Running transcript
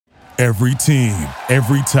Every team,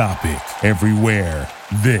 every topic, everywhere.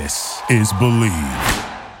 This is Believe.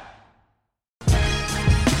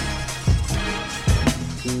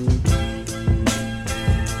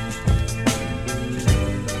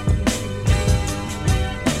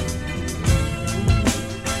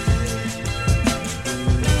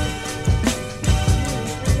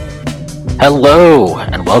 Hello,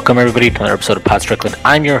 and welcome everybody to another episode of Pod Strickland.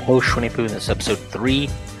 I'm your host, Shwin and Stacy, and this is episode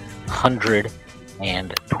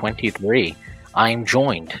 323. I'm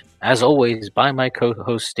joined, as always, by my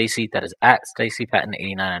co-host, Stacy. That is at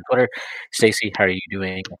StacyPatton89 on Twitter. Stacy, how are you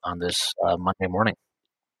doing on this Monday morning?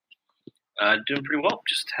 Doing pretty well.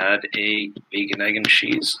 Just had a bacon, egg, and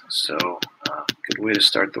cheese. So, good way to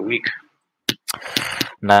start the week.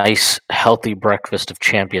 Nice, healthy breakfast of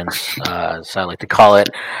champions, as I like to call it.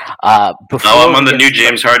 I'm on the new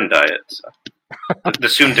James Harden diet. So. the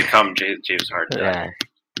soon-to-come James Harden diet.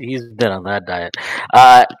 He's been on that diet.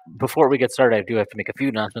 Before we get started, I do have to make a few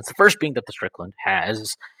announcements. The first being that the Strickland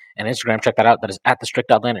has an Instagram. Check that out. That is at the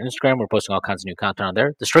Strick.land on Instagram. We're posting all kinds of new content on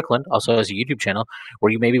there. The Strickland also has a YouTube channel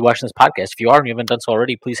where you may be watching this podcast. If you are and you haven't done so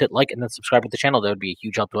already, please hit like and then subscribe to the channel. That would be a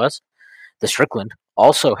huge help to us. The Strickland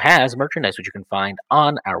also has merchandise, which you can find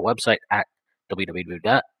on our website at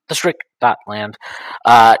www.thestrick.land.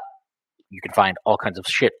 You can find all kinds of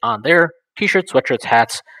shit on there. T-shirts, sweatshirts,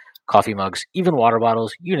 hats, coffee mugs, even water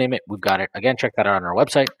bottles. You name it, we've got it. Again, check that out on our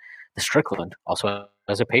website. The Strickland also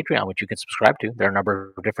has a Patreon, which you can subscribe to. There are a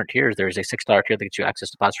number of different tiers. There is a $6 tier that gets you access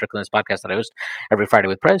to Pod Strickland, this podcast that I host every Friday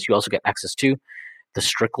with Prez. You also get access to the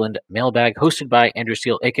Strickland mailbag, hosted by Andrew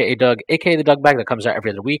Steele, a.k.a. Doug, a.k.a. the Doug Bag, that comes out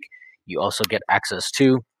every other week. You also get access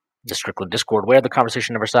to the Strickland Discord, where the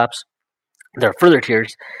conversation never stops. There are further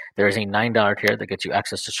tiers. There is a $9 tier that gets you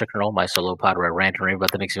access to Strickland Roll, my solo pod where I rant and rave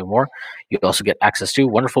about the Knicks even more. You also get access to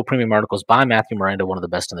wonderful premium articles by Matthew Miranda, one of the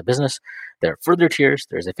best in the business. There are further tiers.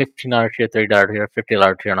 There's a $15 tier, $30 tier,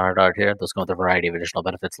 $50 tier, and a $100 tier. Those come with a variety of additional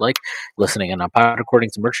benefits like listening in on pod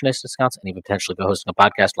recordings and merchandise discounts, and even potentially go-hosting a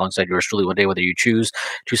podcast alongside yours truly one day, whether you choose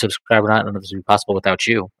to subscribe or not. None of this would be possible without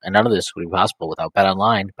you, and none of this would be possible without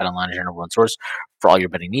BetOnline. BetOnline is your number one source for all your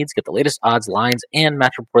betting needs. Get the latest odds, lines, and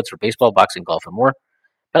match reports for baseball, boxing, golf, and more.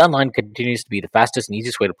 BetOnline continues to be the fastest and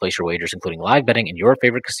easiest way to place your wagers, including live betting and your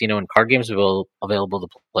favorite casino and card games available to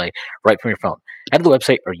play right from your phone. Head to the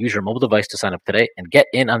website or use your mobile device to sign up today and get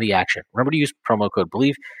in on the action. Remember to use promo code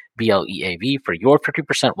BELIEVE, BLEAV, for your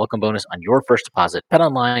 50% welcome bonus on your first deposit.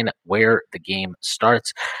 BetOnline, where the game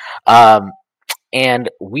starts. And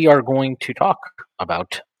we are going to talk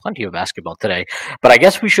about plenty of basketball today, but I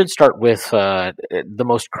guess we should start with the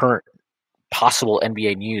most current possible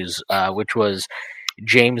NBA news, which was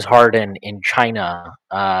James Harden in China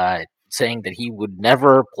saying that he would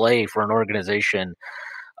never play for an organization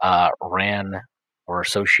ran or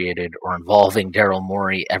associated or involving Daryl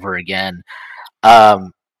Morey ever again. I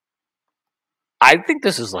think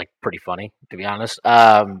this is like pretty funny, to be honest.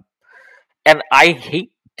 And I hate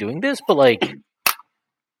doing this, but like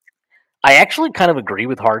I actually kind of agree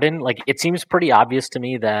with Harden. Like it seems pretty obvious to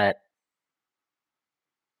me that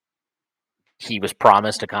he was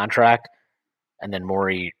promised a contract and then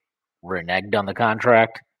Morey reneged on the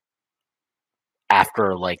contract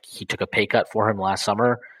after like he took a pay cut for him last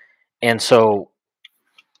summer. And so,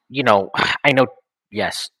 you know, I know,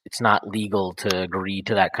 yes, it's not legal to agree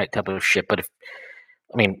to that type of shit, but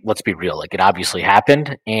let's be real. Like it obviously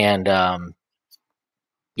happened. And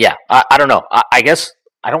yeah, I don't know. I guess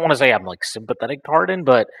I don't want to say I'm like sympathetic to Harden,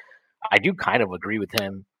 but I do kind of agree with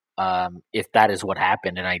him if that is what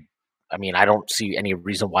happened. And I don't see any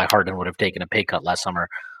reason why Harden would have taken a pay cut last summer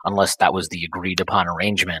unless that was the agreed upon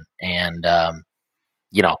arrangement. And,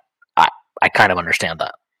 you know, I kind of understand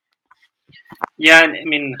that. Yeah,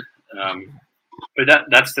 but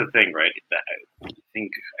that's the thing, right? I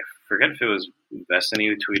think, I forget if it was Veston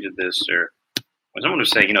who tweeted this or someone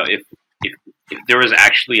was saying, you know, if there was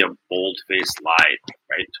actually a bold-faced lie,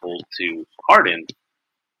 right, told to Harden,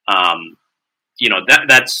 you know,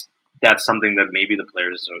 that's something that maybe the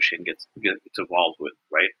Players Association gets involved with,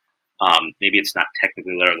 right? Maybe it's not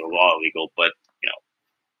technically letter of the law illegal, but you know,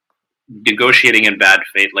 negotiating in bad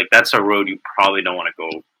faith, like that's a road you probably don't want to go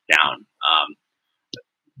down.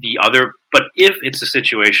 But if it's a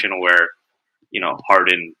situation where you know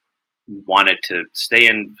Harden wanted to stay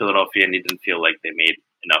in Philadelphia and he didn't feel like they made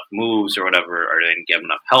enough moves or whatever, or they didn't get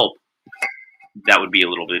enough help, that would be a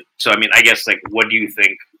little bit. So I guess like, what do you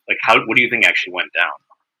think? Like, what do you think actually went down?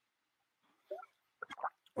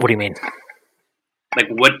 What do you mean? Like,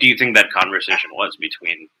 what do you think that conversation was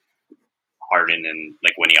between Harden and,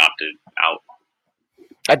 like, when he opted out?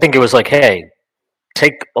 I think it was like, hey,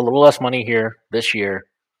 take a little less money here this year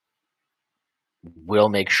we'll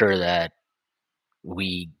make sure that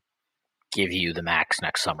we give you the max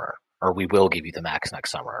next summer, or we will give you the max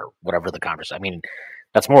next summer, or whatever the conversation. I mean,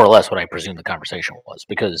 that's more or less what I presume the conversation was,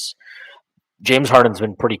 because James Harden's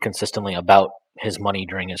been pretty consistently about his money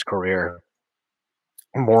during his career.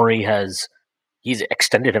 Morey he's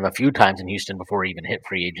extended him a few times in Houston before he even hit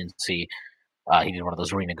free agency. He did one of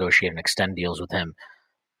those renegotiate and extend deals with him.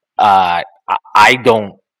 I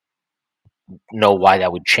don't know why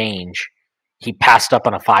that would change. He passed up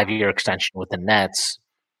on a 5-year extension with the Nets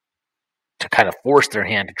to kind of force their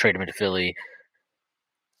hand to trade him into Philly.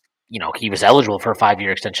 He was eligible for a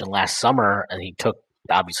 5-year extension last summer, and he took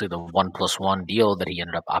obviously the 1+1 deal that he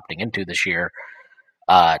ended up opting into this year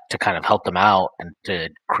to kind of help them out and to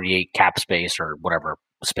create cap space or whatever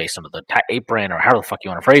space under the apron, or however the fuck you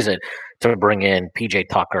want to phrase it, to bring in PJ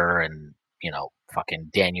Tucker and fucking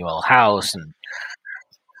Daniel House. And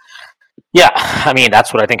yeah, I mean,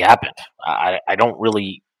 that's what I think happened. I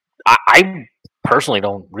personally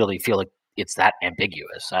don't really feel like it's that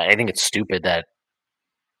ambiguous. I think it's stupid that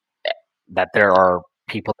there are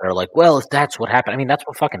people that are like, well, if that's what happened, I mean, that's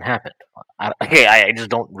what fucking happened. I just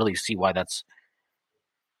don't really see why that's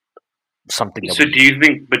something. So do you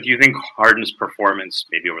think Harden's performance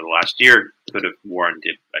maybe over the last year could have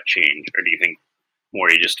warranted a change, or do you think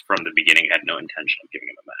Morey just from the beginning had no intention of giving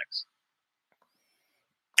him a max?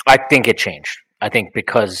 I think it changed. I think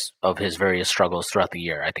because of his various struggles throughout the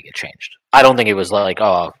year, I think it changed. I don't think it was like,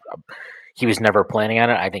 oh, he was never planning on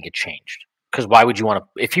it. I think it changed. Because why would you want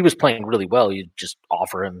to? If he was playing really well, you'd just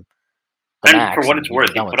offer him the max. And for what it's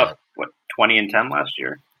worth, he put up 20 and 10 last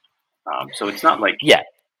year. So it's not like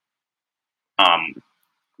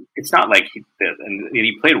it's not like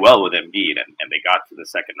he played well with Embiid, and they got to the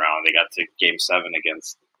second round. They got to Game 7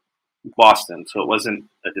 against Boston, so it wasn't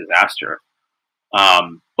a disaster.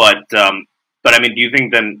 But I mean, do you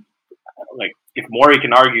think then, like, if Morey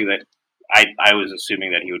can argue that I was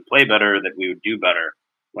assuming that he would play better, that we would do better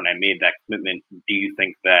when I made that commitment, do you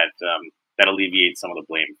think that that alleviates some of the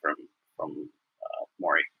blame from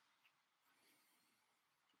Morey?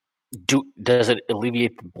 Does it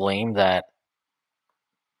alleviate the blame that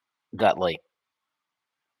like?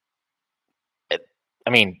 I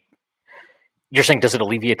mean, you're saying, does it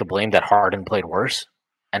alleviate the blame that Harden played worse?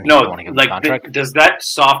 And no, like, does that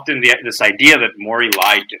soften this idea that Morey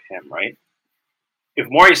lied to him, right? If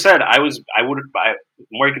Morey said,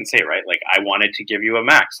 Morey can say, right, like, I wanted to give you a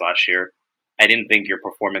max last year. I didn't think your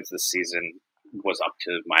performance this season was up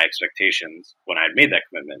to my expectations when I made that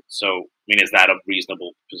commitment. So, I mean, is that a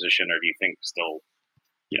reasonable position, or do you think still,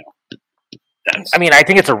 that's... I mean, I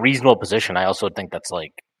think it's a reasonable position. I also think that's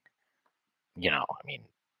like, I mean,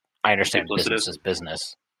 I understand business is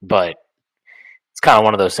business, but it's kind of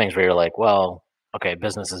one of those things where you're like, well, okay,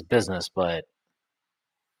 business is business, but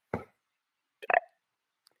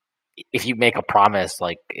if you make a promise,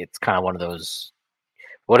 like, it's kind of one of those.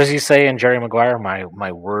 What does he say in Jerry Maguire?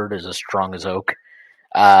 My word is as strong as oak.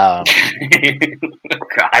 I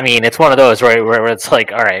mean, it's one of those where it's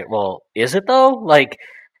like, all right, well, is it though? Like,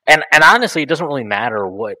 and honestly, it doesn't really matter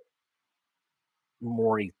what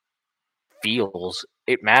Morey feels.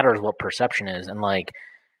 It matters what perception is, and like,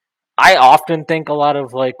 I often think a lot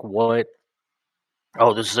of like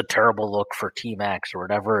this is a terrible look for T-Max or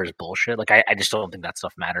whatever is bullshit. Like, I just don't think that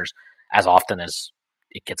stuff matters as often as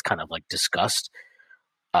it gets kind of like discussed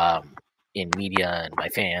in media and by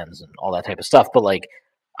fans and all that type of stuff. But like,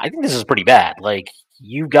 I think this is pretty bad. Like,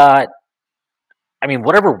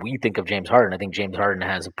 whatever we think of James Harden, I think James Harden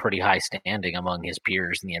has a pretty high standing among his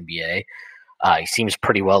peers in the NBA. He seems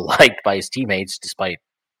pretty well liked by his teammates, despite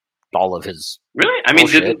all of his really. I mean,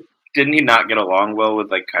 didn't he not get along well with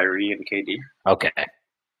like Kyrie and KD? Okay,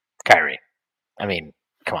 Kyrie. I mean,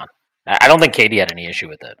 come on. I don't think KD had any issue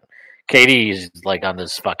with it. KD is like on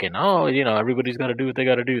this fucking everybody's got to do what they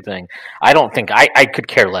got to do thing. I don't think I could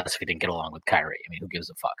care less if he didn't get along with Kyrie. I mean, who gives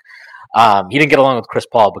a fuck? He didn't get along with Chris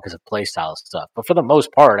Paul because of play style stuff. But for the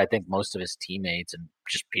most part, I think most of his teammates and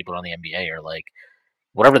just people on the NBA are like,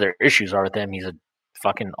 whatever their issues are with him, he's a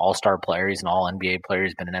fucking all-star player. He's an all-NBA player.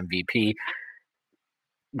 He's been an MVP.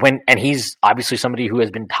 And he's obviously somebody who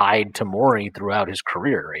has been tied to Morey throughout his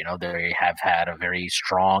career. They have had a very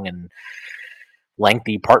strong and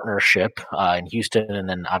lengthy partnership in Houston, and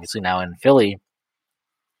then obviously now in Philly.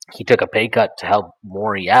 He took a pay cut to help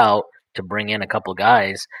Morey out, to bring in a couple of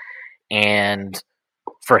guys, and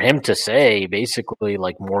for him to say basically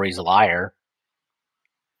like Morey's a liar,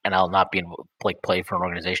 and I'll not be like play for an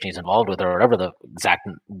organization he's involved with, or whatever the exact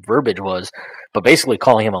verbiage was, but basically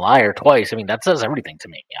calling him a liar twice. I mean, that says everything to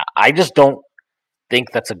me. I just don't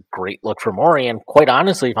think that's a great look for Morey. And quite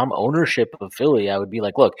honestly, if I'm ownership of Philly, I would be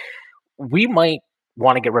like, look, we might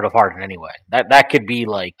want to get rid of Harden anyway. That could be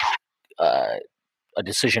like a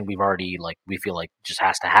decision we feel like just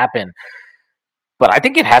has to happen. But I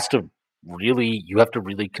think it has to you have to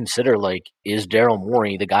really consider, like, is Daryl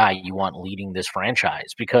Morey the guy you want leading this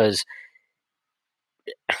franchise? Because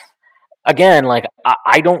again, like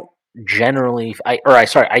I generally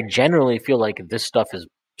feel like this stuff is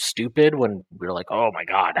stupid when we're like, oh my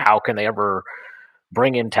God, how can they ever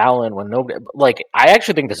bring in talent when nobody, like, I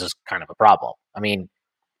actually think this is kind of a problem. I mean,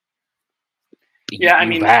 yeah,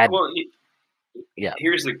 yeah.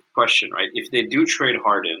 Here's the question, right? If they do trade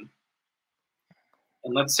Harden,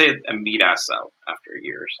 and let's say Embiid asks out after a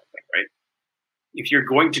year or something, right? If you're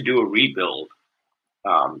going to do a rebuild,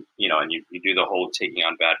 and you do the whole taking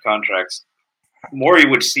on bad contracts, Morey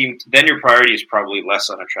would seem then your priority is probably less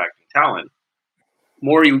on attracting talent.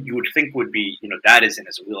 Morey, you would think would be, that is in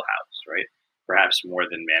his wheelhouse, right? Perhaps more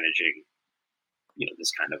than managing,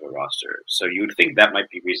 this kind of a roster. So you would think that might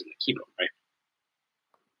be reason to keep him, right?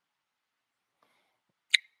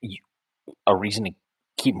 A reason to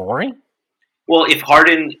keep Morey? Well, if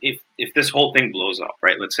Harden, if this whole thing blows up,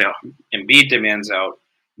 right? Let's say Embiid demands out,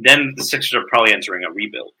 then the Sixers are probably entering a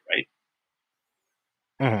rebuild, right?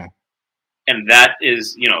 Mm-hmm. And that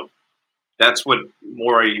is, that's what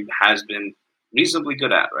Morey has been reasonably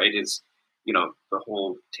good at, right? Is, the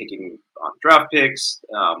whole taking on draft picks,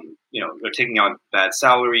 they're taking on bad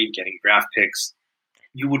salary, getting draft picks.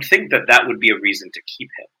 You would think that would be a reason to keep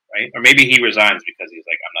him, right? Or maybe he resigns because he's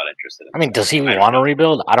like, I'm not interested in this. Does he want to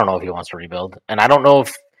rebuild? I don't know if he wants to rebuild. And I don't know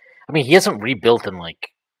if, he hasn't rebuilt in like,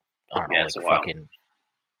 I don't know, fucking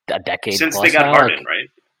a decade since plus they got now, Harden, right?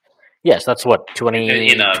 Yes, that's what,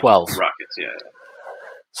 2012. Rockets, yeah.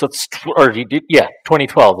 So it's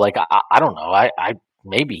 2012. Like, I don't know. I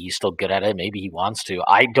maybe he's still good at it. Maybe he wants to.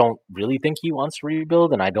 I don't really think he wants to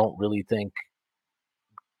rebuild, and I don't really think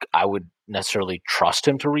I would necessarily trust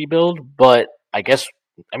him to rebuild. But I guess,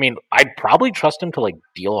 I'd probably trust him to like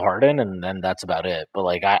deal Harden, and then that's about it. But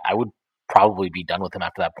like, I would probably be done with him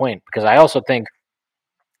after that point, because I also think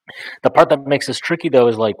the part that makes this tricky, though,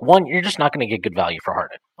 is like, one, you're just not going to get good value for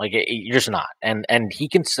Harden. Like, you're just not. And he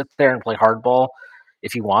can sit there and play hardball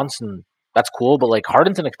if he wants, and that's cool. But like,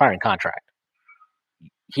 Harden's an expiring contract.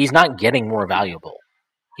 He's not getting more valuable.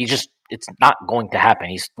 It's not going to happen.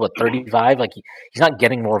 He's 35? Like, he's not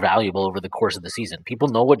getting more valuable over the course of the season. People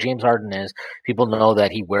know what James Harden is. People know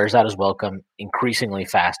that he wears out his welcome increasingly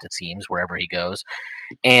fast, it seems, wherever he goes.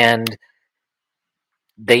 And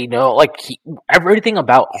they know, like, everything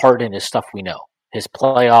about Harden is stuff we know. His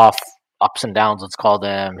playoff ups and downs, let's call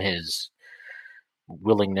them, his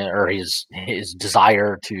willingness or his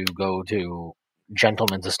desire to go to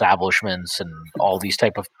gentlemen's establishments and all these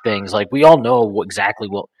type of things. Like, we all know exactly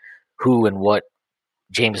who and what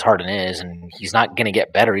James Harden is, and he's not going to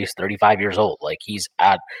get better. He's 35 years old. Like, he's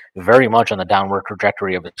very much on the downward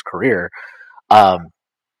trajectory of his career. So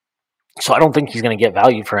I don't think he's going to get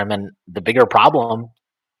value for him. And the bigger problem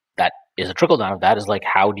that is a trickle down of that is, like,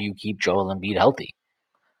 how do you keep Joel Embiid healthy?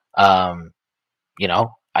 I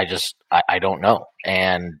don't know.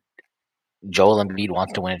 And Joel Embiid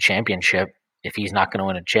wants to win a championship. If he's not going to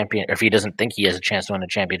win a champion, or if he doesn't think he has a chance to win a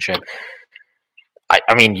championship,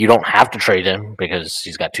 you don't have to trade him because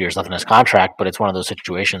he's got 2 years left in his contract, but it's one of those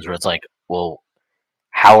situations where it's like, well,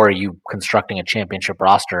 how are you constructing a championship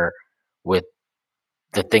roster with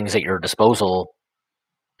the things at your disposal?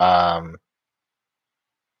 I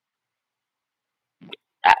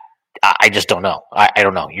just don't know. I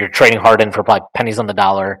don't know. You're trading Harden for probably pennies on the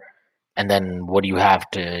dollar, and then what do you have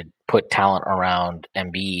to put talent around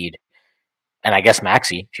Embiid? And I guess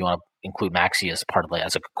Maxey, if you want to include Maxey as part of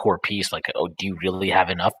as a core piece, like, do you really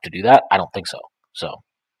have enough to do that? I don't think so. So,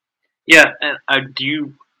 yeah, and I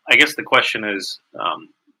guess the question is,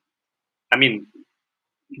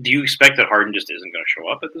 do you expect that Harden just isn't going to show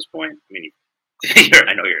up at this point? I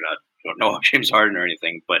know you don't know James Harden or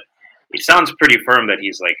anything, but it sounds pretty firm that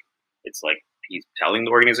he's he's telling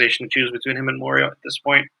the organization to choose between him and Morey at this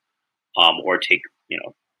point, or take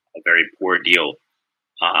a very poor deal.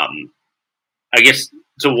 I guess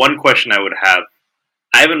so. One question I would have,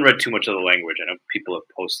 I haven't read too much of the language. I know people have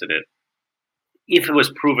posted it. If it was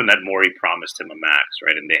proven that Morey promised him a max,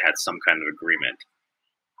 right, and they had some kind of agreement,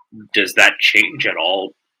 does that change at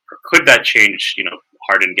all? Or could that change,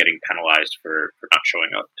 Harden getting penalized for not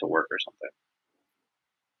showing up to work or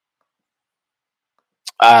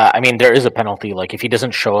something? There is a penalty. Like, if he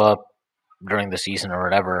doesn't show up during the season or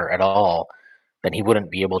whatever at all, then he wouldn't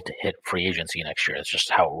be able to hit free agency next year. It's just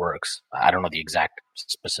how it works. I don't know the exact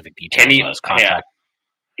specific details of his contract. Yeah.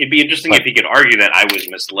 It'd be interesting if he could argue that I was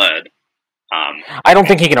misled, I don't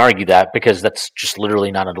think he can argue that because that's just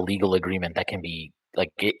literally not a legal agreement that can be like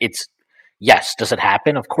it's. Yes, does it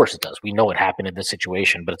happen? Of course it does. We know it happened in this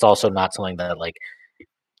situation, but it's also not something that like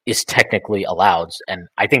is technically allowed. And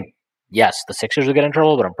I think yes, the Sixers would get in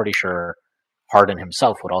trouble, but I'm pretty sure Harden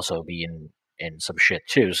himself would also be in some shit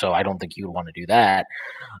too. So I don't think he would want to do that.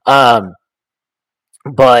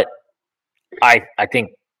 But I think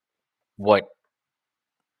what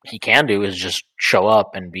he can do is just show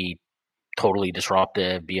up and be totally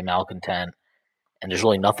disruptive, be a malcontent, and there's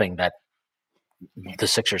really nothing that the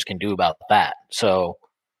Sixers can do about that. So,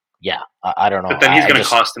 yeah, I don't know. But then he's going to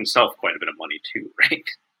cost himself quite a bit of money too, right?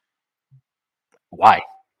 Why?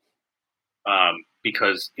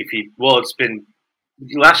 Because it's been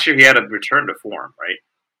last year he had a return to form, right?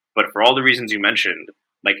 But for all the reasons you mentioned,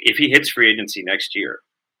 like if he hits free agency next year,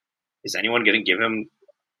 is anyone going to give him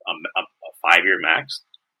a 5-year max?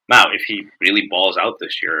 Now, if he really balls out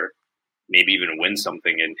this year, maybe even wins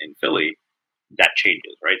something in Philly, that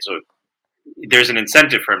changes, right? So there's an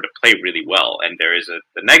incentive for him to play really well, and there is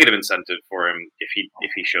the negative incentive for him if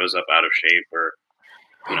he shows up out of shape or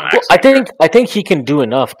I think he can do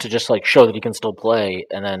enough to just like show that he can still play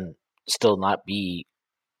and then still not be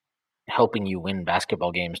helping you win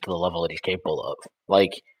basketball games to the level that he's capable of.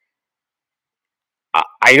 Like,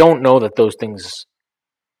 I don't know that those things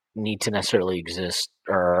need to necessarily exist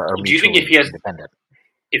or are do you think if he has independent.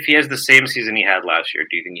 If he has the same season he had last year,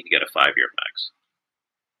 do you think he'd get a 5-year max?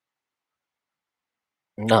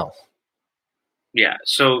 No. Yeah,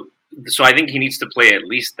 so I think he needs to play at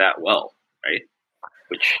least that well, right?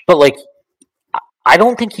 But like, I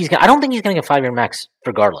don't think he's gonna get a 5-year max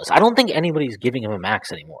regardless. I don't think anybody's giving him a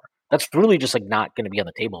max anymore. That's really just like not going to be on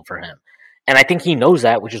the table for him, and I think he knows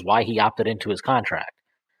that, which is why he opted into his contract.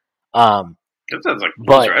 That sounds like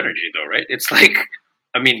loser energy, though, right? It's like,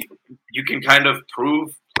 I mean, you can kind of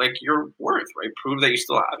prove like your worth, right? Prove that you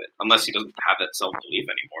still have it, unless he doesn't have that self belief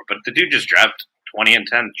anymore. But the dude just dropped 20 and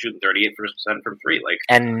 10, shooting 38% from three,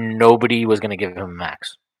 and nobody was going to give him a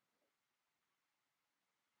max.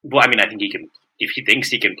 Well, I mean, I think he can, if he thinks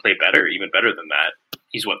he can play better, even better than that.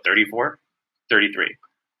 He's what, 34? 33.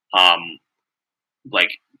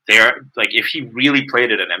 If he really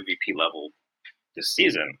played at an MVP level this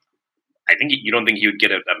season, I think you don't think he would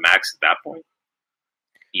get a max at that point,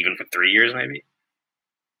 even for 3 years, maybe.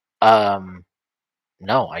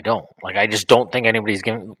 No, I don't. Like, I just don't think anybody's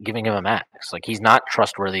giving him a max. Like, he's not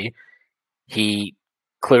trustworthy. He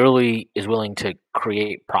clearly is willing to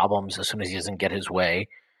create problems as soon as he doesn't get his way.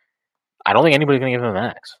 I don't think anybody's going to give him a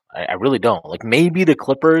max. I really don't. Like, maybe the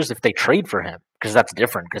Clippers, if they trade for him, because that's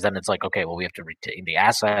different, because then it's like, okay, well, we have to retain the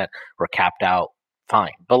asset. We're capped out.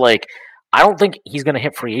 Fine. But, like, I don't think he's going to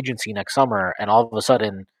hit free agency next summer, and all of a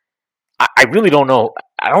sudden, I really don't know.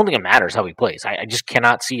 I don't think it matters how he plays. I just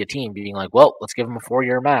cannot see a team being like, well, let's give him a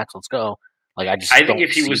 4-year max. Let's go. Like, I think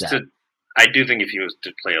if he was to, I do think if he was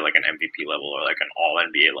to play like an MVP level or like an All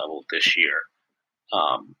NBA level this year,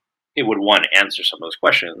 it would, one, answer some of those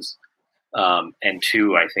questions. And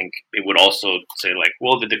two, I think it would also say like,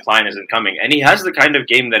 well, the decline isn't coming. And he has the kind of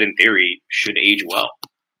game that in theory should age well.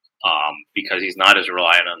 Because he's not as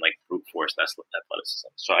reliant on like brute force athleticism.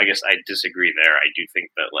 So I guess I disagree there. I do think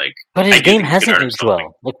that like, but his game hasn't aged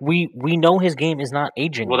well. Like we know his game is not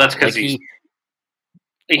aging. Well, that's because he's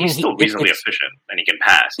still reasonably efficient and he can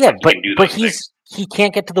pass. Yeah, like, but he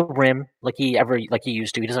can't get to the rim like he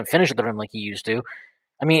used to. He doesn't finish at the rim like he used to.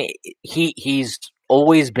 I mean, he's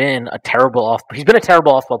always been a terrible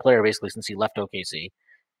off-ball player basically since he left OKC.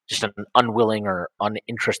 Just an unwilling or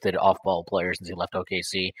uninterested off-ball player since he left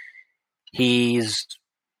OKC. He's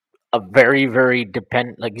a very, very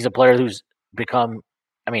he's a player who's become,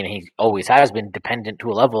 I mean, he always has been dependent to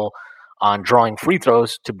a level on drawing free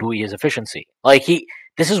throws to buoy his efficiency. Like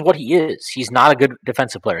this is what he is. He's not a good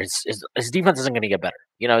defensive player. His defense isn't going to get better.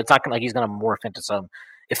 You know, it's not like he's going to morph into some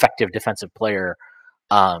effective defensive player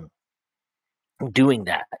doing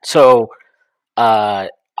that. So I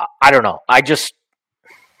don't know.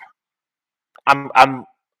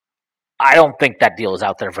 I don't think that deal is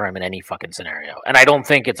out there for him in any fucking scenario. And I don't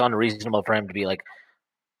think it's unreasonable for him to be like,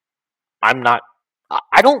 I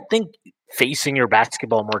don't think facing your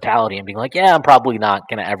basketball mortality and being like, yeah, I'm probably not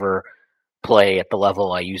going to ever play at the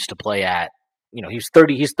level I used to play at. You know, he's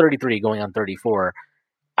 33 going on 34.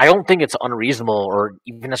 I don't think it's unreasonable or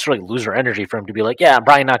even necessarily loser energy for him to be like, yeah, I'm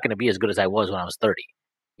probably not going to be as good as I was when I was 30.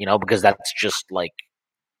 You know, because that's just like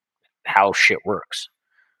how shit works.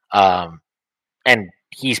 And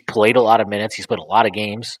he's played a lot of minutes. He's played a lot of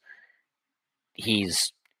games.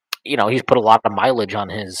 He's put a lot of mileage on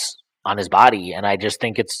his body, and I just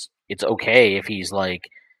think it's okay if he's like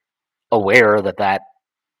aware that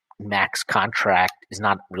max contract is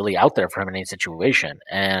not really out there for him in any situation.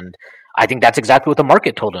 And I think that's exactly what the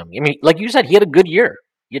market told him. I mean, like you said, he had a good year.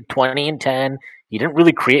 He had 20 and 10. He didn't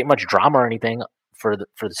really create much drama or anything for the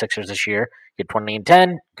Sixers this year. He had 20 and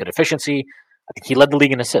 10, good efficiency. I think he led the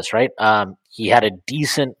league in assists, right? He had a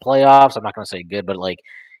decent playoffs. I'm not going to say good, but like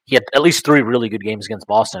he had at least 3 really good games against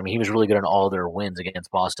Boston. I mean, he was really good in all their wins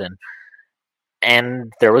against Boston.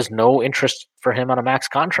 And there was no interest for him on a max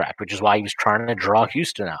contract, which is why he was trying to draw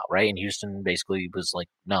Houston out, right? And Houston basically was like,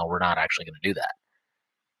 no, we're not actually going to do that.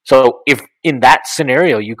 So if in that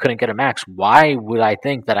scenario you couldn't get a max, why would I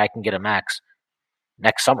think that I can get a max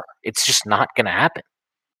next summer? It's just not going to happen.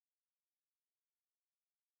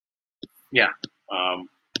 Yeah.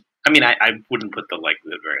 I mean, I wouldn't put the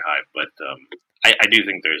likelihood very high, but I do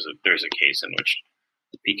think there's a case in which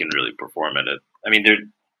he can really perform at it. I mean,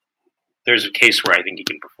 there's a case where I think he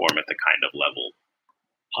can perform at the kind of level,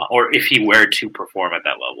 or if he were to perform at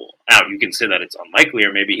that level. Now, you can say that it's unlikely,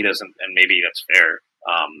 or maybe he doesn't, and maybe that's fair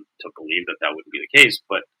to believe that wouldn't be the case.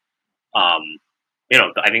 But I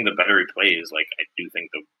think the better he plays, like I do think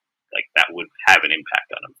that would have an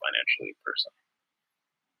impact on him financially, personally.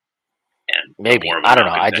 And maybe I don't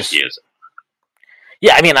know. I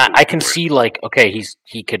mean, I can see like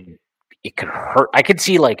it could hurt. I could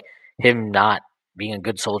see like him not being a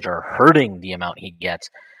good soldier hurting the amount he gets,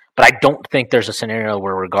 but I don't think there's a scenario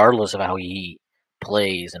where, regardless of how he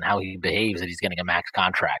plays and how he behaves, that he's getting a max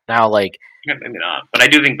contract. Now, like maybe not, but I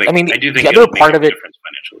do think. The other part of it,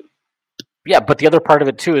 financially. Yeah, but the other part of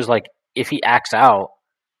it too is like if he acts out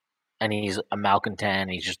and he's a malcontent,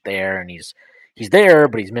 and he's just there and he's there,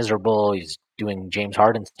 but he's miserable. He's doing James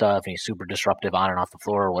Harden stuff, and he's super disruptive on and off the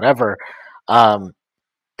floor or whatever.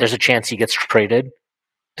 There's a chance he gets traded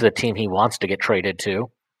to the team he wants to get traded to,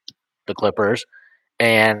 the Clippers,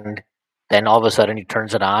 and then all of a sudden he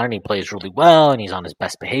turns it on and he plays really well and he's on his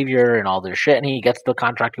best behavior and all this shit, and he gets the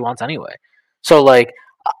contract he wants anyway. So like,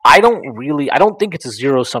 I don't think it's a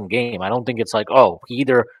zero-sum game. I don't think it's like, oh, he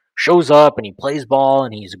either shows up and he plays ball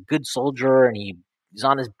and he's a good soldier and he's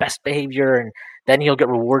on his best behavior and then he'll get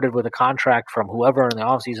rewarded with a contract from whoever in the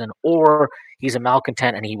offseason, or he's a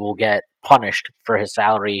malcontent and he will get punished for his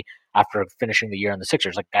salary after finishing the year in the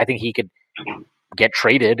Sixers. Like, I think he could get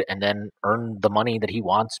traded and then earn the money that he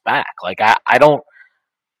wants back. Like, I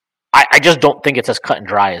just don't think it's as cut and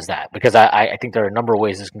dry as that, because I think there are a number of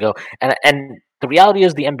ways this can go. And the reality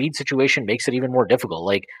is the Embiid situation makes it even more difficult.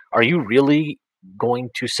 Like, are you really going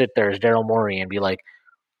to sit there as Daryl Morey and be like,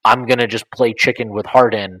 I'm going to just play chicken with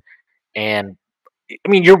Harden? And I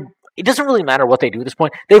mean, it doesn't really matter what they do at this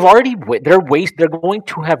point. They're going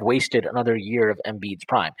to have wasted another year of Embiid's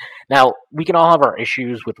prime. Now, we can all have our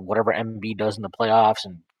issues with whatever Embiid does in the playoffs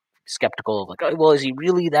and skeptical of like, oh, well, is he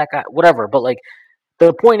really that guy? Whatever. But like,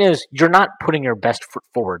 the point is, you're not putting your best foot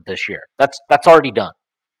forward this year. That's already done.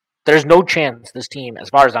 There's no chance this team, as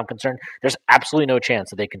far as I'm concerned, there's absolutely no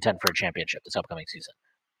chance that they contend for a championship this upcoming season,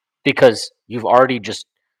 because you've already just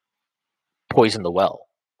poisoned the well.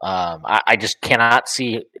 I just cannot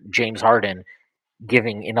see James Harden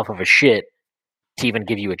giving enough of a shit to even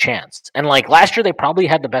give you a chance. And like last year, they probably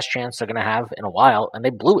had the best chance they're going to have in a while, and they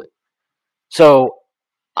blew it. So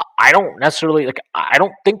I don't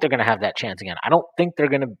think they're going to have that chance again. I don't think they're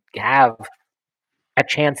going to have a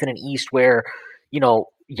chance in an East where,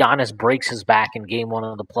 Giannis breaks his back in game 1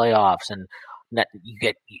 of the playoffs, and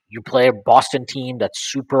you play a Boston team that's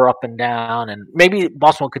super up and down, and maybe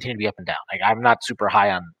Boston will continue to be up and down. Like, I'm not super high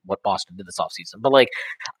on what Boston did this offseason, but like,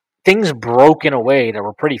 things broke in a way that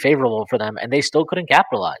were pretty favorable for them, and they still couldn't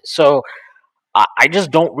capitalize. So I just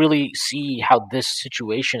don't really see how this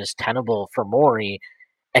situation is tenable for Morey.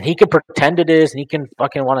 And he can pretend it is, and he can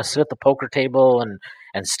fucking want to sit at the poker table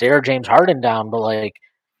and stare James Harden down. But like,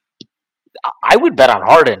 I would bet on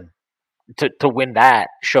Harden to win that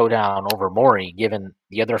showdown over Morey, given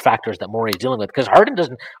the other factors that Morey is dealing with. Because Harden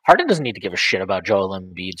doesn't need to give a shit about Joel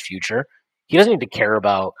Embiid's future. He doesn't need to care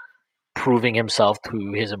about proving himself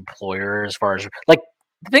to his employer. As far as like,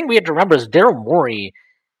 the thing we have to remember is Daryl Morey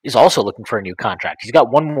is also looking for a new contract. He's got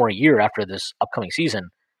 1 more year after this upcoming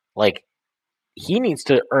season. Like, he needs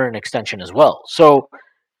to earn an extension as well. So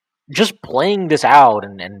just playing this out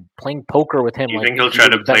and playing poker with him. You think he'll try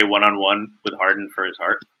to play one-on-one with Harden for his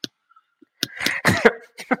heart?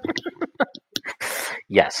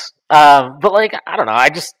 Yes. But like, I don't know. I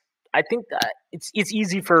think that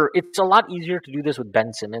it's a lot easier to do this with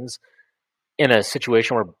Ben Simmons in a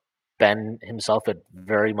situation where Ben himself had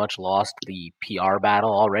very much lost the PR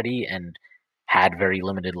battle already and had very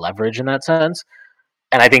limited leverage in that sense.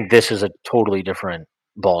 And I think this is a totally different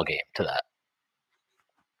ball game to that.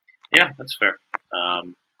 Yeah, that's fair.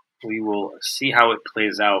 We will see how it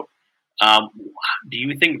plays out Do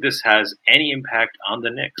you think this has any impact on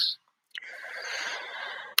the Knicks?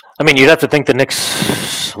 I mean, you'd have to think the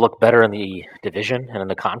Knicks look better in the division and in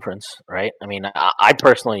the conference, right? I mean, I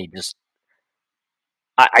personally just,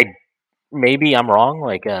 I maybe I'm wrong.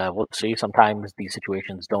 Like, we'll see. Sometimes these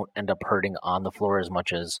situations don't end up hurting on the floor as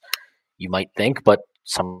much as you might think, but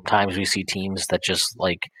sometimes we see teams that just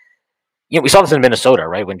like, we saw this in Minnesota,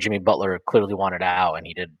 right? When Jimmy Butler clearly wanted out and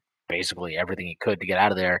he did basically everything he could to get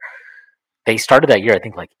out of there. They started that year, I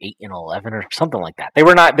think, like 8-11 or something like that. They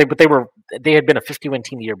were not, but they had been a 50-win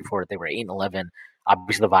team the year before. They were 8-11.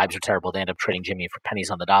 Obviously, the vibes are terrible. They end up trading Jimmy for pennies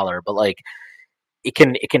on the dollar. But like, it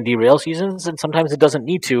can derail seasons, and sometimes it doesn't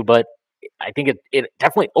need to. But I think it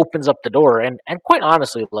definitely opens up the door. And quite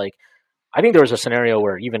honestly, like, I think there was a scenario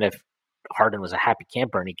where even if Harden was a happy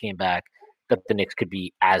camper and he came back, that the Knicks could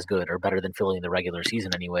be as good or better than Philly in the regular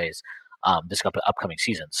season, anyways. This upcoming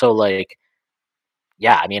season. So like.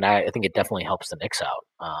 Yeah, I mean, I think it definitely helps the Knicks out.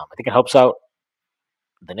 I think it helps out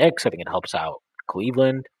the Knicks. I think it helps out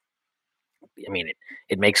Cleveland. I mean,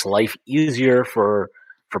 it makes life easier for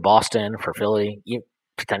Boston, for Philly. It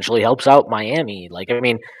potentially helps out Miami. Like, I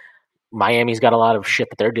mean, Miami's got a lot of shit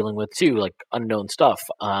that they're dealing with too, like unknown stuff.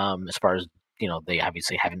 As far as they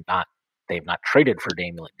obviously they've not traded for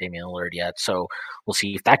Damian Lillard yet, so we'll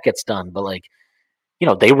see if that gets done. But like,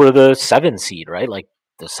 they were the 7 seed, right? Like.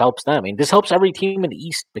 This helps them. I mean, this helps every team in the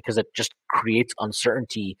East because it just creates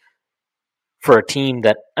uncertainty for a team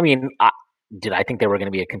that, I mean, did I think they were going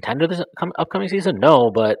to be a contender this upcoming season?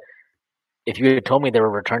 No, but if you had told me they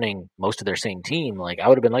were returning most of their same team, like I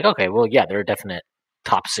would have been like, okay, well, yeah, they're a definite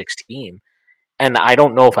top 6 team. And I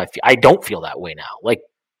don't know if I don't feel that way now. Like,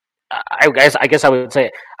 I guess I would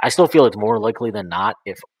say I still feel it's more likely than not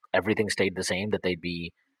if everything stayed the same that they'd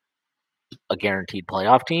be a guaranteed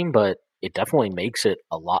playoff team, but it definitely makes it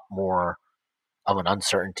a lot more of an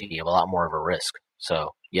uncertainty, of a lot more of a risk.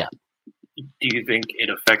 So, yeah. Do you think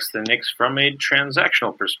it affects the Knicks from a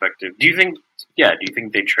transactional perspective? Do you think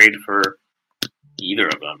they trade for either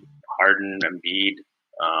of them, Harden, Embiid?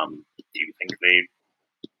 Do you think they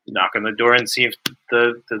knock on the door and see if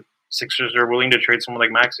the Sixers are willing to trade someone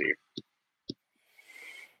like Maxey?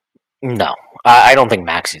 No, I don't think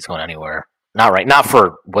Maxey's going anywhere. Not right. Not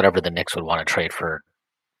for whatever the Knicks would want to trade for.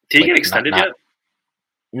 Did he get extended yet?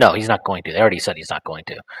 No, he's not going to. They already said he's not going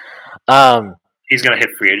to. He's going to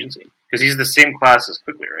hit free agency because he's the same class as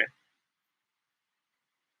Quickly, right?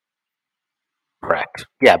 Correct.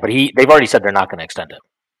 Yeah, but they've already said they're not going to extend him.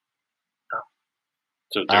 Oh.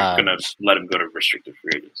 So they're going to let him go to restricted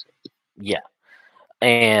free agency. Yeah,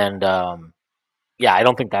 and I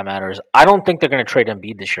don't think that matters. I don't think they're going to trade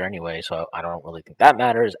Embiid this year anyway, so I don't really think that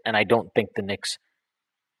matters. And I don't think the Knicks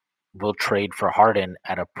will trade for Harden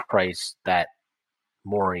at a price that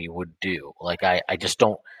Morey would do. Like, I just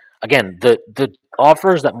don't. Again, the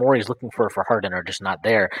offers that Morey's looking for Harden are just not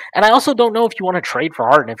there. And I also don't know if you want to trade for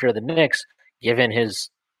Harden if you're the Knicks, given his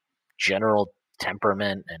general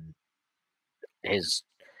temperament and his.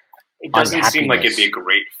 It doesn't seem like it'd be a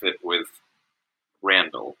great fit with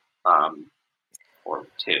Randall. Or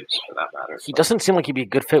Tibbs, for that matter. He doesn't seem like he'd be a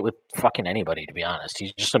good fit with fucking anybody, to be honest.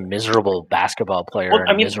 He's just a miserable basketball player and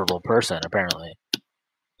a miserable person, apparently.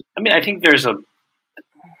 I mean, I think there's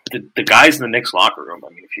the guys in the Knicks locker room. I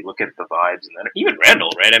mean, if you look at the vibes, and then even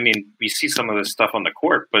Randall, right? I mean, we see some of this stuff on the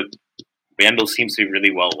court, but Randall seems to be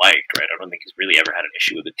really well liked, right? I don't think he's really ever had an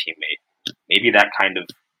issue with a teammate. Maybe that kind of,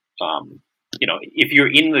 if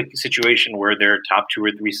you're in the situation where they're top 2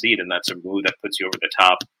 or 3 seed, and that's a move that puts you over the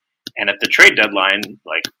top. And at the trade deadline,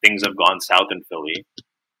 like, things have gone south in Philly.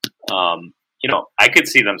 I could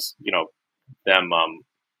see them,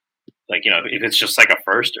 if it's just like a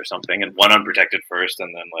first or something, and one unprotected first,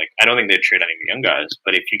 and then like, I don't think they'd trade any of the young guys,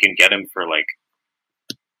 but if you can get him for like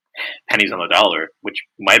pennies on the dollar, which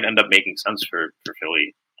might end up making sense for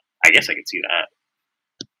Philly, I guess I could see that.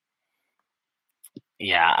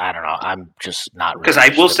 Yeah, I don't know. I'm just not really, because I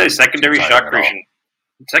will say secondary shot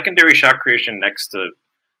creation next to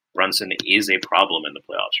Brunson is a problem in the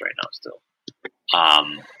playoffs right now still.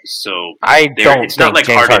 So I don't it's not think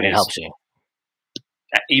like Harden helps you.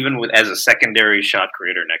 Even as a secondary shot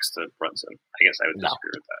creator next to Brunson. I guess I would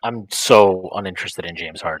disagree with that. I'm so uninterested in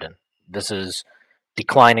James Harden. This is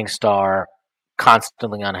declining star,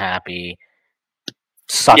 constantly unhappy,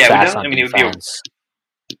 sucks ass on defense.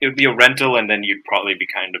 It would be a rental, and then you'd probably be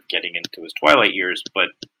kind of getting into his twilight years. But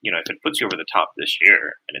if it puts you over the top this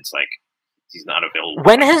year, and it's like, he's not available.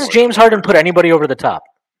 When has James Harden put anybody over the top?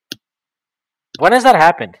 When has that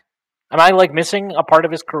happened? Am I like missing a part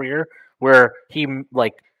of his career where he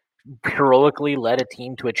like heroically led a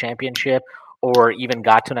team to a championship, or even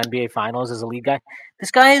got to an NBA Finals as a lead guy.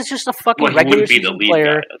 This guy is just a fucking Well, he regular wouldn't be the season lead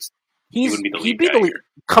player. guy. He wouldn't be the he'd lead be guy the lead. here.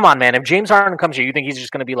 Come on, man. If James Harden comes here, you think he's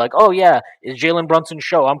just going to be like, oh, yeah, it's Jalen Brunson's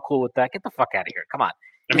show. I'm cool with that. Get the fuck out of here. Come on.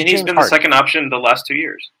 I mean, he's James been Harden. the second option the last 2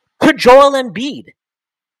 years. To Joel Embiid.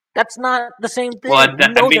 That's not the same thing. Well, you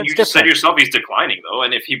just different. said yourself he's declining, though.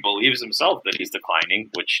 And if he believes himself that he's declining,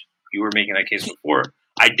 which you were making that case before,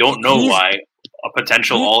 I don't know why a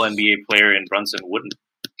potential All-NBA player in Brunson wouldn't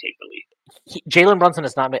take the lead. Jalen Brunson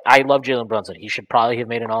is not. I love Jalen Brunson. He should probably have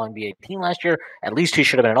made an All-NBA team last year. At least he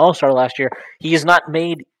should have been an All-Star last year. He has not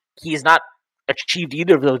achieved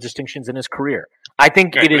either of those distinctions in his career. I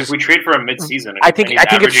think it is. If we trade for a midseason, I think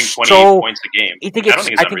averaging it's 28 so. points a game.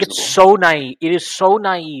 I think it's so naive. It is so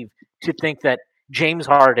naive to think that James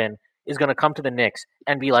Harden is going to come to the Knicks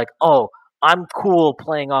and be like, "Oh, I'm cool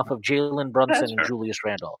playing off of Jalen Brunson and Julius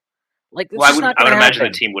Randle." Like, I would imagine the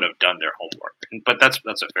team would have done their homework, but that's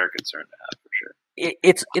a fair concern to have for sure.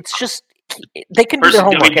 It's just they can do their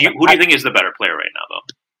homework. Who do you think is the better player right now, though?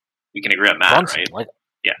 We can agree on Matt, Brunson, right?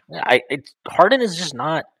 Harden is just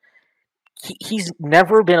not. He's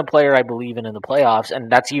never been a player I believe in the playoffs,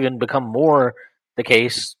 and that's even become more the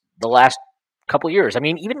case the last couple of years. I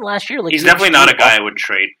mean, even last year, like he's definitely not a guy I would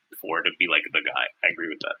trade for to be like the guy. I agree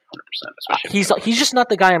with that 100%. He's just not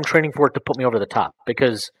the guy I'm trading for to put me over the top,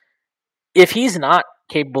 because if he's not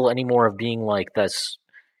capable anymore of being like this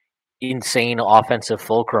insane offensive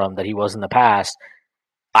fulcrum that he was in the past,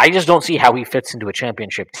 I just don't see how he fits into a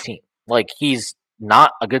championship team. Like, he's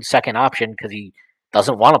not a good second option because he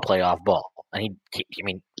doesn't want to play off ball, and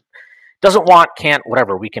can't,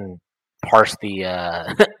 whatever. We can parse the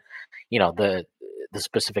the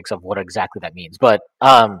specifics of what exactly that means, but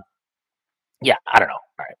yeah, I don't know.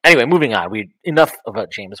 All right. Anyway, moving on. Enough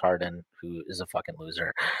about James Harden, who is a fucking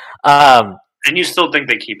loser. And you still think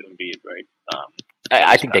they keep Embiid, right?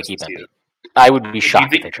 I think they keep Embiid. I would be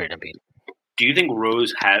shocked if they trade Embiid. Do you think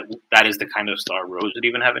that is the kind of star Rose would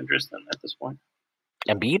even have interest in at this point?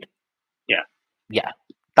 Embiid? Yeah,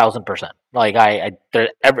 1,000%. Like the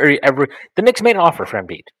Knicks made an offer for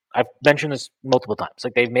Embiid. I've mentioned this multiple times.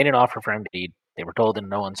 Like, they've made an offer for Embiid. They were told in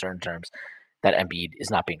no uncertain terms that Embiid is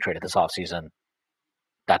not being traded this offseason.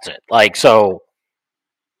 That's it. Like, so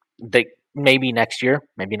they maybe next year,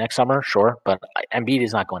 maybe next summer, sure, but Embiid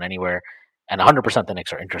is not going anywhere. And 100% the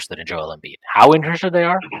Knicks are interested in Joel Embiid. How interested they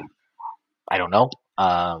are, I don't know.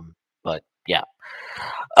 But yeah.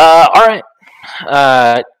 All right.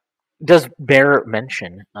 Does bear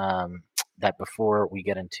mention that before we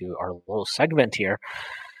get into our little segment here,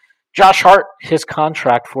 Josh Hart, his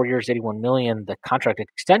contract, 4 years, $81 million, the contract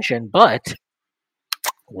extension. But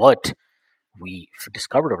what we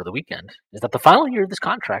discovered over the weekend is that the final year of this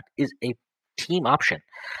contract is a team option,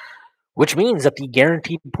 which means that the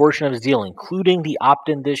guaranteed portion of his deal, including the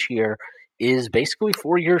opt-in this year, is basically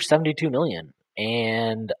 4 years, $72 million.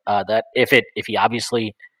 And that if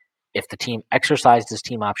the team exercised this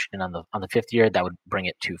team option on the fifth year, that would bring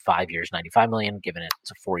it to 5 years, $95 million, given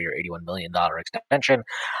it's a 4-year, $81 million extension.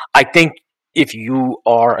 I think if you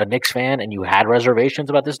are a Knicks fan and you had reservations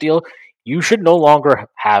about this deal, you should no longer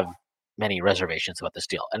have many reservations about this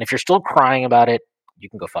deal. And if you're still crying about it, you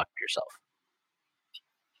can go fuck yourself.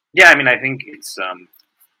 Yeah, I mean, I think it's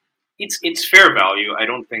fair value. I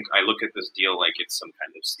don't think I look at this deal like it's some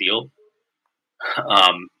kind of steal.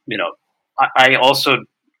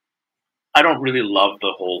 I don't really love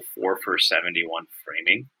the whole 4 for 71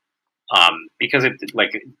 framing, because it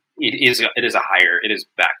is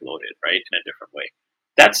backloaded, right, in a different way.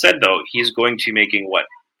 That said, though, he's going to be making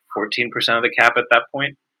 14% of the cap at that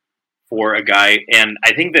point for a guy, and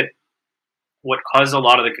I think that what caused a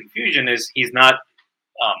lot of the confusion is he's not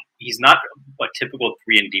a typical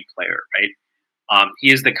 3-and-D player, right?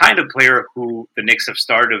 He is the kind of player who the Knicks have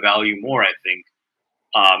started to value more, I think.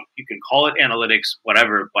 You can call it analytics,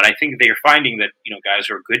 whatever, but I think they're finding that, guys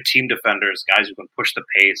who are good team defenders, guys who can push the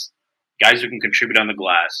pace, guys who can contribute on the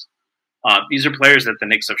glass. These are players that the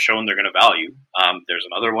Knicks have shown they're going to value. There's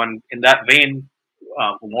another one in that vein,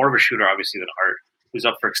 more of a shooter, obviously, than Hart, who's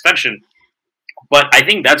up for extension. But I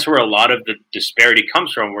think that's where a lot of the disparity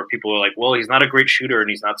comes from, where people are like, well, he's not a great shooter and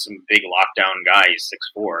he's not some big lockdown guy. He's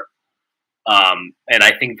 6'4". And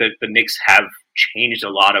I think that the Knicks have changed a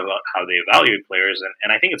lot about how they evaluate players,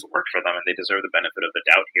 and I think it's worked for them, and they deserve the benefit of the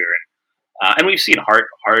doubt here. And we've seen Hart.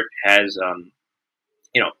 Hart has,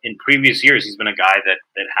 in previous years, he's been a guy that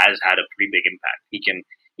has had a pretty big impact.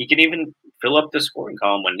 He can even fill up the scoring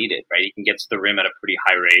column when needed, right? He can get to the rim at a pretty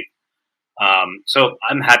high rate. So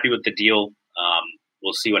I'm happy with the deal.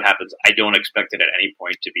 We'll see what happens. I don't expect it at any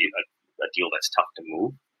point to be a deal that's tough to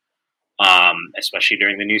move, especially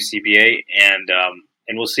during the new CBA, and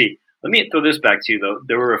we'll see. Let me throw this back to you, though.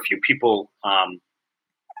 There were a few people.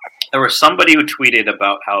 There was somebody who tweeted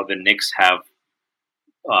about how the Knicks have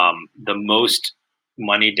the most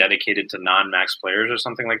money dedicated to non-max players or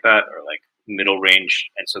something like that, or like middle range.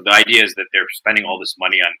 And so the idea is that they're spending all this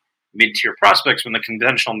money on mid-tier prospects when the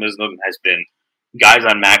conventional wisdom has been guys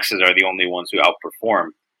on maxes are the only ones who outperform.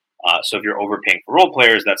 So if you're overpaying for role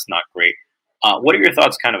players, that's not great. What are your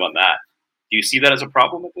thoughts kind of on that? Do you see that as a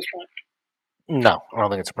problem at this point? No, I don't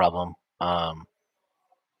think it's a problem. And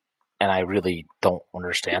I really don't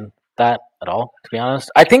understand that at all, to be honest.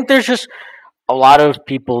 I think there's just a lot of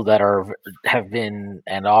people that have been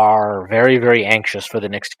and are very, very anxious for the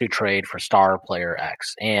Knicks to trade for star player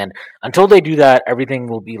X. And until they do that, everything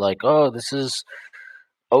will be like, oh, this is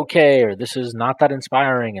okay, or this is not that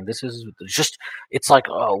inspiring, and this is just, it's like,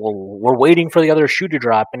 oh, well, we're waiting for the other shoe to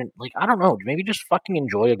drop. And like, I don't know, maybe just fucking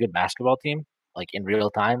enjoy a good basketball team, like in real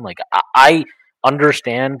time. Like, I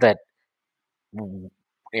understand that,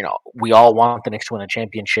 we all want the Knicks to win a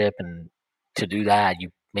championship, and to do that,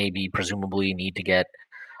 you maybe presumably need to get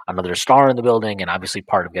another star in the building. And obviously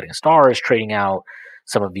part of getting a star is trading out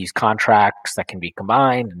some of these contracts that can be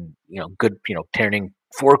combined and, turning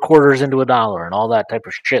 4 quarters into $1 and all that type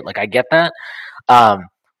of shit. Like, I get that.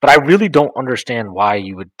 But I really don't understand why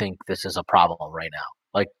you would think this is a problem right now.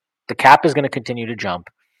 Like, the cap is going to continue to jump,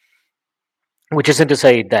 which isn't to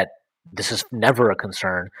say that this is never a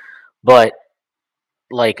concern, but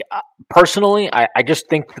like, personally, I just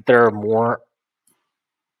think that there are more.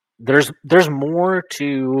 There's more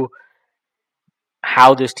to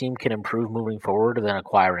how this team can improve moving forward than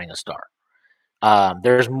acquiring a star.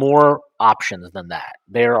 There's more options than that.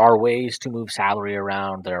 There are ways to move salary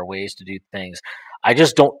around. There are ways to do things. I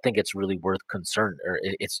just don't think it's really worth concern, or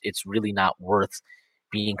it's really not worth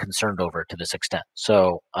being concerned over to this extent.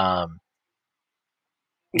 So, and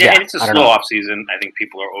it's a slow off season. I think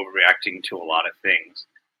people are overreacting to a lot of things.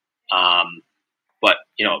 But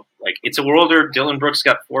like, it's a world where Dylan Brooks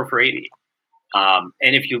got 4 for $80.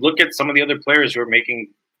 And if you look at some of the other players who are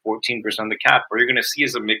making 14% of the cap, what you're going to see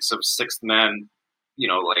is a mix of sixth men,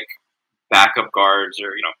 like backup guards,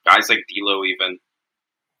 or guys like D'Lo even.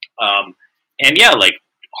 And yeah, like,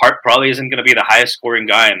 Hart probably isn't going to be the highest scoring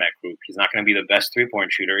guy in that group. He's not going to be the best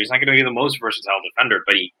 3-point shooter. He's not going to be the most versatile defender,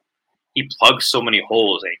 but he plugs so many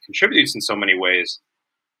holes and he contributes in so many ways.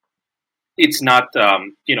 It's not,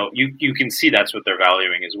 you can see that's what they're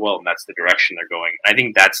valuing as well, and that's the direction they're going. I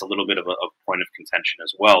think that's a little bit of a point of contention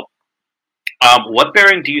as well. What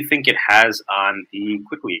bearing do you think it has on the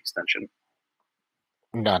Quickly extension?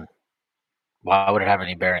 None. Why would it have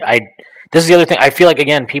any bearing? This is the other thing. I feel like,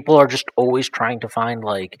 again, people are just always trying to find,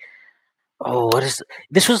 like, oh, what is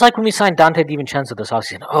this? Was like when we signed Dante DiVincenzo this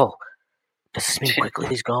offseason. Oh, does this mean Quickly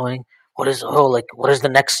he's going? What is the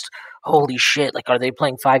next? Holy shit! Like, are they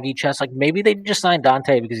playing 5e chess? Like, maybe they just signed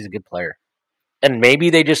Dante because he's a good player, and maybe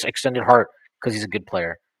they just extended Hart because he's a good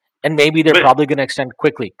player, and maybe they're probably going to extend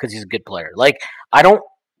Quickly because he's a good player. Like, I don't.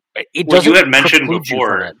 It doesn't. You had mentioned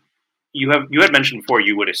before. You had mentioned before.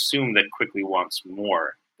 You would assume that Quickly wants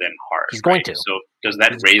more than Hart. He's going to. So does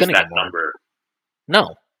that raise that number?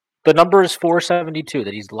 No, the number is 472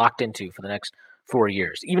 that he's locked into for the next 4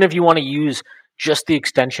 years. Even if you want to use just the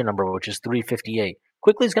extension number, which is 358.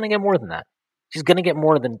 Quickly's going to get more than that. He's going to get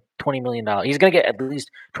more than $20 million. He's going to get at least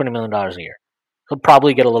 $20 million a year. He'll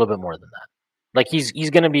probably get a little bit more than that. Like, he's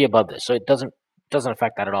going to be above this, so it doesn't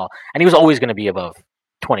affect that at all. And he was always going to be above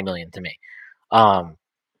 $20 million to me.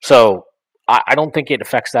 So I don't think it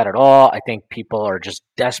affects that at all. I think people are just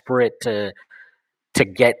desperate to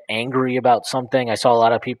get angry about something. I saw a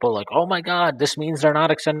lot of people like, oh my God, this means they're not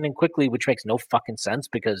extending Quickly, which makes no fucking sense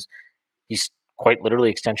because he's quite literally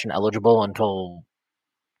extension eligible until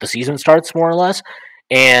the season starts, more or less.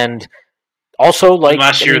 And also, like,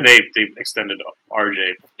 last year, they extended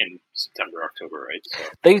RJ in September, October, right?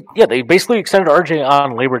 So. They basically extended RJ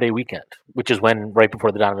on Labor Day weekend, which is right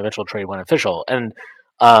before the Donovan Mitchell trade went official. And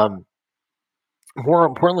more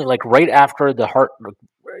importantly, like, right after the Hart,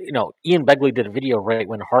 Ian Begley did a video right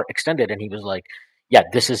when Hart extended, and he was like, "Yeah,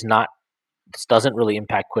 this doesn't really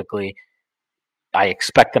impact Quickly. I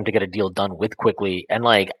expect them to get a deal done with Quickly." And,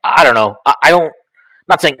 like, I don't know. I'm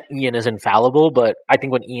not saying Ian is infallible, but I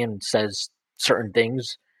think when Ian says certain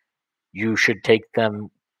things, you should take them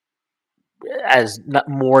as not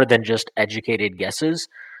more than just educated guesses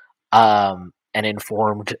and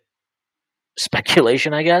informed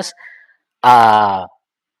speculation, I guess.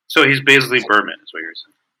 So he's basically Berman, is what you're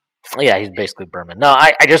saying. Yeah, he's basically Berman. No,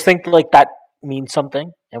 I just think, like, that means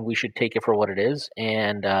something, and we should take it for what it is.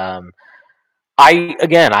 And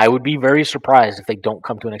I would be very surprised if they don't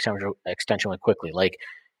come to an extension with Quickly. Like,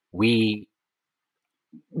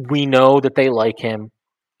 we know that they like him.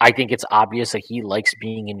 I think it's obvious that he likes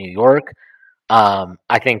being in New York.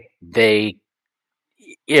 I think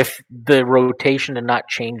if the rotation did not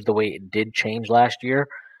change the way it did change last year,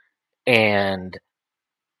 and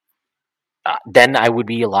then I would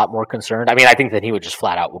be a lot more concerned. I mean, I think that he would just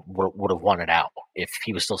flat out would have won it out if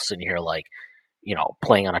he was still sitting here like,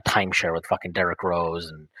 playing on a timeshare with fucking Derrick Rose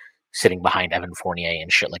and sitting behind Evan Fournier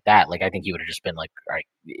and shit like that. Like, I think he would have just been like, all right,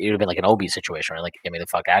 it would have been like an Obi situation, right? Like, get me the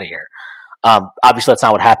fuck out of here. Obviously, that's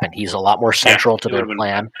not what happened. He's a lot more central to their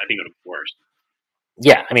plan. I think it would have been worse.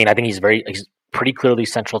 Yeah, I mean, I think he's pretty clearly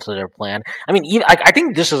central to their plan. I mean, I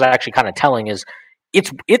think this is actually kind of telling. Is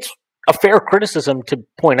it's a fair criticism to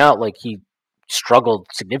point out like he struggled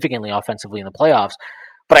significantly offensively in the playoffs,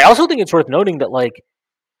 but I also think it's worth noting that like,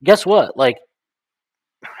 guess what? Like,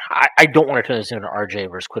 I don't want to turn this into an RJ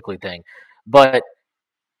versus Quickly thing, but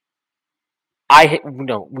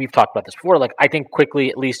we've talked about this before. Like, I think Quickly,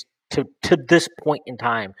 at least to this point in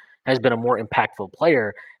time, has been a more impactful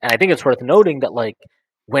player, and I think it's worth noting that like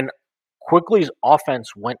when Quickly's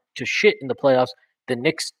offense went to shit in the playoffs, the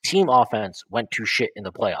Knicks team offense went to shit in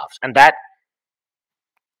the playoffs, and that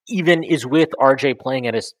even is with RJ playing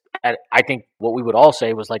at I think what we would all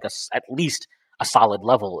say was like at least a solid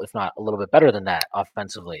level, if not a little bit better than that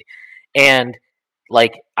offensively. And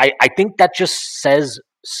like, I think that just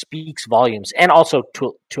speaks volumes. And also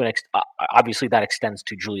to an extent, obviously that extends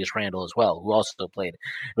to Julius Randle as well, who also played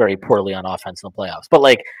very poorly on offense in the playoffs. But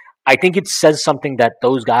like, I think it says something that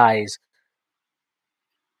those guys,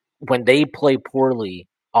 when they play poorly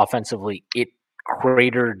offensively, it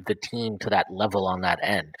cratered the team to that level on that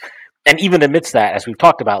end. And even amidst that, as we've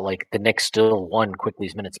talked about, like the Knicks still won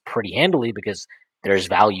Quickly's minutes pretty handily because there's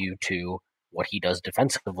value to what he does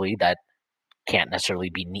defensively that can't necessarily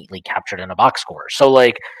be neatly captured in a box score. So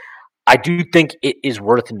like, I do think it is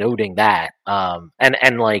worth noting that.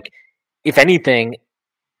 And like, if anything,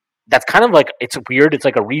 that's kind of like, it's weird. It's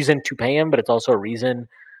like a reason to pay him, but it's also a reason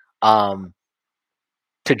to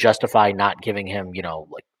justify not giving him,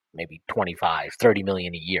 like maybe 25, 30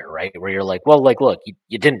 million a year, right? Where you're like, well, like, look,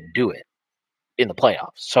 you didn't do it in the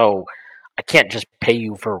playoffs. So I can't just pay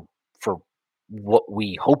you for what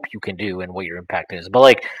we hope you can do and what your impact is. But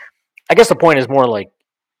like, I guess the point is more like,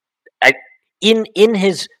 in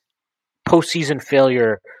his postseason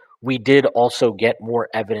failure, we did also get more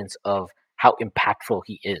evidence of how impactful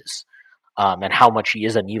he is, and how much he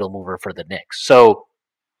is a needle mover for the Knicks. So,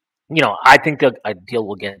 I think that a deal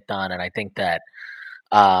will get done, and I think that,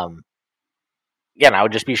 again,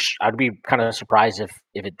 I'd be kind of surprised if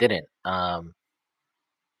it didn't. And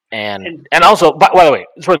also, by the way,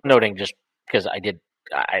 it's worth noting just because I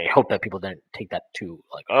hope that people didn't take that too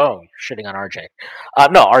like, oh, you're shitting on RJ.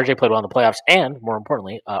 No, RJ played well in the playoffs, and more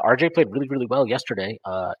importantly, RJ played really, really well yesterday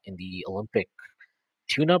in the Olympic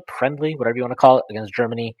tune-up friendly, whatever you want to call it, against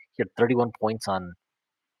Germany. He had 31 points on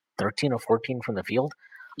 13 or 14 from the field.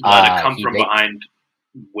 A come from behind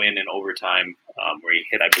win in overtime, where he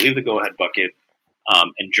hit, I believe, the go-ahead bucket.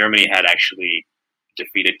 And Germany had actually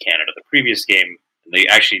defeated Canada the previous game.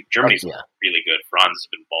 Germany's really good. Franz has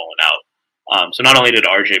been balling out. So not only did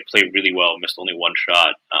RJ play really well, missed only one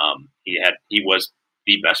shot, he was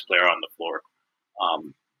the best player on the floor.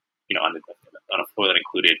 On a floor that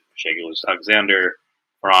included Shai Gilgeous-Alexander,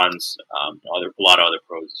 Franz, a lot of other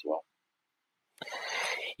pros as well.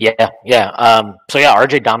 Yeah. So yeah,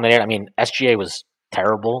 RJ dominated. I mean, SGA was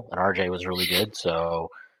terrible and RJ was really good. So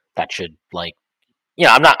that should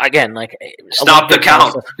I'm not, again, like, stop the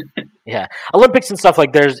count. Yeah. Olympics and stuff, like,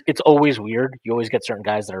 it's always weird. You always get certain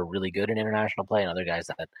guys that are really good in international play and other guys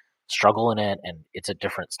that struggle in it, and it's a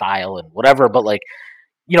different style and whatever. But like,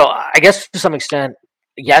 I guess to some extent,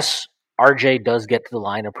 yes, RJ does get to the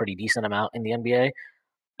line a pretty decent amount in the NBA.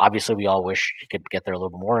 Obviously, we all wish he could get there a little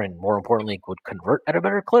bit more, and more importantly, would convert at a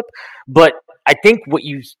better clip. But I think what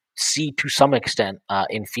you see to some extent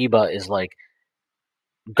in FIBA is like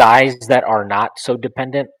guys that are not so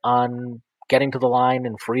dependent on getting to the line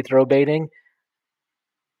and free throw baiting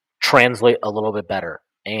translate a little bit better.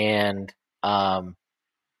 And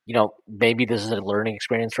maybe this is a learning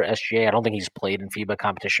experience for SGA. I don't think he's played in FIBA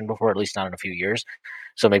competition before, at least not in a few years.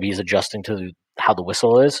 So maybe he's adjusting to how the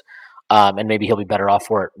whistle is. And maybe he'll be better off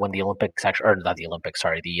for it when the Olympics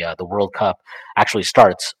the World Cup actually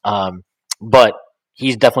starts. But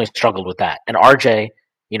he's definitely struggled with that. And RJ,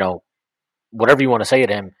 whatever you want to say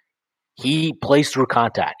to him, he plays through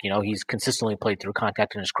contact. He's consistently played through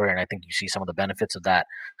contact in his career, and I think you see some of the benefits of that,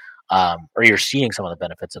 or you're seeing some of the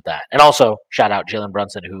benefits of that. And also, shout out Jalen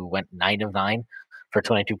Brunson, who went 9 of 9 for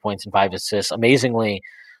 22 points and 5 assists. Amazingly,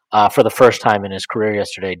 for the first time in his career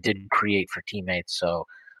yesterday, did create for teammates. So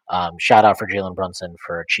shout out for Jalen Brunson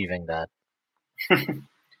for achieving that.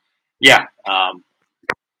 Yeah.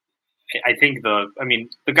 I think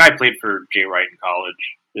the guy played for Jay Wright in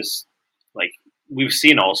college. We've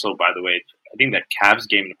seen also, by the way, I think that Cavs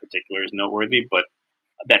game in particular is noteworthy, but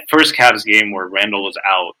that first Cavs game where Randall was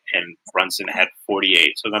out and Brunson had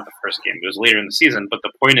 48, so not the first game, it was later in the season, but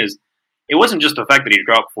the point is, it wasn't just the fact that he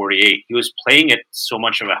dropped 48, he was playing at so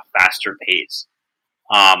much of a faster pace,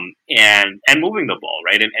 and moving the ball,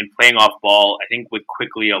 right, and playing off ball. I think with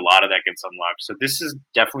quickly, a lot of that gets unlocked, so this is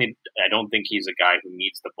definitely, I don't think he's a guy who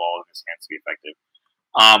needs the ball in his hands to be effective.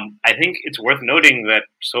 I think it's worth noting that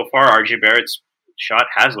so far RJ Barrett's shot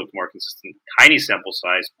has looked more consistent. Tiny sample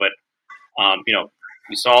size, but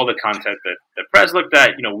we saw all the content that Prez looked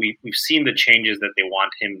at. We've seen the changes that they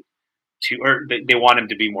want him to, or they want him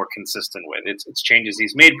to be more consistent with. It's changes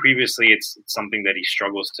he's made previously. It's something that he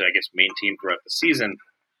struggles to, I guess, maintain throughout the season.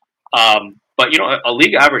 But a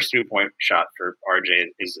league average 3-point shot for RJ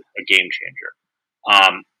is a game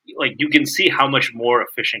changer. You can see how much more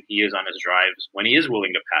efficient he is on his drives when he is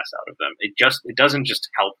willing to pass out of them. It doesn't just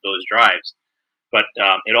help those drives, but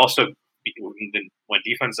it also, when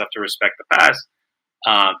defenses have to respect the pass,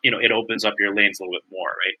 it opens up your lanes a little bit more,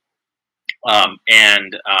 right?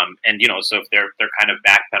 So if they're kind of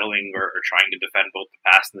backpedaling or trying to defend both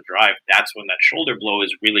the pass and the drive, that's when that shoulder blow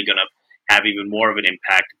is really going to have even more of an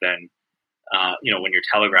impact than when you're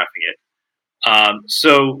telegraphing it.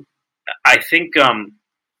 So I think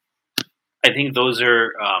those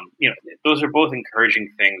are those are both encouraging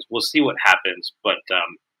things. We'll see what happens, but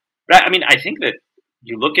I think that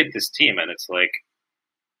you look at this team and it's like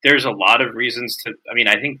there's a lot of reasons to.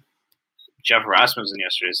 I think Jeff Rasmussen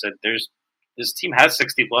yesterday said this team has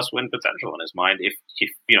 60+ win potential in his mind. If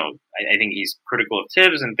I think he's critical of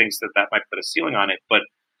Tibbs and thinks that might put a ceiling on it, but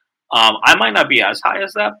I might not be as high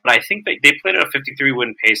as that. But I think they played at a 53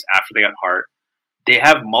 win pace after they got Hart. They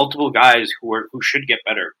have multiple guys who should get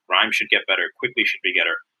better. Grimes should get better. Quickly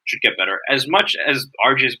should get better. As much as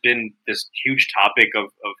RJ has been this huge topic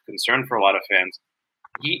of concern for a lot of fans,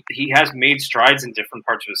 he has made strides in different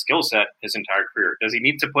parts of his skill set his entire career. Does he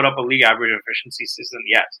need to put up a league average efficiency season?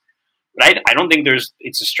 Yes. But I don't think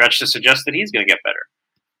it's a stretch to suggest that he's going to get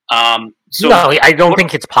better. No, I don't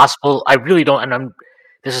think it's possible. I really don't. And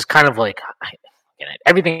this is kind of like,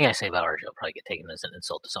 everything I say about RJ will probably get taken as an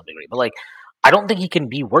insult to some degree. But I don't think he can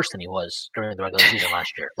be worse than he was during the regular season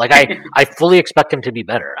last year. I fully expect him to be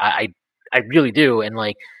better. I really do. And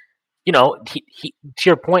he to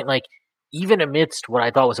your point, even amidst what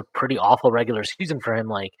I thought was a pretty awful regular season for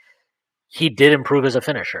him, he did improve as a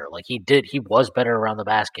finisher. He was better around the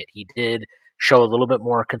basket. He did show a little bit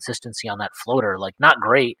more consistency on that floater. Not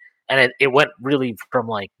great, and it went really from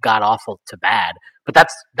god awful to bad. But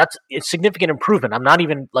that's a significant improvement. I'm not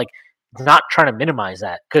even not trying to minimize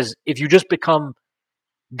that, because if you just become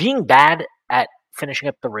being bad at finishing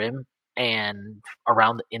up the rim and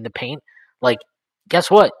around in the paint, guess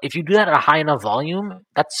what? If you do that at a high enough volume,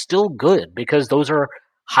 that's still good, because those are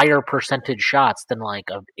higher percentage shots than a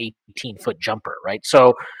 18-foot jumper, right?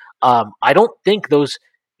 So I don't think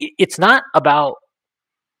it's not about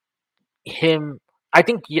him. I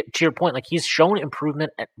think, to your point, he's shown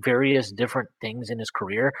improvement at various different things in his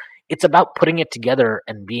career. It's about putting it together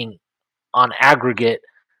and being, on aggregate,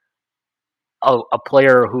 a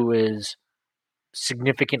player who is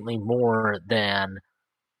significantly more than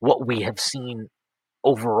what we have seen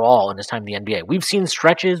overall in his time in the NBA. We've seen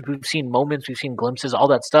stretches, we've seen moments, we've seen glimpses, all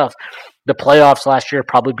that stuff. The playoffs last year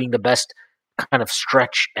probably being the best kind of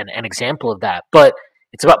stretch and an example of that. But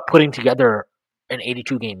it's about putting together an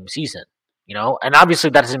 82-game season, And obviously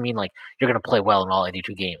that doesn't mean you're going to play well in all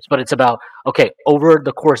 82 games. But it's about, okay, over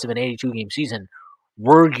the course of an 82-game season,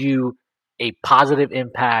 were you a positive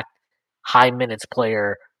impact, high minutes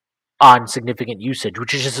player on significant usage,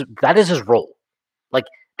 that is his role.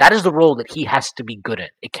 That is the role that he has to be good at.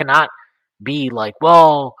 It cannot be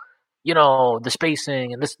the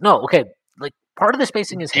spacing and this. No, okay. Part of the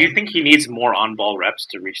spacing is. Do you think he needs more on-ball reps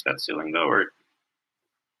to reach that ceiling, though? Or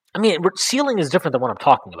ceiling is different than what I'm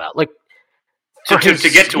talking about. To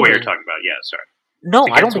get to what you're talking about, yeah. Sorry. No,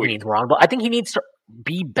 I don't think he needs more on-ball. I think he needs to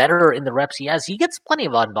be better in the reps he has. He gets plenty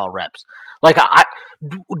of on-ball reps.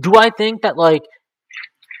 Do I think that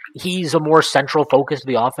he's a more central focus of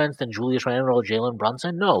the offense than Julius Randle or Jalen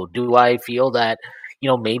Brunson? No. Do I feel that,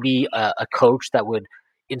 maybe a coach that would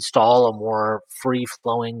install a more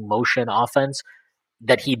free-flowing motion offense,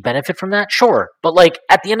 that he'd benefit from that? Sure. But,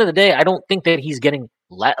 at the end of the day, I don't think that he's getting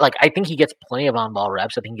I think he gets plenty of on-ball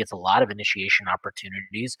reps. I think he gets a lot of initiation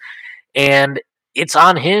opportunities. And it's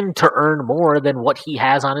on him to earn more than what he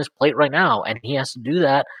has on his plate right now. And he has to do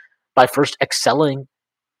that by first excelling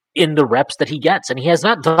in the reps that he gets. And he has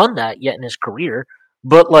not done that yet in his career.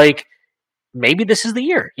 But, like, maybe this is the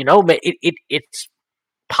year. It's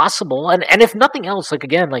possible. And if nothing else, like,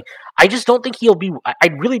 again, like, I just don't think I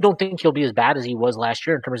really don't think he'll be as bad as he was last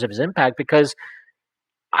year in terms of his impact, because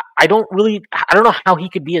I don't know how he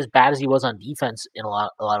could be as bad as he was on defense in a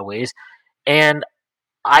lot of ways. And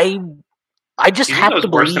I just have to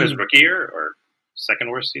believe. Worse than his rookie year or second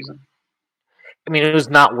worst season? I mean, it was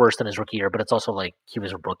not worse than his rookie year, but it's also like he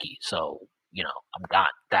was a rookie. So, I'm not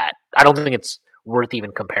that. I don't think it's worth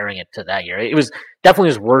even comparing it to that year. It was definitely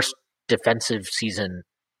his worst defensive season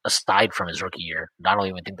aside from his rookie year. I don't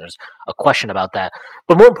even think there's a question about that.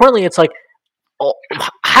 But more importantly, it's like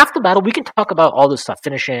half the battle, we can talk about all this stuff,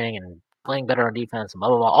 finishing and playing better on defense and blah,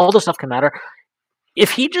 blah, blah. All this stuff can matter.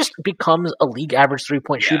 If he just becomes a league average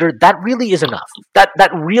 3-point shooter, that really is enough. That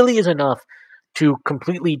really is enough to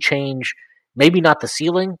completely change, maybe not the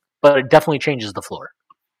ceiling, but it definitely changes the floor.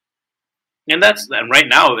 And right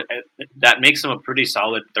now that makes him a pretty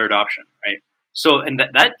solid third option, right? So, and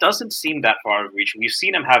that doesn't seem that far of reach. We've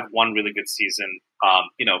seen him have one really good season.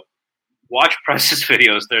 Watch Press's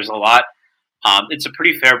videos. There's a lot. It's a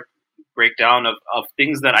pretty fair breakdown of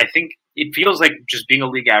things that I think it feels like just being a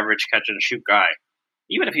league average catch and shoot guy.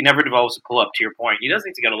 Even if he never develops a pull up, to your point, he does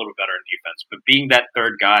need to get a little better in defense. But being that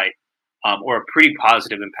third guy or a pretty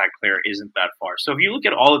positive impact player isn't that far. So if you look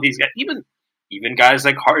at all of these guys, even guys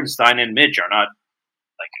like Hardenstein and Mitch are not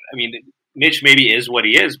Mitch maybe is what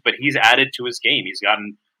he is, but he's added to his game. He's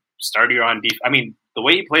gotten started on defense. I mean, the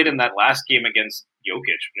way he played in that last game against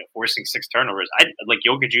Jokic, forcing 6 turnovers,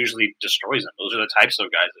 Jokic usually destroys him. Those are the types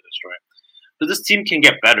of guys that destroy him. So this team can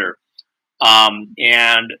get better.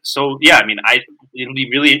 And so, it'll be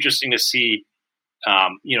really interesting to see,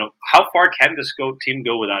 how far can this team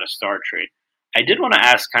go without a star trade? I did want to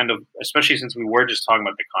ask, kind of, especially since we were just talking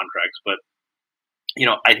about the contracts, but,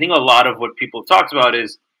 I think a lot of what people have talked about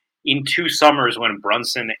is in 2 summers when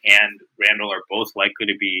Brunson and Randall are both likely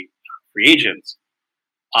to be free agents,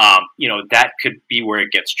 that could be where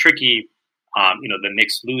it gets tricky. The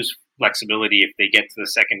Knicks lose flexibility if they get to the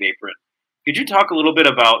second apron. Could you talk a little bit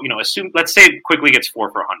about, let's say it quickly gets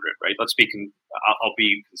 4 for 100, right? I'll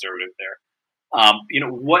be conservative there.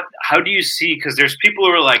 How do you see, because there's people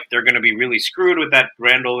who are like, they're going to be really screwed with that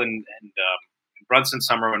Randall and Brunson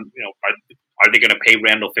summer, and, are they going to pay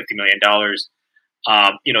Randall $50 million?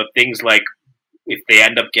 Things like if they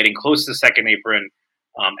end up getting close to the second apron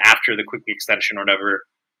after the quick extension or whatever,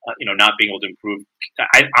 not being able to improve.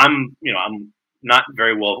 I'm not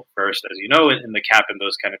very well versed, as you know, in the cap and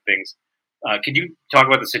those kind of things. Could you talk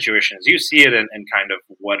about the situation as you see it and kind of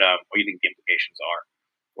what you think the implications are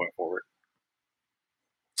going forward?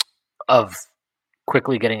 Of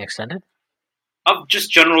quickly getting extended? Of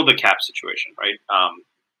just general the cap situation, right?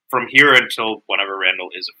 From here until whenever Randall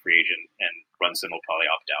is a free agent and Brunson will probably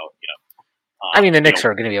opt out, the Knicks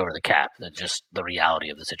are going to be over the cap. That's just the reality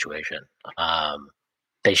of the situation.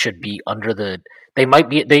 They should be under they might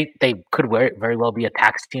be, they could very well be a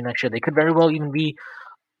tax team next year. They could very well even be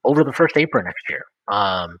over the first apron next year.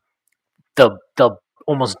 They'll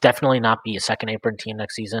almost definitely not be a second apron team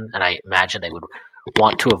next season. And I imagine they would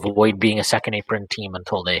want to avoid being a second apron team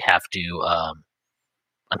until they have to,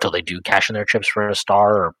 until they do cash in their chips for a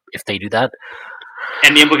star, or if they do that.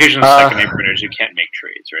 And the implication of the second apron is you can't make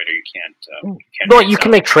trades, right? Or you can't. Well, you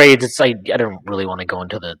can make trades. I don't really want to go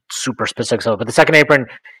into the super specifics of it, but the second apron,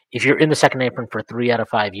 if you're in the second apron for 3 out of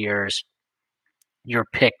 5 years, your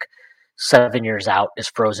pick 7 years out is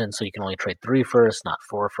frozen, so you can only trade 3 first, not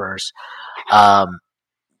 4 first.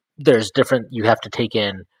 There's different. You have to take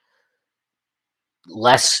in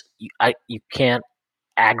less. You can't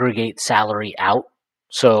aggregate salary out,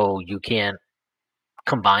 so you can't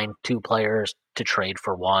combine 2 players to trade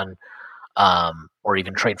for 1, or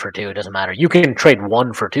even trade for 2. It doesn't matter. You can trade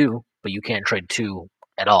 1 for 2, but you can't trade 2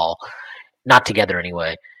 at all, not together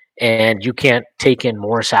anyway. And you can't take in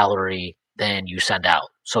more salary than you send out.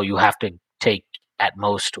 So you have to take at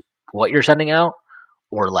most what you're sending out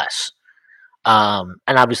or less. And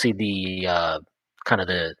obviously the kind of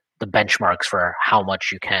the benchmarks for how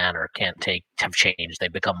much you can or can't take have changed. They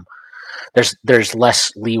become there's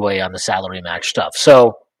less leeway on the salary match stuff.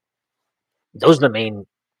 So those are the main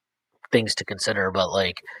things to consider. But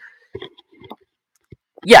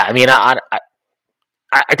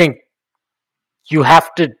I think you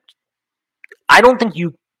have to. I don't think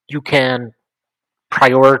you can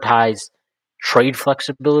prioritize trade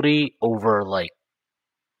flexibility over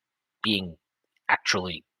being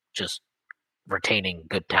actually just retaining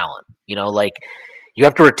good talent. You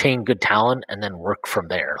have to retain good talent and then work from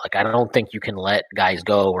there. I don't think you can let guys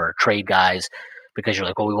go or trade guys because you're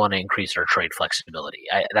like, well, we want to increase our trade flexibility.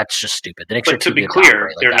 That's just stupid. The Knicks are But to be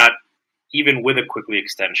clear, they're not, even with a quickly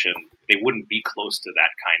extension, they wouldn't be close to that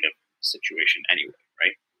kind of situation anyway,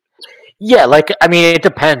 right? Yeah, it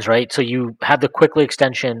depends, right? So you have the quickly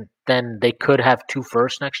extension, then they could have 2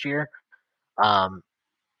 firsts next year,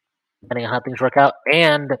 depending on how things work out.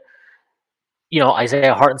 And,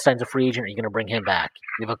 Isaiah Hartenstein's a free agent. Are you going to bring him back?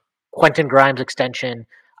 You have a Quentin Grimes extension.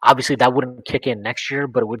 Obviously, that wouldn't kick in next year,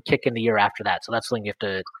 but it would kick in the year after that. So that's something you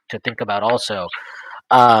have to think about also.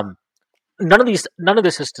 None of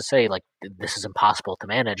this is to say like this is impossible to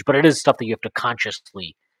manage, but it is stuff that you have to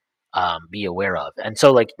consciously be aware of. And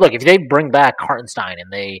so, look, if they bring back Hartenstein and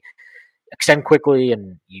they extend quickly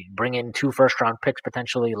and you bring in 2 first-round picks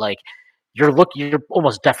potentially, you're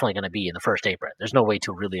almost definitely going to be in the first apron. There's no way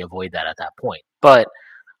to really avoid that at that point. But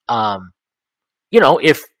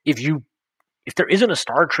if there isn't a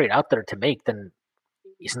star trade out there to make, then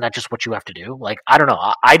isn't that just what you have to do? I don't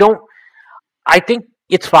know. I think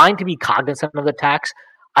it's fine to be cognizant of the tax.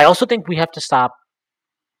 I also think we have to stop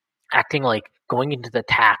acting like going into the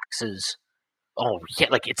tax is,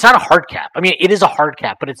 it's not a hard cap. I mean, it is a hard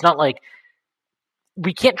cap, but it's not like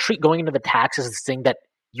we can't treat going into the tax as this thing that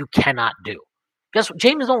you cannot do. Guess what?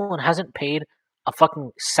 James Dolan hasn't paid a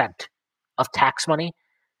fucking cent of tax money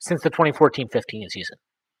since the 2014-15 season.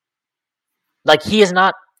 He has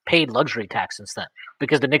not paid luxury tax since then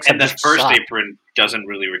because the Knicks and have the first sucked. apron doesn't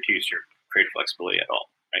really reduce your trade flexibility at all,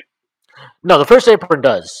 right? No, the first apron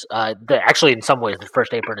does. Actually, in some ways, the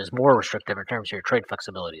first apron is more restrictive in terms of your trade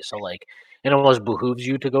flexibility. So, it almost behooves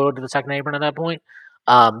you to go to the second apron at that point.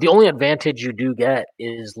 The only advantage you do get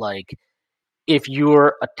is if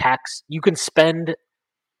you're a tax, you can spend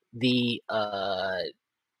the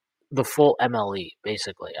full MLE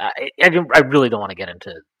basically. I really don't want to get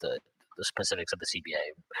into the specifics of the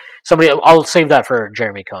CBA. I'll save that for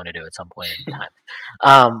Jeremy Cohen to do at some point in time.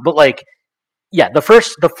 But the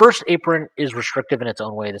first apron is restrictive in its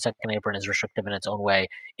own way. The second apron is restrictive in its own way.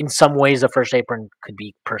 In some ways, the first apron could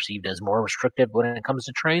be perceived as more restrictive when it comes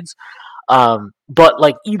to trades.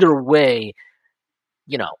 But either way,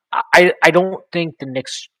 I don't think the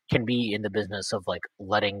Knicks can be in the business of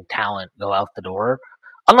letting talent go out the door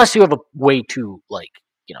unless you have a way to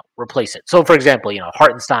replace it. So for example,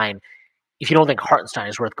 Hartenstein, if you don't think Hartenstein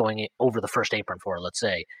is worth going over the first apron for, let's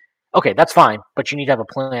say, okay, that's fine, but you need to have a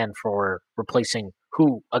plan for replacing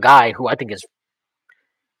a guy who I think is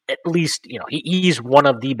at least, he's one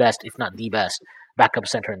of the best, if not the best, backup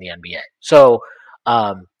center in the NBA. So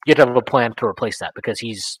you have to have a plan to replace that because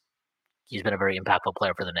he's been a very impactful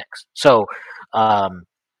player for the Knicks. So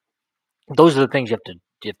those are the things you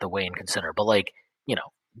have to weigh and consider. But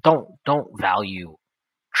don't value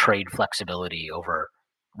trade flexibility over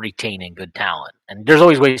retaining good talent. And there's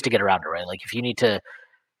always ways to get around it, right? If you need to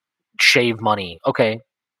shave money, okay,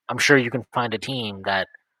 I'm sure you can find a team that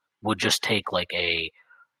would just take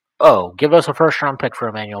give us a first round pick for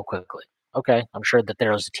Emmanuel quickly. Okay, I'm sure that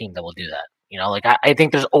there is a team that will do that. I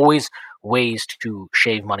think there's always ways to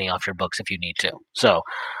shave money off your books if you need to. So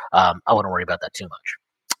I wouldn't worry about that too much.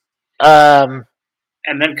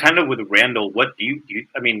 And then kind of with Randall, what do you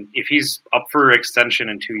I mean, if he's up for extension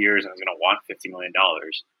in 2 years and is going to want $50 million,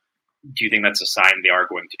 do you think that's a sign they are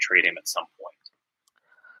going to trade him at some point?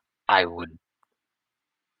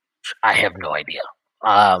 I have no idea.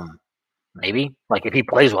 Maybe if he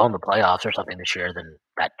plays well in the playoffs or something this year, then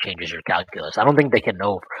that changes your calculus. I don't think they can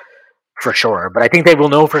know for sure, but I think they will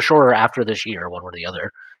know for sure after this year, one or the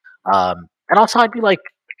other. And also, I'd be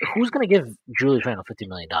who's going to give Julius Randle $50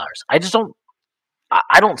 million? I just don't.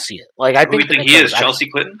 I don't see it. I think he is Chelsea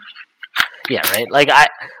Clinton. Yeah, right.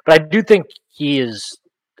 But I do think he is.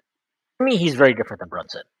 To me, he's very different than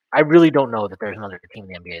Brunson. I really don't know that there's another team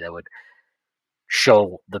in the NBA that would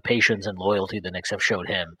show the patience and loyalty the Knicks have showed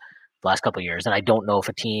him the last couple of years, and I don't know if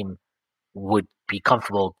a team would be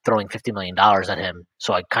comfortable throwing $50 million at him.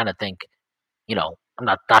 So I kind of think, I'm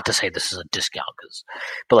not to say this is a discount,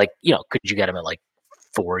 but could you get him at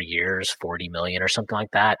 4 years, $40 million or something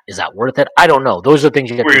like that? Is that worth it? I don't know. Those are things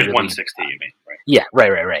you have to really... 160, you mean, right? Yeah,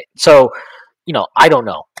 right. So, I don't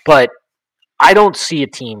know, but I don't see a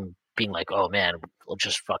team being oh man, we'll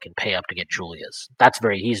just fucking pay up to get Julius.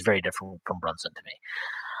 He's very different from Brunson to me.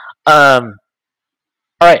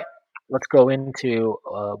 All right, let's go into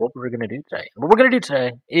what we're going to do today. What we're going to do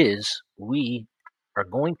today is we are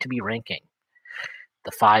going to be ranking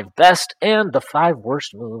the 5 best and the 5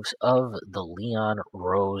 worst moves of the Leon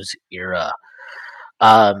Rose era.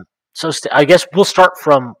 So I guess we'll start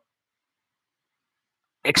from.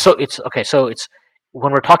 So it's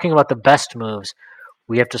when we're talking about the best moves,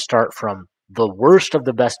 we have to start from the worst of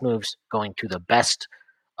the best moves going to the best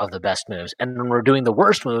of the best moves. And when we're doing the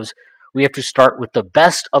worst moves, we have to start with the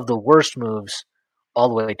best of the worst moves all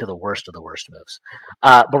the way to the worst of the worst moves.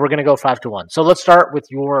 But we're going to go 5-1. So let's start with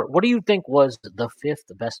what do you think was the fifth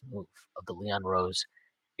best move of the Leon Rose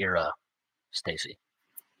era, Stacy?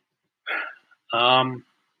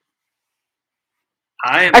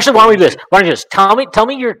 Actually, why don't we do this? Why don't you just tell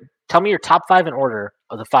me your top five in order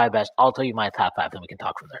of the five best. I'll tell you my top five, then we can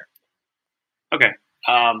talk from there. Okay.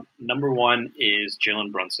 Number one is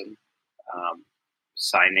Jalen Brunson.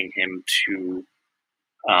 Signing him to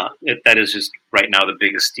that is just right now the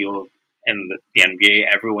biggest deal in the NBA.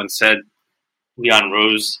 Everyone said Leon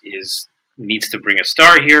Rose needs to bring a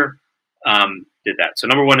star here. Did that. So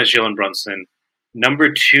number one is Jalen Brunson.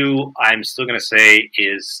 Number two, I'm still going to say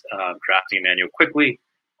is drafting Emmanuel Quickly,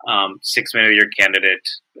 6th Man of the Year candidate,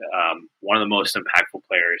 one of the most impactful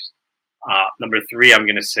players. Number three, I'm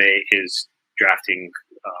going to say is drafting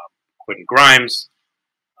Quentin Grimes,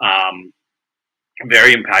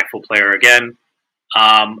 very impactful player again.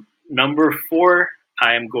 Number four,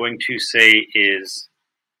 I am going to say is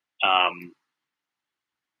I'm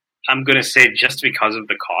going to say just because of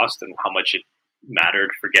the cost and how much it mattered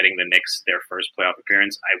for getting the Knicks their first playoff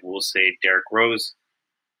appearance, I will say Derrick Rose.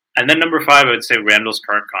 And then number five, I would say Randall's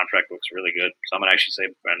current contract looks really good. So I'm going to actually say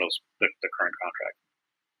Randall's the current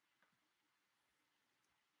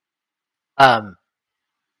contract.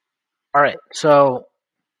 All right. So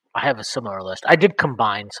I have a similar list. I did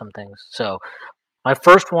combine some things. So my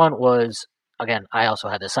first one was, again, I also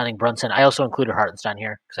had the signing Brunson. I also included Hartenstein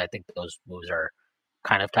here because I think those moves are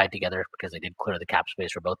kind of tied together because they did clear the cap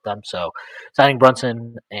space for both of them. So signing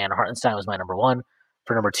Brunson and Hartenstein was my number one.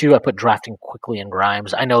 For number two, I put drafting Quickly and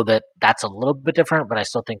Grimes. I know that that's a little bit different, but I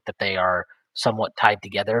still think that they are somewhat tied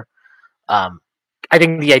together. I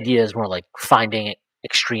think the idea is more like finding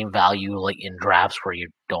extreme value like in drafts where you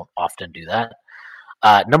don't often do that.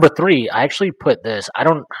 Number three, I actually put this. I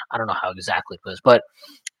don't know how exactly it was, but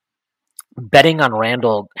betting on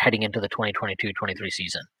Randall heading into the 2022-23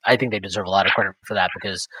 season. I think they deserve a lot of credit for that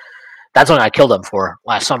because that's something I killed them for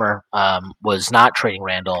last summer, was not trading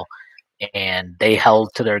Randall, and they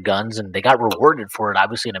held to their guns, and they got rewarded for it,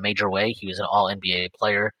 obviously, in a major way. He was an all-NBA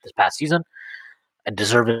player this past season, and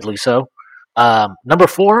deservedly so. Number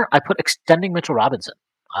four, I put extending Mitchell Robinson.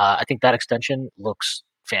 I think that extension looks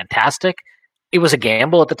fantastic. It was a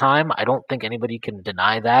gamble at the time. I don't think anybody can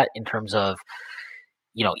deny that in terms of,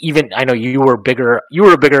 even I know you were a bigger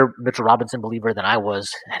Mitchell Robinson believer than I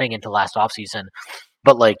was heading into last offseason,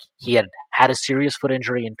 but like he had a serious foot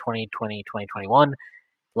injury in 2020, 2021.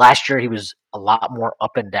 Last year he was a lot more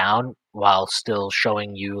up and down while still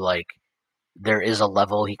showing you like there is a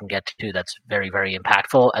level he can get to that's very, very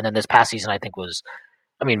impactful. And then this past season I think was,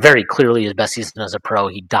 very clearly his best season as a pro.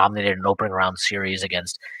 He dominated an opening round series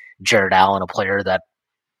against Jared Allen, a player that,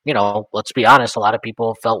 let's be honest, a lot of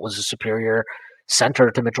people felt was a superior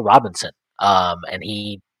center to Mitchell Robinson. And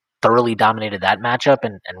he thoroughly dominated that matchup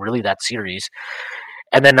and really that series.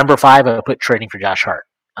 And then number five, I put trading for Josh Hart.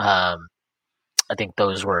 I think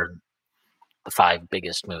those were the five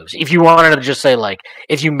biggest moves. If you wanted to just say, like,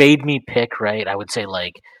 if you made me pick, right, I would say,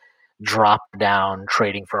 like, drop down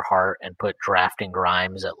trading for Hart and put drafting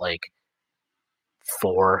Grimes at, like,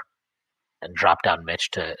 4 and drop down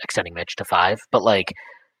extending Mitch to 5. But, like,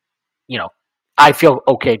 I feel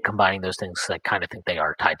okay combining those things. I kind of think they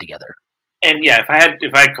are tied together. And yeah, if I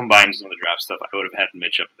had combined some of the draft stuff, I would have had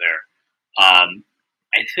Mitch up there.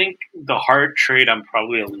 I think the Hart trade, I'm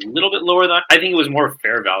probably a little bit lower than. I think it was more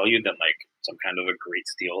fair value than like some kind of a great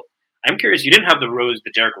steal. I'm curious. You didn't have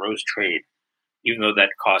the Derrick Rose trade, even though that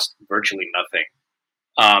cost virtually nothing.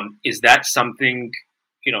 Is that something?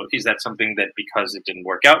 Is that something that because it didn't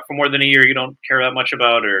work out for more than a year, you don't care that much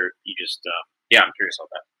about, or you just? I'm curious about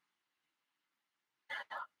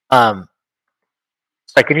that.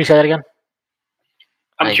 Sorry, can you say that again?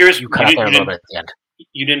 I'm curious. You cut out there a little bit at the end.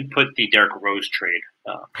 You didn't put the Derrick Rose trade.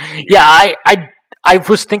 Yeah, I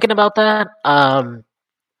was thinking about that.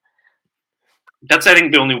 That's, I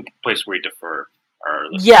think, the only place where we defer.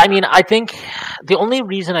 Yeah, I think the only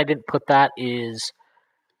reason I didn't put that is,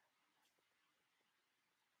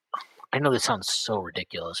 I know this sounds so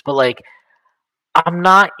ridiculous, but like, I'm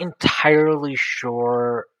not entirely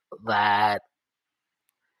sure that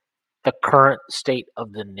the current state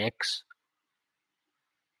of the Knicks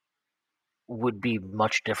would be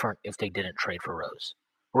much different if they didn't trade for Rose.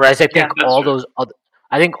 Whereas I think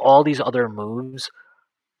all these other moves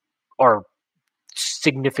are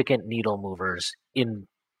significant needle movers.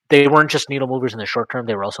 They weren't just needle movers in the short term;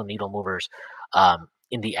 they were also needle movers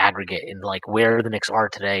in the aggregate, in like where the Knicks are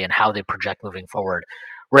today and how they project moving forward.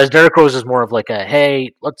 Whereas Derrick Rose is more of like a,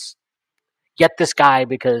 hey, get this guy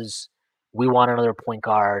because we want another point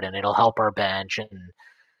guard and it'll help our bench and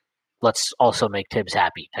let's also make Tibbs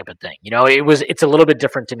happy type of thing. It's a little bit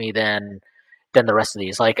different to me than the rest of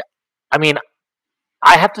these. Like, I mean,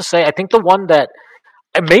 I have to say, I think the one that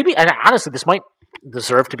maybe, and honestly, this might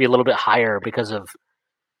deserve to be a little bit higher because of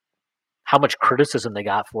how much criticism they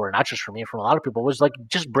got for it, not just from me, from a lot of people, was like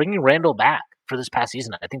just bringing Randall back for this past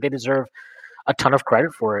season. I think they deserve a ton of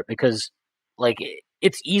credit for it because, like,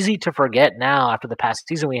 it's easy to forget now after the past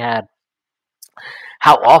season we had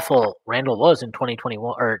how awful Randall was in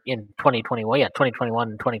 2021 or in 2021, 2021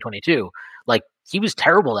 and 2022. Like, he was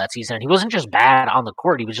terrible that season. And he wasn't just bad on the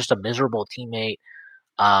court. He was just a miserable teammate,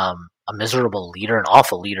 a miserable leader, an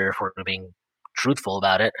awful leader, if we're being truthful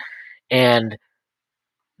about it. And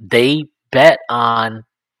they bet on,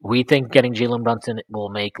 we think getting Jalen Brunson will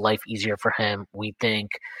make life easier for him. We think,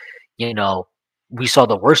 we saw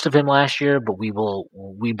the worst of him last year, but we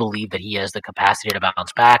believe that he has the capacity to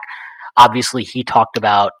bounce back. Obviously, he talked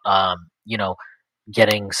about,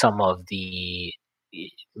 getting some of the,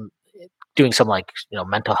 doing some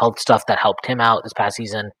mental health stuff that helped him out this past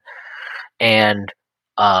season. And,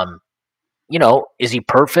 is he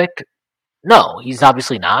perfect? No, he's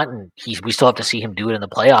obviously not. And we still have to see him do it in the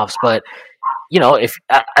playoffs. But, if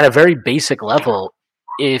at a very basic level,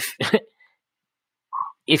 if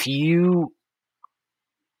you,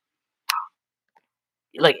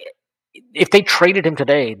 if they traded him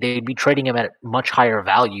today, they'd be trading him at much higher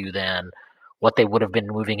value than what they would have been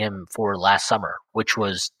moving him for last summer, which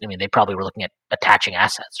was, they probably were looking at attaching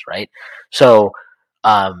assets, right? So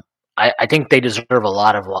I think they deserve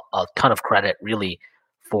a ton of credit, really,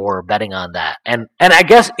 for betting on that. And I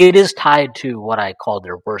guess it is tied to what I called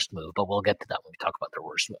their worst move, but we'll get to that when we talk about their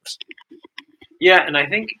worst moves. Yeah, and I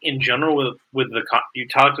think in general with you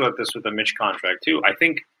talked about this with the Mitch contract too. I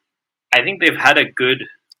think they've had a good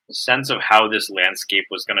sense of how this landscape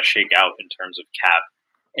was going to shake out in terms of cap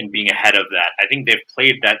and being ahead of that. I think they've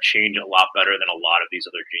played that change a lot better than a lot of these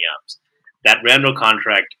other GMs. That Randall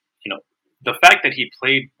contract, the fact that he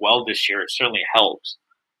played well this year certainly helps.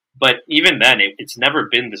 But even then, it's never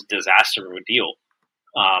been this disaster of a deal,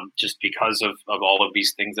 just because of all of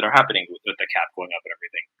these things that are happening with the cap going up and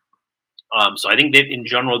everything. So I think in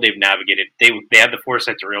general they've navigated. They had the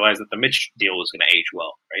foresight to realize that the Mitch deal was going to age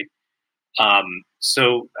well, right?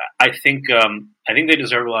 So I think they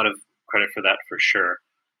deserve a lot of credit for that for sure.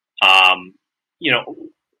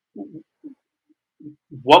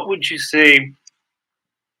 What would you say?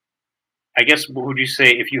 I guess what would you say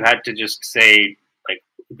if you had to just say like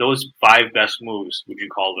those 5 best moves? Would you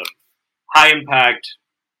call them high impact?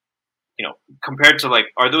 Compared to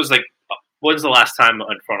are those when's the last time a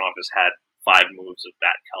front office had 5 moves of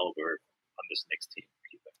that caliber on this Knicks team?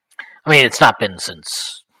 It's not been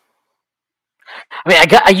since.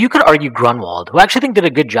 You could argue Grunwald, who I actually think did a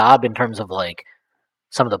good job in terms of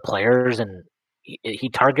some of the players and he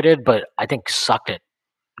targeted, but I think sucked at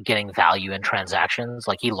getting value in transactions.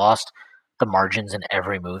 He lost the margins in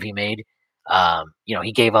every move he made.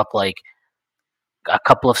 He gave up a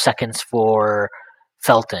couple of seconds for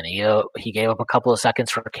Felton. He gave up a couple of seconds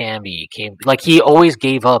for Camby. He always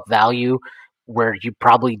gave up value where you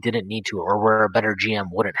probably didn't need to, or where a better GM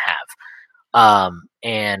wouldn't have.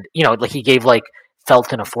 And he gave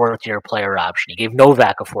Felton a 4th-year player option. He gave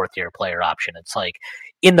Novak a 4th-year player option. It's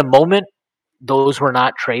in the moment, those were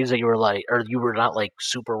not trades that you were not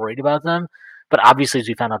super worried about them. But obviously, as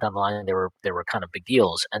we found out down the line, they were kind of big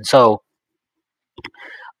deals. And so,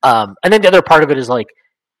 and then the other part of it is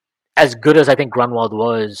as good as I think Grunwald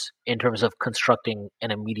was in terms of constructing an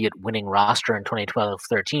immediate winning roster in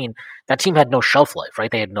 2012-13, that team had no shelf life, right?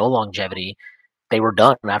 They had no longevity. They were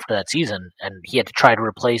done after that season, and he had to try to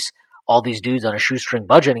replace all these dudes on a shoestring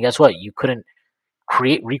budget. And guess what? You couldn't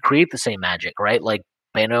recreate the same magic, right?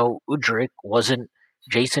 Beno Udrih wasn't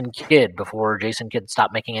Jason Kidd before Jason Kidd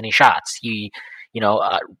stopped making any shots. He,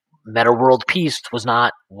 Meta World Peace was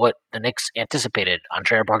not what the Knicks anticipated.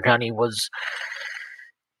 Andrea Bargnani was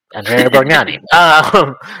Andrea Bargnani.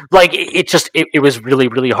 It was really,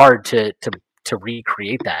 really hard to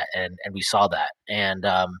recreate that, and we saw that. And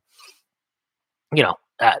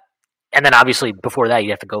and then obviously before that you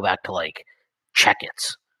have to go back to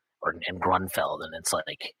Checkets and Grunfeld, and it's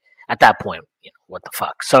at that point, what the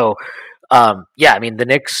fuck. So the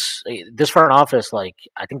Knicks, this front office, I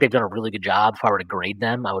think they've done a really good job. If I were to grade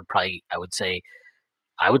them, I would say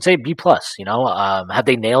B+. Have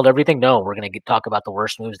they nailed everything? No, we're going to talk about the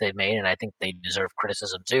worst moves they've made, and I think they deserve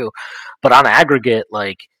criticism too. But on aggregate,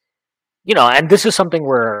 and this is something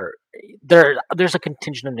where there's a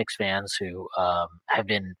contingent of Knicks fans who have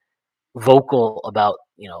been vocal about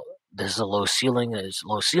this is a low ceiling. It's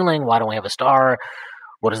low ceiling. Why don't we have a star?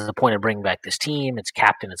 What is the point of bringing back this team? It's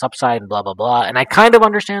capped and it's upside and blah, blah, blah. And I kind of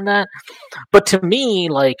understand that. But to me,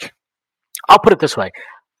 like, I'll put it this way.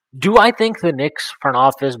 Do I think the Knicks front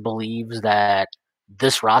office believes that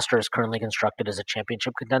this roster is currently constructed as a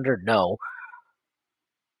championship contender? No.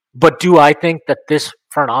 But do I think that this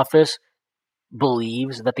front office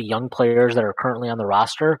believes that the young players that are currently on the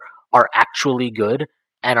roster are actually good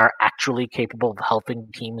and are actually capable of helping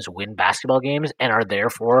teams win basketball games and are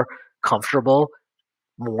therefore comfortable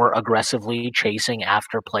more aggressively chasing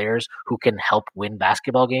after players who can help win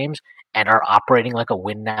basketball games and are operating like a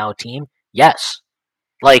win now team? Yes.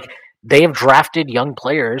 Like, they have drafted young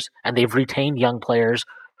players and they've retained young players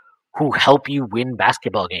who help you win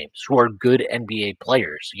basketball games, who are good NBA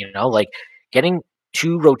players, like getting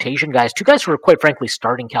two guys who are quite frankly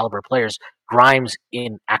starting caliber players, Grimes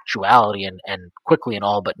in actuality and quickly in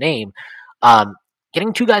all but name.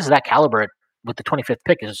 Getting two guys of that caliber with the 25th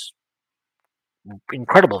pick is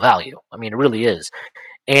incredible value. I mean, it really is.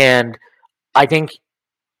 And I think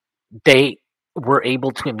they were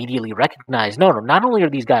able to immediately recognize, no, not only are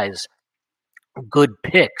these guys good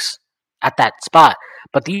picks at that spot,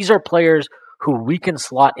 but these are players who we can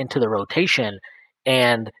slot into the rotation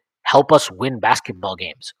and help us win basketball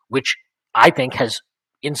games, which I think has,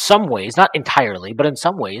 in some ways, not entirely, but in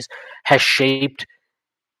some ways, has shaped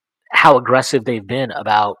how aggressive they've been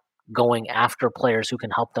about going after players who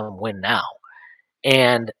can help them win now.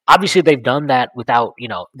 And obviously they've done that without,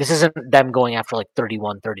 this isn't them going after like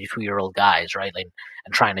 31, 32-year-old guys, right?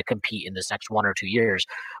 And trying to compete in this next 1 or 2 years.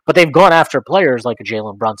 But they've gone after players like a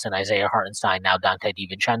Jalen Brunson, Isaiah Hartenstein, now Dante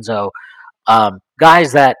DiVincenzo,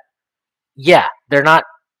 guys that, they're not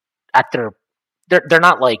at they're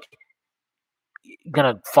not like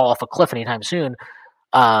going to fall off a cliff anytime soon.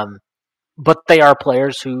 But they are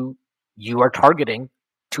players who you are targeting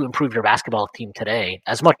to improve your basketball team today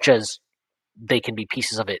as much as they can be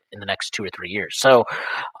pieces of it in the next 2 or 3 years. So,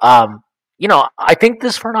 I think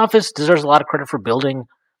this front office deserves a lot of credit for building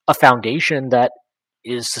a foundation that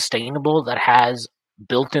is sustainable, that has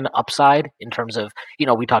built-in upside in terms of,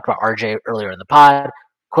 we talked about RJ earlier in the pod,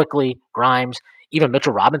 quickly, Grimes, even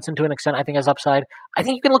Mitchell Robinson to an extent, I think has upside. I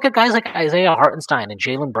think you can look at guys like Isaiah Hartenstein and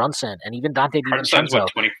Jalen Brunson and even Dante DiVincenzo. Hartenstein's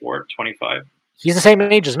what, 24, 25? He's the same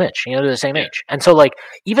age as Mitch. They're the same age. And so, like,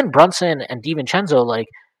 even Brunson and DiVincenzo, like,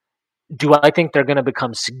 do I think they're going to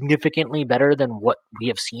become significantly better than what we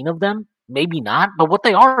have seen of them? Maybe not, but what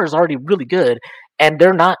they are is already really good, and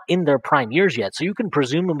they're not in their prime years yet. So you can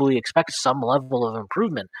presumably expect some level of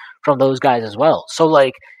improvement from those guys as well. So,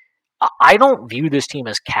 like, I don't view this team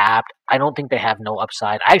as capped. I don't think they have no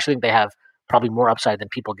upside. I actually think they have probably more upside than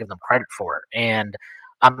people give them credit for. And,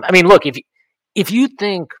 I mean, look, if you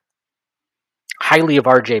think highly of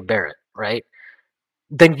RJ Barrett, right,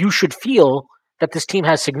 then you should feel that this team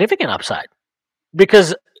has significant upside.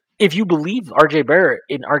 Because if you believe RJ Barrett,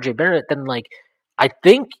 then, like, I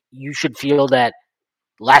think you should feel that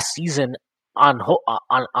last season on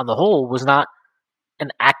the whole was not an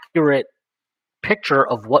accurate picture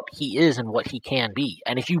of what he is and what he can be.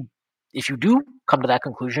 And if you do come to that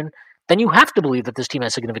conclusion, then you have to believe that this team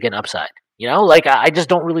has significant upside. Like, I just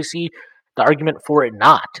don't really see the argument for it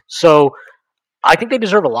not. So I think they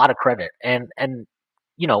deserve a lot of credit. And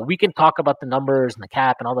we can talk about the numbers and the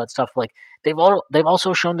cap and all that stuff. Like, they've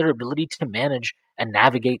also shown their ability to manage and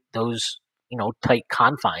navigate those, tight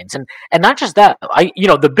confines. And not just that,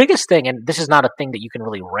 the biggest thing, and this is not a thing that you can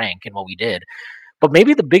really rank in what we did, but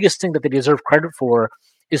maybe the biggest thing that they deserve credit for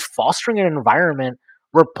is fostering an environment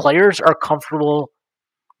where players are comfortable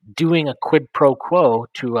doing a quid pro quo,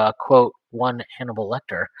 to quote one Hannibal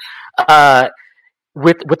Lecter,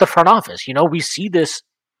 with the front office. We see this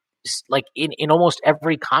like in almost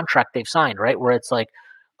every contract they've signed, right? Where it's like,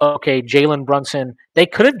 okay, Jalen Brunson, they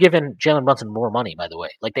could have given Jalen Brunson more money, by the way.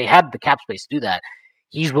 Like, they had the cap space to do that.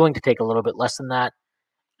 He's willing to take a little bit less than that.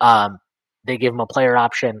 They give him a player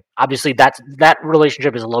option. Obviously, that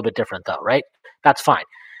relationship is a little bit different, though, right? That's fine.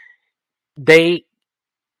 They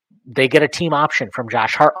get a team option from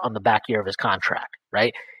Josh Hart on the back year of his contract,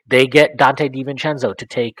 right? They get Dante DiVincenzo to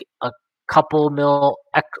take a couple mil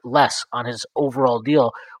less on his overall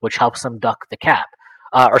deal, which helps them duck the cap.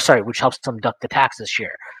 Which helps them duck the tax this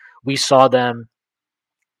year. We saw them,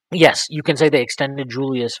 yes, you can say they extended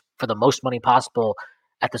Julius for the most money possible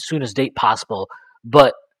at the soonest date possible,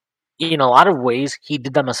 but in a lot of ways, he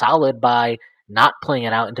did them a solid by not playing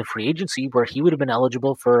it out into free agency, where he would have been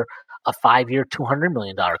eligible for a 5-year, $200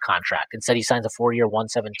 million contract. Instead, he signs a 4-year,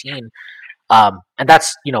 $117. And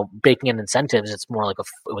that's, baking in incentives. It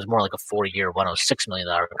was more like a 4-year, $106 million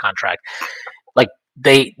contract. Like,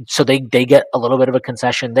 they get a little bit of a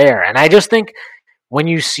concession there. And I just think when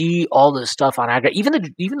you see all this stuff on even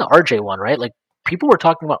the RJ one, right? Like people were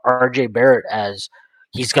talking about RJ Barrett as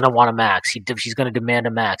he's going to want a max. He's going to demand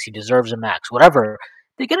a max. He deserves a max. Whatever.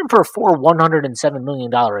 They get him for a $107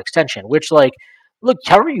 million extension, which, like, look,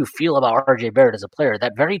 however you feel about RJ Barrett as a player,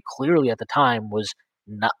 that very clearly at the time was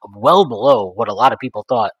not well below what a lot of people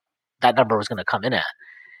thought that number was going to come in at.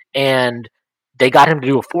 And they got him to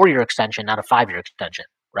do a 4-year extension, not a 5-year extension,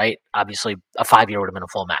 right? Obviously, a 5-year would have been a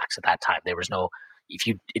full max at that time. There was no if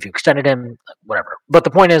you extended him, whatever. But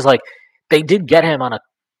the point is, like, they did get him on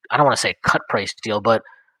I don't want to say cut price deal, but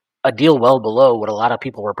a deal well below what a lot of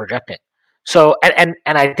people were projecting. So, and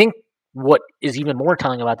I think what is even more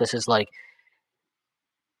telling about this is, like,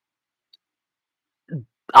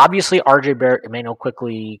 obviously RJ Barrett, Emmanuel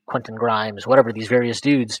Quickley, Quentin Grimes, whatever, these various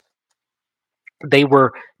dudes, they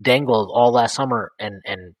were dangled all last summer and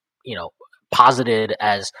posited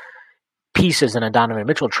as pieces in a Donovan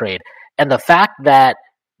Mitchell trade. And the fact that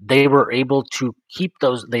they were able to keep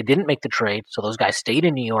those, they didn't make the trade, so those guys stayed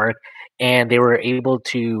in New York, and they were able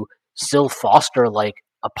to still foster, like,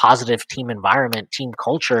 a positive team environment, team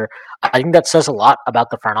culture. I think that says a lot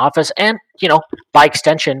about the front office and, by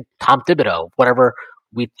extension, Tom Thibodeau, whatever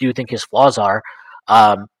we do think his flaws are.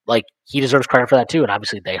 Like, he deserves credit for that too, and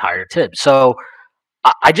obviously they hired Tibbs. So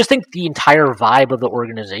I just think the entire vibe of the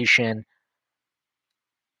organization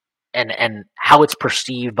and how it's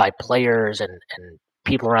perceived by players and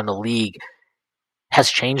people around the league has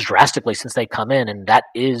changed drastically since they come in, and that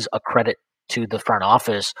is a credit to the front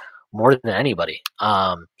office more than anybody.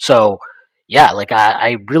 So yeah, like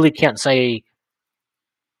I really can't say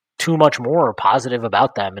too much more positive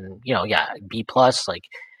about them. And B plus. Like,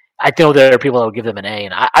 I know there are people that would give them an A,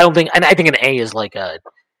 and I don't think, and I think an A is like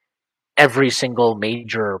every single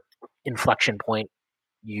major inflection point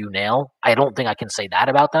you nail. I don't think I can say that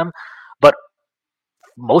about them, but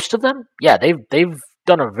most of them, yeah, they've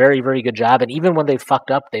done a very, very good job. And even when they've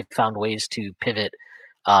fucked up, they've found ways to pivot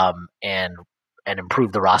and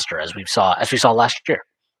improve the roster as we saw last year.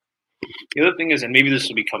 The other thing is, and maybe this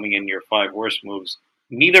will be coming in your 5 worst moves,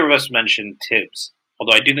 neither of us mentioned Tibbs,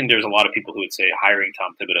 although I do think there's a lot of people who would say hiring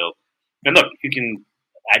Tom Thibodeau. And look,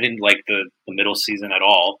 I didn't like the middle season at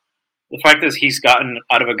all. The fact is, he's gotten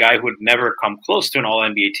out of a guy who had never come close to an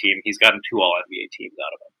All-NBA team, he's gotten 2 All-NBA teams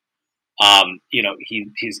out of him.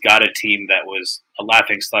 He's got a team that was a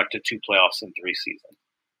laughingstock to 2 playoffs in 3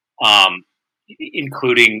 seasons,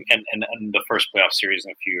 including and the first playoff series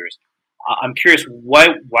in a few years. I'm curious, why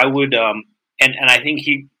would and I think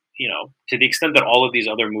he, to the extent that all of these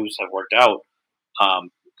other moves have worked out,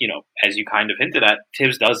 as you kind of hinted at,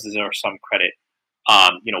 Tibbs does deserve some credit.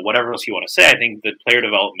 Whatever else you want to say, I think the player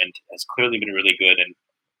development has clearly been really good, and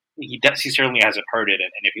he certainly hasn't hurt it.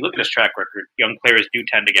 And if you look at his track record, young players do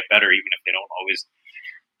tend to get better, even if they don't always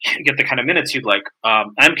get the kind of minutes you'd like.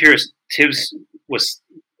 I'm curious, Tibbs was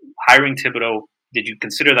hiring Thibodeau. Did you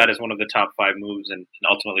consider that as one of the top 5 moves, and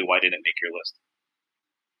ultimately, why didn't it make your list?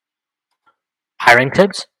 Hiring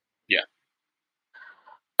Tibbs? Yeah.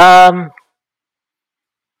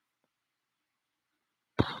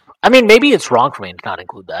 I mean, maybe it's wrong for me to not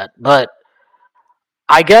include that, but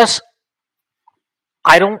I guess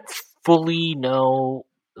I don't fully know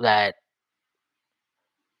that.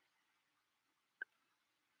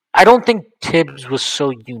 I don't think Tibbs was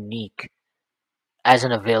so unique as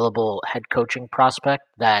an available head coaching prospect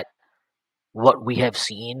that what we have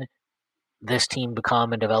seen this team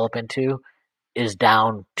become and develop into is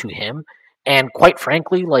down to him. And quite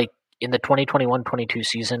frankly, like, in the 2021-22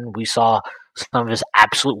 season, we saw some of his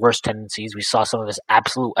absolute worst tendencies. We saw some of his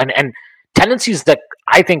absolute and tendencies that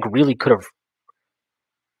I think really could have.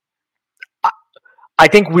 I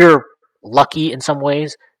think we're lucky in some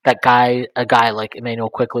ways that a guy like Emmanuel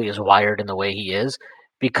Quickley is wired in the way he is,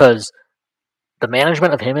 because the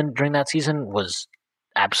management of him during that season was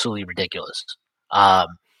absolutely ridiculous.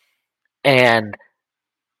 And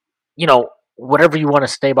whatever you want to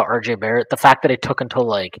say about RJ Barrett, the fact that it took until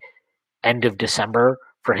like end of December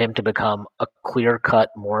for him to become a clear-cut,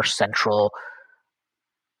 more central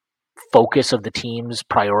focus of the team's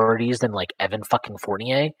priorities than like Evan fucking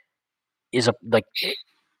Fournier is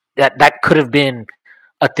that could have been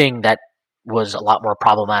a thing that was a lot more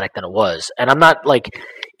problematic than it was. And I'm not like,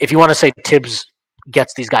 if you want to say Tibbs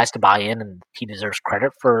gets these guys to buy in and he deserves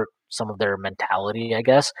credit for some of their mentality, I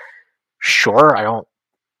guess, sure. I don't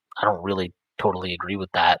really totally agree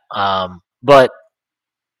with that. But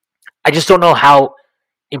I just don't know how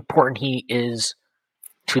important he is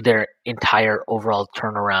to their entire overall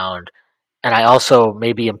turnaround. And I also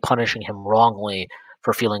maybe am punishing him wrongly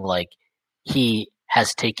for feeling like he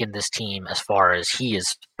has taken this team as far as he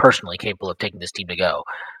is personally capable of taking this team to go.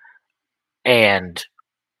 And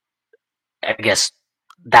I guess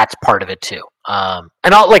that's part of it too. And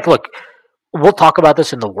I'll look, we'll talk about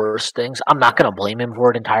this in the worst things. I'm not going to blame him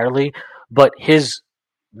for it entirely, but his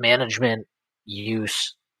management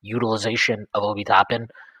utilization of Obi Toppin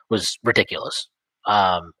was ridiculous,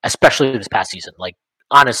 especially this past season. Like,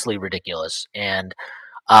 honestly ridiculous. And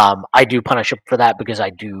I do punish him for that because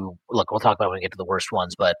we'll talk about it when we get to the worst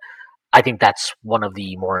ones, but I think that's one of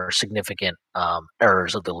the more significant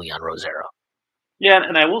errors of the Leon Rose era. Yeah,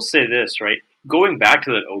 and I will say this, right? Going back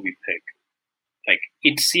to that Obi pick, like,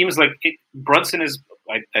 it seems like Brunson is,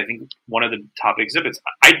 I think, one of the top exhibits.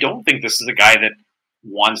 I don't think this is a guy that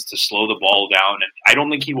wants to slow the ball down, and I don't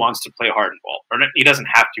think he wants to play Harden ball, or he doesn't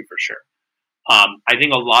have to for sure. I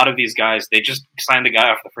think a lot of these guys, they just signed the guy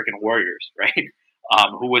off the freaking Warriors, right?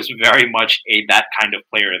 Who was very much that kind of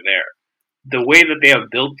player there. The way that they have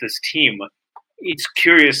built this team, it's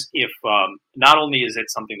curious if not only is it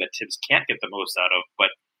something that Tibbs can't get the most out of, but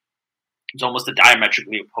it's almost a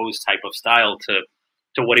diametrically opposed type of style to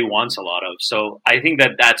what he wants a lot of. So I think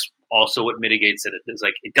that that's also what mitigates it. It's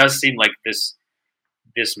like, it does seem like this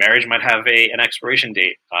marriage might have an expiration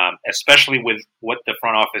date, especially with what the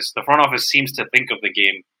front office seems to think of the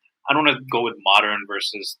game. I don't want to go with modern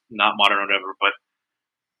versus not modern or whatever, but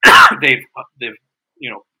they've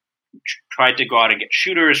tried to go out and get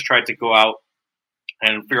shooters, tried to go out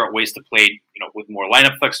and figure out ways to play, with more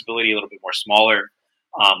lineup flexibility, a little bit more smaller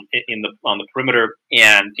on the perimeter,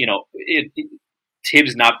 and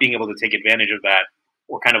Tibbs not being able to take advantage of that,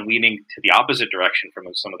 or kind of leaning to the opposite direction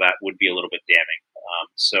from some of that, would be a little bit damning.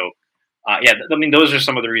 Those are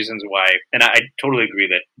some of the reasons why, and I totally agree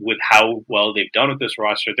that with how well they've done with this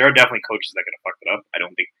roster, there are definitely coaches that are going to fuck it up. I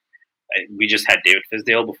don't think we just had David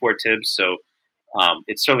Fizdale before Tibbs, so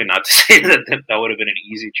it's certainly not to say that would have been an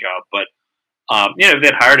easy job, but if they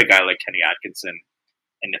had hired a guy like Kenny Atkinson,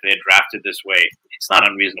 and if they had drafted this way, it's not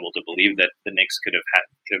unreasonable to believe that the Knicks could have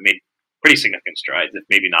made pretty significant strides, if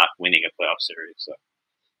maybe not winning a playoff series. So,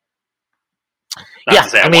 not to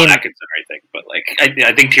say I want Atkinson or anything, but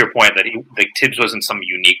I think to your point that Tibbs wasn't some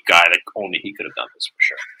unique guy that only he could have done this for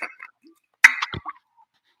sure.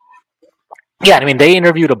 Yeah, I mean, they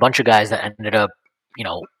interviewed a bunch of guys that ended up,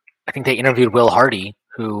 I think they interviewed Will Hardy,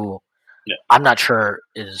 who I'm not sure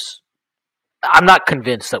I'm not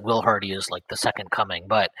convinced that Will Hardy is like the second coming,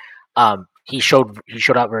 but he showed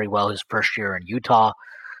out very well his first year in Utah.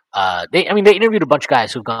 They interviewed a bunch of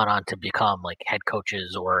guys who've gone on to become like head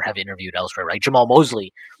coaches or have interviewed elsewhere, right? Jamal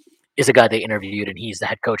Mosley is a guy they interviewed, and he's the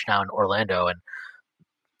head coach now in Orlando. And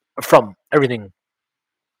from everything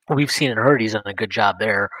we've seen and heard, he's done a good job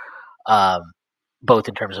there, both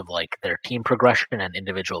in terms of like their team progression and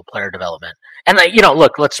individual player development. And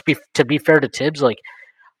look, to be fair to Tibbs, like,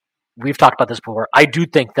 we've talked about this before, I do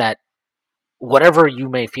think that whatever you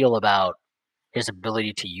may feel about his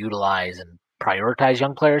ability to utilize and prioritize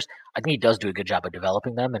young players, I think he does do a good job of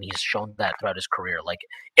developing them, and he's shown that throughout his career. Like,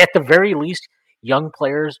 at the very least, young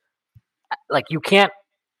players, like, you can't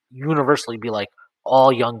universally be like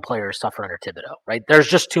all young players suffer under Thibodeau, right? There's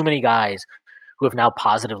just too many guys who have now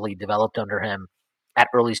positively developed under him at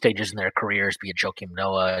early stages in their careers, be it Joakim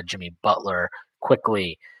Noah, Jimmy Butler,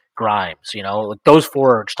 Quickly, Grimes, like those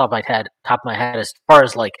four just top of my head, as far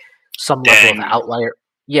as like some level of outlier.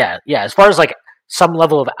 Yeah. As far as like some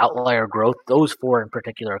level of outlier growth, those four in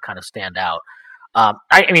particular kind of stand out. I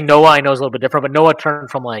mean, Noah, I know, is a little bit different, but Noah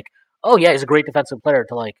turned from like, oh yeah, he's a great defensive player,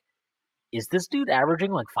 to like, is this dude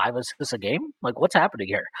averaging like 5 assists a game? Like, what's happening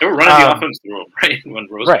here? They were running the offense through him, right? When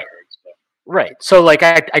Rose got hurt. Right. So like,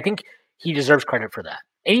 I think he deserves credit for that.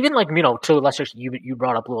 And even like, to a lesser extent, you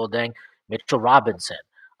brought up Lil Deng, Mitchell Robinson.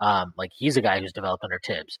 Like, he's a guy who's developed under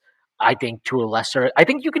Tibbs. I think to a lesser, I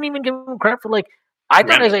think you can even give him credit for like, I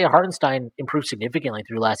thought Isaiah Hartenstein improved significantly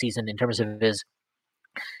through last season in terms of his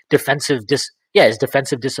defensive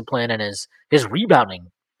discipline and his rebounding.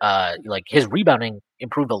 His rebounding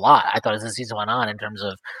improved a lot, I thought, as the season went on, in terms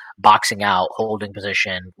of boxing out, holding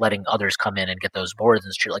position, letting others come in and get those boards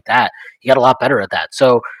and shit like that. He got a lot better at that.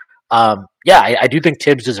 So, I do think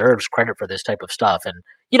Tibbs deserves credit for this type of stuff. And,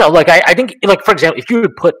 I think, like, for example, if you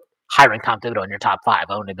would put hiring Tom Thibodeau in your top 5,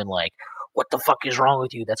 I wouldn't have been like, what the fuck is wrong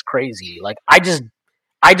with you? That's crazy. Like, I just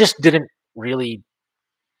didn't really,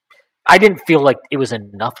 I didn't feel like it was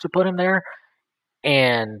enough to put him there.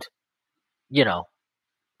 And,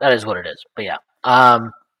 that is what it is. But yeah.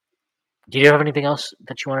 Do you have anything else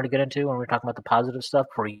that you wanted to get into when we're talking about the positive stuff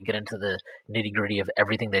before you get into the nitty gritty of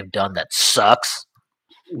everything they've done that sucks?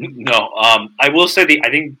 No. I will say I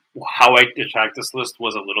think how I attacked this list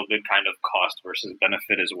was a little bit kind of cost versus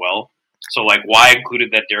benefit as well. So like why I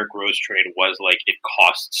included that Derrick Rose trade was like it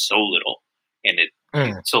costs so little, and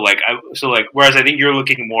whereas I think you're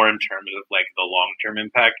looking more in terms of like the long term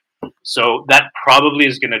impact. So that probably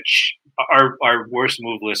is going to our worst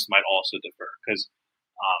move list might also differ because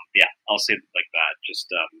I'll say it like that.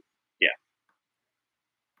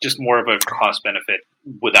 Just more of a cost benefit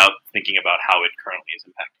without thinking about how it currently is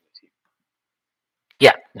impacting the team.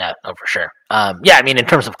 Yeah, no, for sure. I mean, in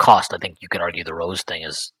terms of cost, I think you could argue the Rose thing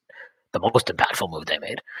is the most impactful move they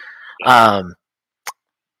made. Yeah.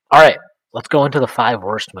 All right, let's go into the 5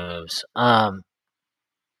 worst moves.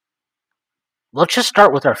 Let's just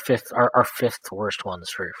start with our fifth worst ones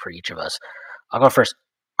for each of us. I'll go first.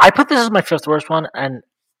 I put this as my 5th worst one, and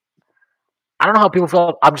I don't know how people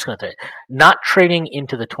feel. I'm just going to say it. Not trading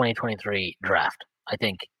into the 2023 draft, I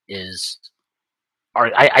think, is.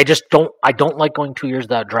 I just don't. I don't like going 2 years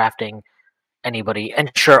without drafting anybody.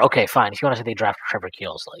 And sure, okay, fine. If you want to say they drafted Trevor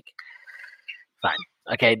Keels, like, fine.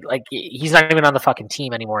 Okay, like he's not even on the fucking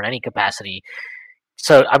team anymore in any capacity.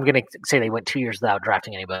 So I'm going to say they went 2 years without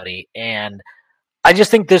drafting anybody, and I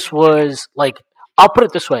just think this was like. I'll put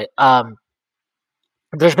it this way.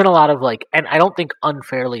 There's been a lot of like, and I don't think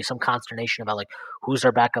unfairly, some consternation about like who's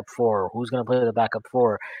our backup for, who's going to play the backup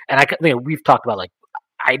for, and we've talked about like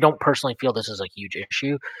I don't personally feel this is a huge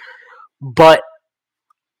issue, but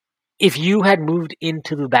if you had moved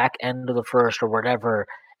into the back end of the first or whatever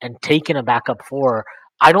and taken a backup for,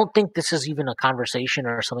 I don't think this is even a conversation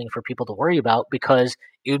or something for people to worry about because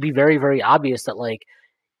it would be very, very obvious that like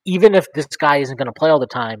even if this guy isn't going to play all the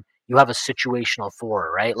time, you have a situational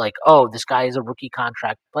 4, right? Like, oh, this guy is a rookie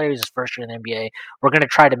contract player. He's his first year in the NBA. We're going to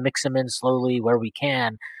try to mix him in slowly where we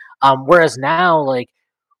can. Whereas now, like,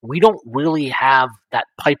 we don't really have that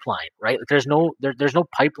pipeline, right? Like, there's no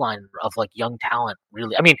pipeline of like young talent,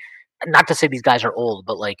 really. I mean, not to say these guys are old,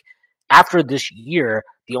 but like after this year,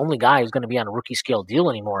 the only guy who's going to be on a rookie scale deal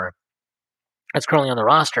anymore that's currently on the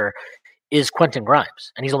roster is Quentin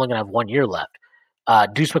Grimes, and he's only going to have 1 year left.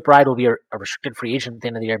 Deuce McBride will be a restricted free agent at the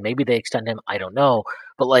end of the year. Maybe they extend him. I don't know.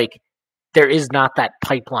 But like, there is not that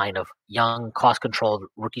pipeline of young, cost-controlled,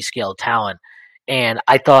 rookie-scale talent. And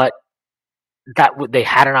I thought that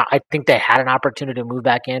I think they had an opportunity to move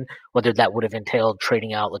back in, whether that would have entailed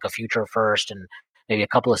trading out like a future first and maybe a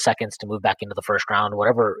couple of seconds to move back into the first round,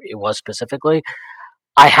 whatever it was specifically.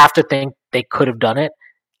 I have to think they could have done it.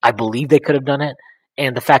 I believe they could have done it.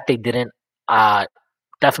 And the fact they didn't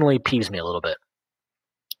definitely peeves me a little bit.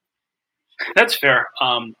 That's fair.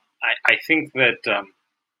 I think that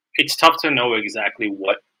it's tough to know exactly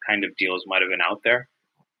what kind of deals might have been out there.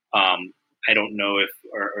 I don't know if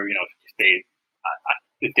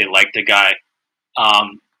they liked a guy,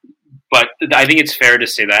 but I think it's fair to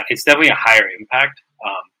say that it's definitely a higher impact.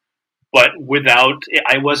 But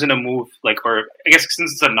I wasn't a move or I guess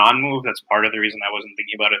since it's a non-move, that's part of the reason I wasn't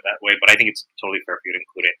thinking about it that way. But I think it's totally fair for you to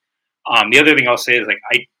include it. The other thing I'll say is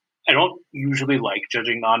I don't usually like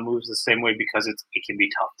judging non-moves the same way because it can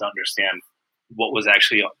be tough to understand what was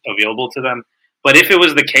actually available to them. But if it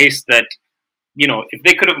was the case that, if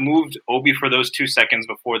they could have moved Obi for those 2 seconds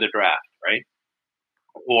before the draft, right?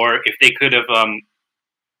 Or if they could have, or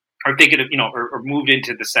moved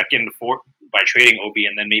into the second by trading Obi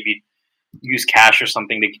and then maybe use cash or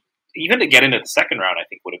something to get into the second round, I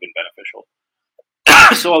think would have been beneficial.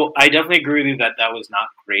 So I definitely agree with you that was not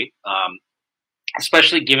great.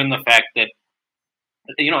 Especially given the fact that,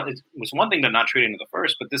 it was one thing to not trade into the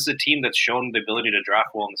first, but this is a team that's shown the ability to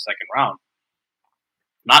draft well in the second round.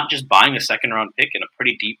 Not just buying a second round pick in a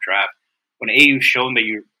pretty deep draft when A, you've shown that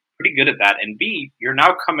you're pretty good at that, and B, you're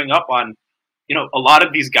now coming up on, a lot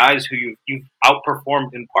of these guys who you've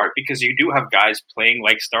outperformed in part because you do have guys playing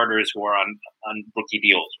like starters who are on rookie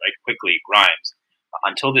deals, right? Quickly, Grimes.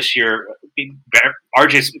 Until this year,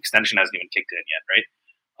 RJ's extension hasn't even kicked in yet, right?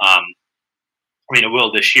 It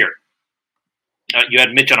will this year. You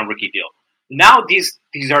had Mitch on a rookie deal. Now these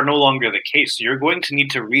are no longer the case. So you're going to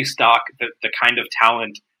need to restock the kind of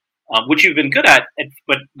talent which you've been good at,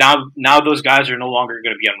 but now those guys are no longer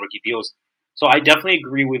going to be on rookie deals. So I definitely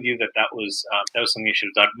agree with you that was something you should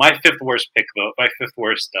have done. My 5th worst pick, though,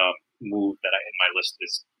 move that in my list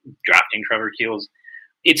is drafting Trevor Keels.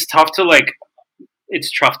 It is tough to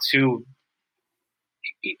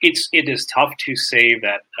say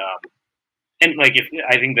that. And I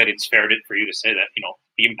think that it's fair for you to say that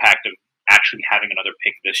the impact of actually having another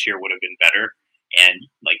pick this year would have been better, and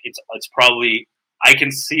it's probably I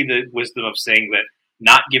can see the wisdom of saying that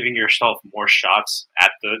not giving yourself more shots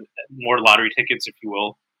at more lottery tickets, if you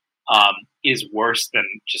will, is worse than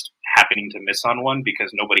just happening to miss on one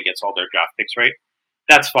because nobody gets all their draft picks right.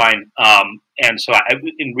 that's fine. And so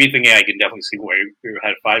in rethinking it, I can definitely see where you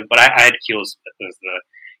had 5, but I had Keels as the.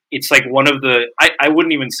 It's like one of the. I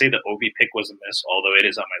wouldn't even say the Obi pick was a miss, although it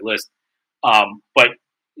is on my list. But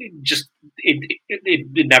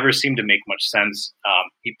it never seemed to make much sense.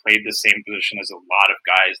 He played the same position as a lot of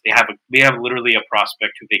guys. They have literally a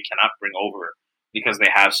prospect who they cannot bring over because they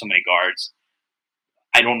have so many guards.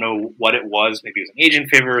 I don't know what it was. Maybe it was an agent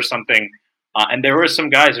favor or something. And there were some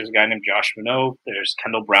guys. There's a guy named Josh Minot. There's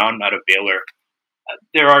Kendall Brown out of Baylor.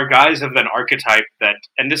 There are guys of an archetype that,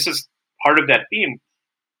 and this is part of that theme.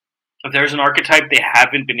 If there's an archetype they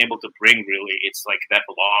haven't been able to bring, really, it's like that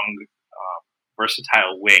long,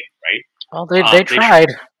 versatile wing, right? Well, they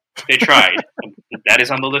tried. They tried. That is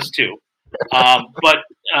on the list too. But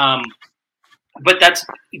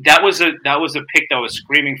that was a pick that was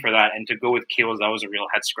screaming for that, and to go with Keels, that was a real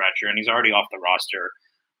head scratcher, and he's already off the roster.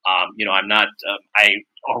 I'm not.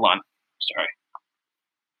 Hold on. Sorry.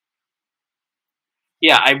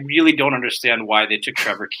 Yeah, I really don't understand why they took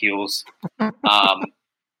Trevor Keels. Yeah,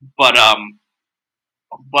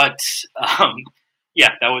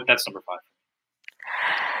 that's number 5.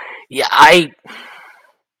 Yeah,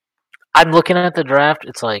 I'm looking at the draft.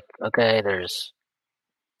 It's like, okay, there's,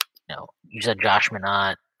 you said Josh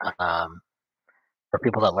Minot, for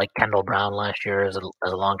people that like Kendall Brown last year as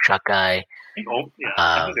a long shot guy. I think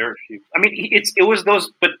there are a few. I mean, it was those,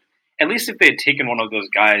 but at least if they had taken one of those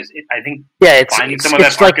guys, I think finding some of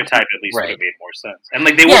that archetype at least would have made more sense. And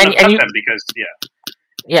like they wouldn't have cut them because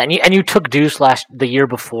Yeah, and you took Deuce the year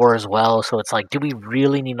before as well, so it's like, do we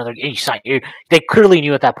really need another? They clearly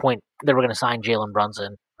knew at that point they were going to sign Jalen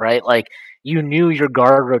Brunson, right? Like, you knew your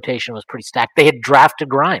guard rotation was pretty stacked. They had drafted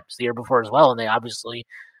Grimes the year before as well, and they obviously,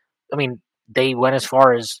 they went as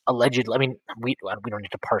far as allegedly. We don't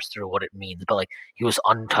need to parse through what it means, but like, he was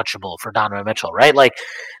untouchable for Donovan Mitchell, right? Like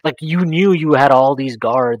you knew you had all these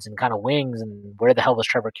guards and kind of wings, and where the hell was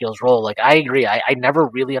Trevor Keels' role? Like, I agree. I never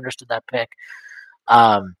really understood that pick.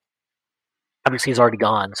 Obviously he's already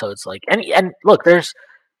gone, so it's like, and look,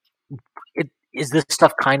 is this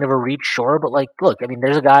stuff kind of a reach? Sure, but like, look,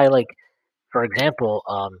 there's a guy like, for example,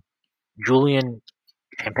 Julian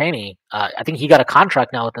Champagny. I think he got a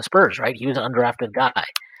contract now with the Spurs, right? He was an undrafted guy.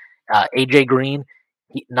 AJ Green,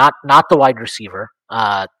 not the wide receiver,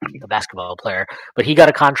 the basketball player, but he got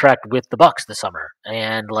a contract with the Bucks this summer,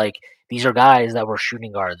 and like, these are guys that were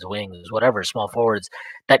shooting guards, wings, whatever, small forwards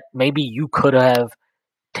that maybe you could have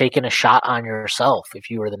taken a shot on yourself if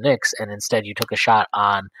you were the Knicks, and instead you took a shot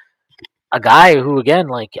on a guy who, again,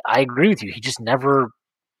 like, I agree with you, he just never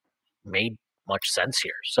made much sense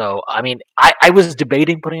here. So, I was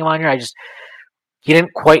debating putting him on here. He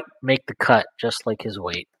didn't quite make the cut, just like his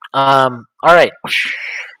weight. All right.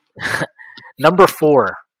 Number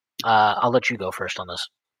 4. I'll let you go first on this.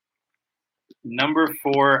 Number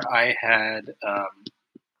 4, I had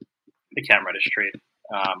the Cam Reddish trade.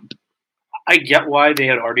 I get why they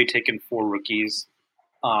had already taken 4 rookies.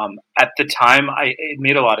 At the time, it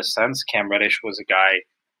made a lot of sense. Cam Reddish was a guy.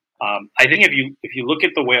 I think if you look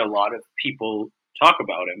at the way a lot of people talk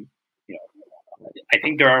about him, I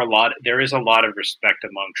think there is a lot of respect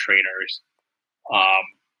among trainers,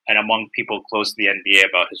 and among people close to the NBA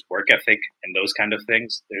about his work ethic and those kind of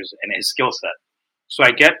things. And his skill set. So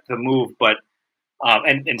I get the move, but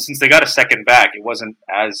and since they got a second back, it wasn't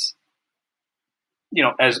as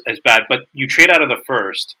bad. But you trade out of the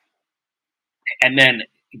first, and then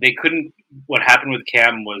they couldn't. What happened with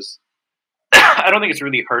Cam was, I don't think it's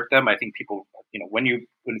really hurt them. I think people, when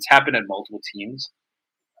it's happened in multiple teams,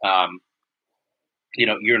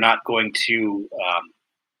 you're not going to.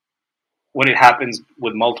 When it happens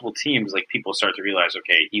with multiple teams, like, people start to realize,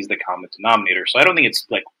 okay, he's the common denominator. So I don't think it's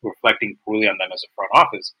like reflecting poorly on them as a front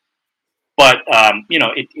office. But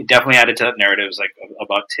it definitely added to that narratives like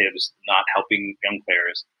about Tibbs not helping young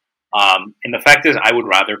players. And the fact is, I would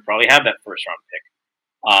rather probably have that first round pick.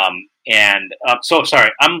 So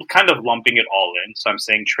sorry, I'm kind of lumping it all in. So I'm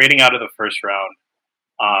saying trading out of the first round,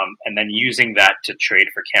 and then using that to trade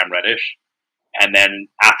for Cam Reddish, and then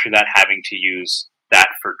after that having to use that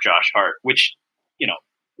for Josh Hart, which,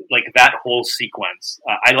 like, that whole sequence.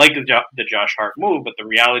 I like the Josh Hart move, but the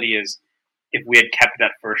reality is, if we had kept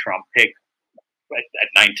that first round pick at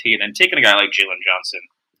 19 and taken a guy like Jalen Johnson,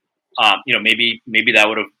 maybe that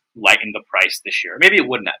would have lightened the price this year. Maybe it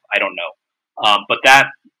wouldn't have. I don't know. But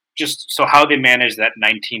that just so how they managed that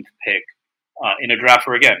 19th pick in a draft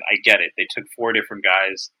where, again, I get it. They took 4 different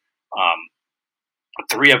guys.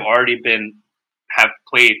 3 have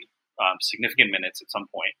played significant minutes at some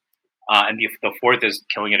point. And the 4th is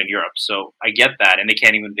killing it in Europe. So I get that. And they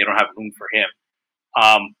don't have room for him.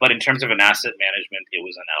 But in terms of an asset management, it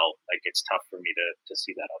was an L. Like it's tough for me to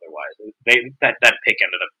see that otherwise. That pick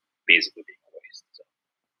ended up basically being a waste. So.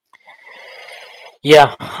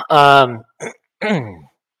 Yeah.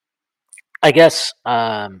 I guess.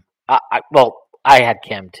 I had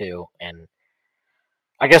Cam too, and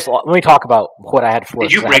I guess let me talk about what I had for.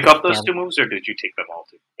 Did you break up those two moves, or did you take them all?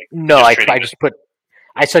 Like, no, I just put.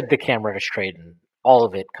 I said the Cam Reddish trade, and all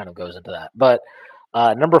of it kind of goes into that. But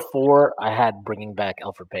number 4, I had bringing back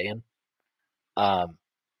Elfrid Payton. I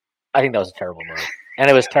think that was a terrible move, and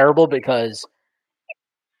it was terrible because.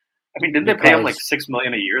 I mean, didn't they pay him like $6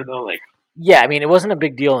 million a year though? Like, yeah, I mean, it wasn't a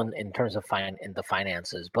big deal in terms of the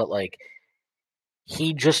finances, but like,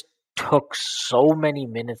 he just took so many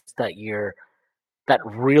minutes that year that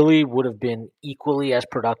really would have been equally as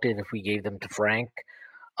productive if we gave them to Frank,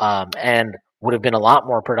 and would have been a lot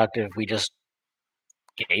more productive if we just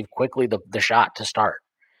gave Quickly the shot to start.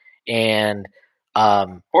 And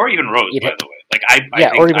or even Rose, by the way. Like I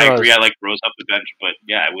agree. I like Rose off the bench, but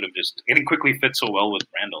yeah, I would have just getting Quickly fit so well with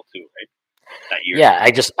Randall too, right? That year. Yeah,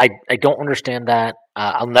 I don't understand that.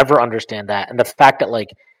 I'll never understand that, and the fact that like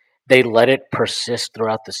they let it persist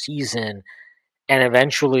throughout the season, and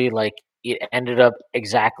eventually like it ended up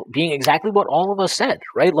being exactly what all of us said,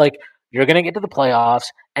 right? Like you're gonna get to the playoffs,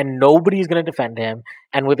 and nobody's gonna defend him,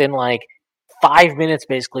 and within like 5 minutes,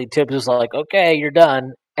 basically, Tibbs was like, "Okay, you're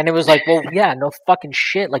done." And it was like, well, yeah, no fucking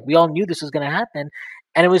shit. Like we all knew this was going to happen,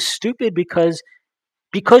 and it was stupid because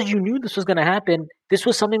you knew this was going to happen. This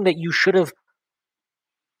was something that you should have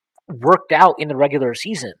worked out in the regular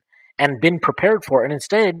season and been prepared for. And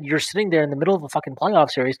instead, you're sitting there in the middle of a fucking playoff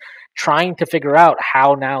series trying to figure out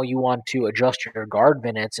how now you want to adjust your guard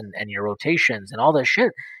minutes and your rotations and all this shit.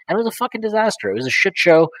 And it was a fucking disaster. It was a shit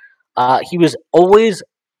show. He was always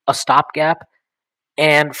a stopgap,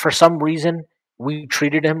 and for some reason, we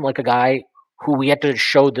treated him like a guy who we had to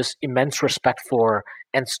show this immense respect for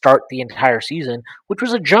and start the entire season, which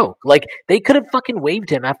was a joke. Like, they could have fucking waived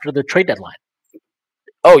him after the trade deadline.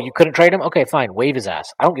 Oh, you couldn't trade him? Okay, fine. Waive his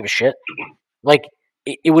ass. I don't give a shit. Like,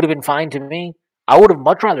 it would have been fine to me. I would have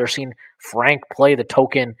much rather seen Frank play the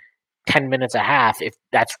token 10 minutes a half if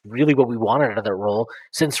that's really what we wanted out of that role,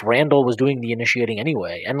 since Randall was doing the initiating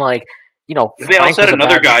anyway. And, like, you know, they also had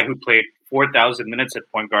another guy who played 4,000 minutes at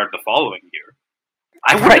point guard the following year.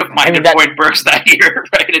 I wouldn't have minded Point Burks that year,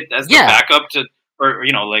 right? As the backup to, or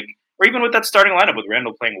even with that starting lineup with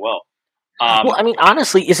Randall playing well. Well, I mean,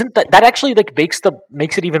 honestly, isn't that actually like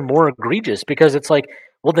makes it even more egregious, because it's like,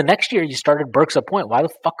 well, the next year you started Burks at point. Why the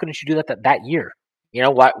fuck couldn't you do that year? You know,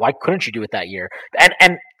 why couldn't you do it that year?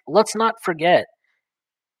 And let's not forget,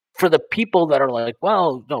 for the people that are like,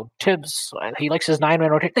 well, no, Tibbs, he likes his 9-man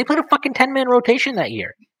rotation. They played a fucking 10-man rotation that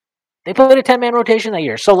year.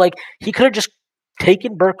 So like, he could have just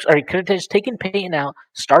taken Burks, or he could have just taken Payton out,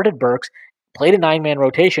 started Burks, played a 9-man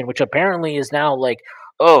rotation, which apparently is now like,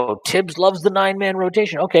 oh, Tibbs loves the 9-man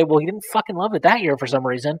rotation. Okay, well, he didn't fucking love it that year for some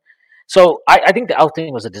reason. So I think the out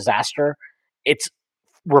thing was a disaster.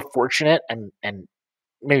 We're fortunate, and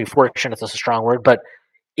maybe fortunate is a strong word, but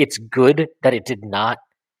it's good that it did not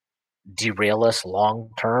derail us long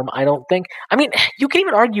term, I don't think. I mean, you can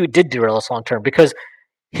even argue it did derail us long term, because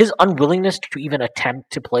his unwillingness to even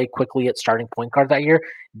attempt to play Quickly at starting point guard that year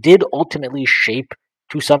did ultimately shape,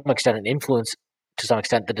 to some extent, and influence to some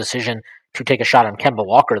extent, the decision to take a shot on Kemba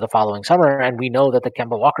Walker the following summer. And we know that the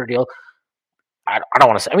Kemba Walker deal, I don't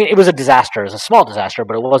want to say, I mean, it was a disaster. It was a small disaster,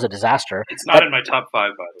 but it was a disaster. It's not in my top 5, by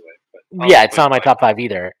the way. But yeah, it's not in my top 5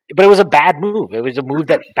 either. But it was a bad move. It was a move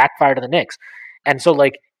that backfired to the Knicks. And so,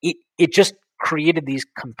 like, it just created these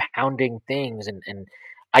compounding things. And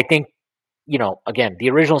I think, you know, again, the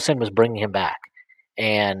original sin was bringing him back.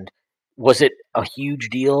 And was it a huge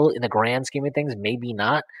deal in the grand scheme of things? Maybe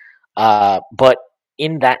not. But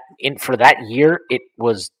for that year, it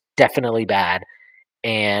was definitely bad.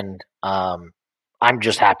 And I'm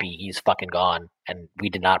just happy he's fucking gone, and we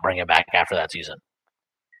did not bring him back after that season.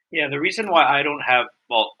 Yeah, the reason why I don't have,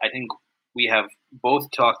 well, I think we have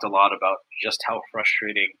both talked a lot about just how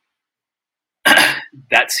frustrating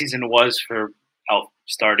that season was for Elf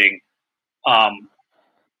starting. I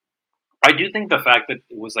do think the fact that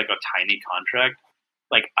it was like a tiny contract,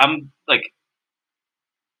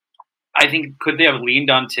 I think, could they have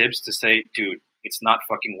leaned on Tibbs to say, dude, it's not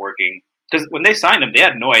fucking working? Because when they signed him, they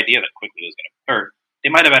had no idea that Quickly was going to, or they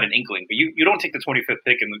might have had an inkling, but you don't take the 25th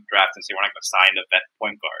pick in the draft and say, we're not going to sign a vet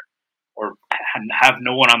point guard or have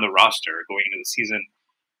no one on the roster going into the season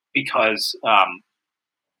because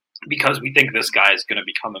we think this guy is going to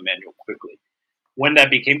become Emmanuel Quickly. When that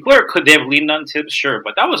became clear, could they have leaned on Tibbs? Sure,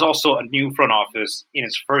 but that was also a new front office in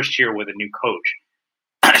his first year with a new coach.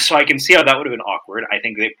 So I can see how that would have been awkward. I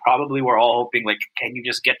think they probably were all hoping, like, can you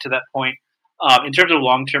just get to that point? In terms of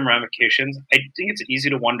long-term ramifications, I think it's easy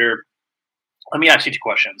to wonder. Let me ask you two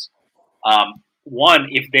questions. One,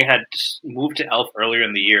 if they had moved to Elf earlier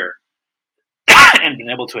in the year and been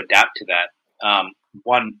able to adapt to that,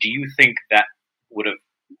 one, do you think that would have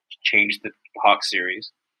changed the Hawks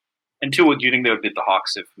series? And two, do you think they would have beat the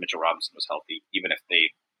Hawks if Mitchell Robinson was healthy, even if they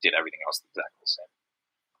did everything else exactly the same?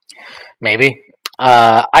 Maybe.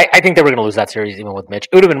 I think they were going to lose that series even with Mitch.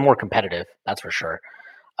 It would have been more competitive, that's for sure.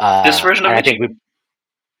 This version of Mitch?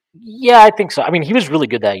 Yeah, I think so. I mean, he was really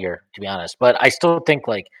good that year, to be honest. But I still think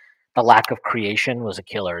like the lack of creation was a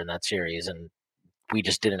killer in that series, and we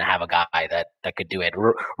just didn't have a guy that could do it.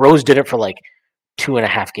 Rose did it for like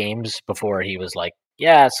 2.5 games before he was like,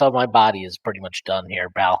 "Yeah, so my body is pretty much done here,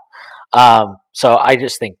 pal." So I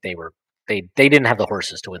just think they didn't have the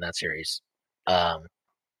horses to win that series.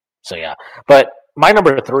 So yeah, but my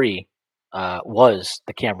number 3 was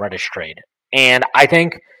the Cam Reddish trade, and I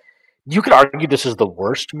think you could argue this is the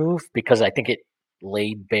worst move because I think it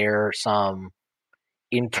laid bare some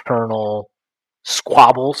internal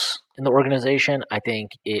squabbles in the organization. I think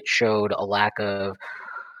it showed a lack of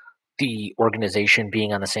the organization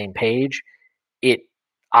being on the same page. It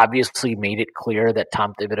obviously made it clear that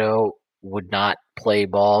Tom Thibodeau would not play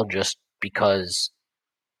ball just because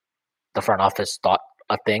the front office thought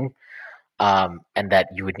a thing, and that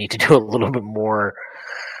you would need to do a little bit more,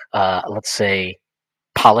 let's say,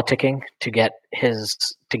 politicking to get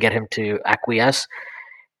him to acquiesce.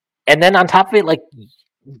 And then on top of it, like,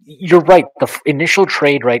 you're right, the initial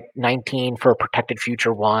trade, right, 19 for a protected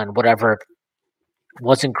future 1, whatever,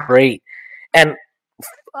 wasn't great. And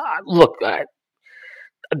look,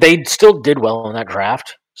 they still did well in that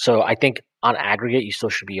draft. So I think on aggregate, you still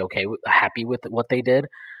should be happy with what they did.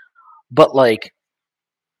 But like,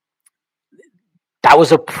 that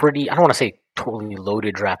was a pretty, I don't want to say totally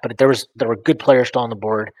loaded draft, but there were good players still on the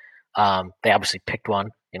board. They obviously picked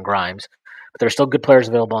one in Grimes, but there are still good players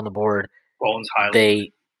available on the board. Rollins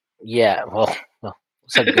highly. Well,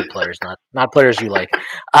 said good players, not players you like.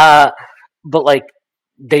 But like,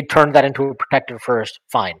 they turned that into a protected first.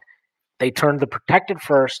 Fine, they turned the protected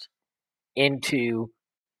first into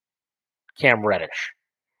Cam Reddish,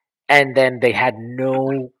 and then they had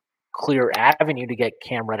no clear avenue to get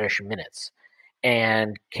Cam Reddish minutes.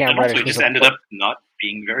 And Cam Reddish just ended up not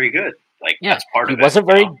being very good. Like, that's part of it. He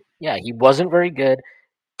wasn't very good.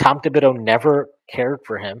 Tom Thibodeau never cared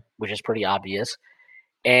for him, which is pretty obvious.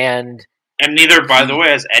 And neither, by the way,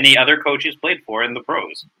 has any other coach he's played for in the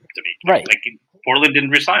pros. To be right, like Portland didn't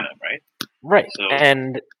resign him, right? Right, so.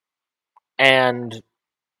 and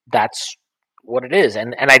that's what it is.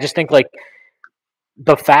 And I just think like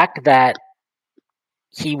the fact that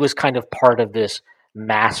he was kind of part of this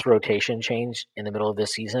mass rotation change in the middle of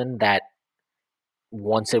this season that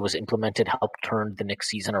once it was implemented helped turn the Knicks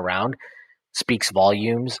season around speaks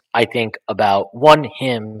volumes, I think, about one,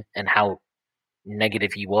 him and how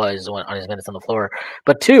negative he was on his minutes on the floor,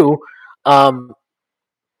 but two, I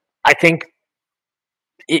think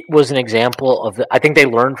it was an example of I think they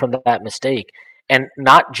learned from that mistake, and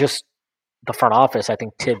not just the front office. I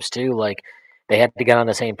think Tibbs too. Like, they had to get on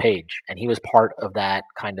the same page, and he was part of that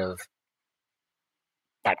kind of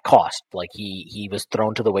that cost. Like, he was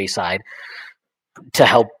thrown to the wayside to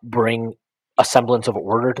help bring a semblance of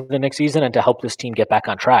order to the next season and to help this team get back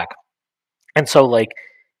on track. And so, like,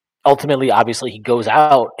 ultimately, obviously, he goes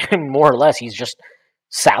out and more or less he's just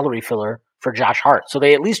salary filler for Josh Hart. So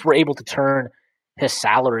they at least were able to turn his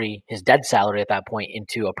salary, his dead salary at that point,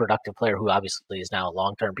 into a productive player who obviously is now a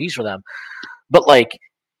long-term piece for them. But, like,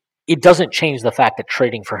 it doesn't change the fact that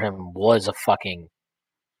trading for him was it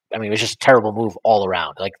was just a terrible move all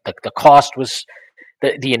around. Like, the cost was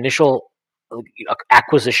the initial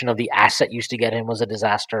acquisition of the asset used to get him was a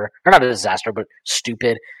disaster. Or not a disaster, but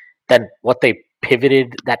stupid. Then what they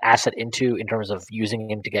pivoted that asset into in terms of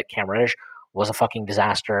using him to get Cam Reddish was a fucking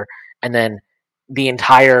disaster. And then the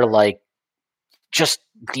entire, like, just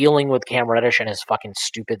dealing with Cam Reddish and his fucking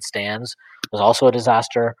stupid stands was also a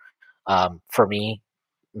disaster for me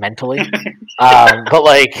mentally. But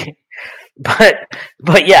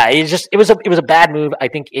yeah, it was a bad move. I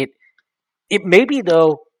think it maybe,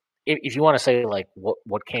 though, if you want to say like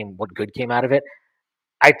what good came out of it,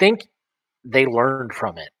 I think they learned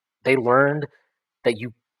from it. They learned that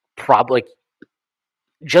you probably,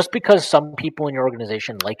 just because some people in your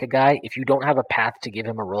organization like a guy, if you don't have a path to give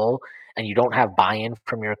him a role and you don't have buy-in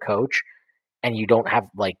from your coach and you don't have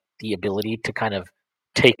like the ability to kind of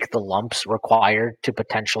take the lumps required to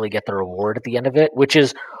potentially get the reward at the end of it, which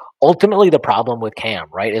is ultimately the problem with Cam,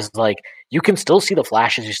 right? Is like, you can still see the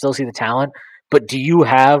flashes, you still see the talent, But do you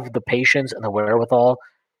have the patience and the wherewithal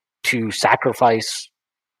to sacrifice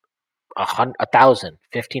 1,000,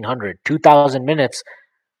 1,500, 2,000 minutes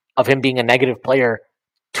of him being a negative player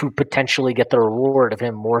to potentially get the reward of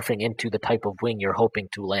him morphing into the type of wing you're hoping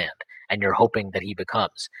to land and you're hoping that he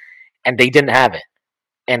becomes? And they didn't have it.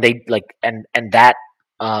 And they that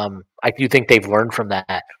I do think they've learned from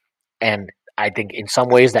that. And I think in some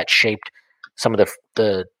ways that shaped some of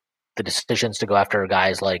the decisions to go after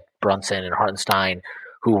guys like Brunson and Hartenstein,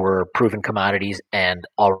 who were proven commodities and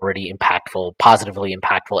already positively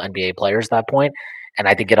impactful NBA players at that point. And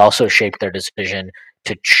I think it also shaped their decision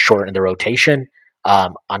to shorten the rotation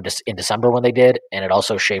in December when they did, and it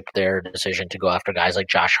also shaped their decision to go after guys like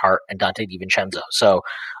Josh Hart and Dante DiVincenzo. So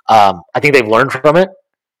I think they've learned from it,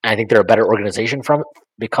 and I think they're a better organization from it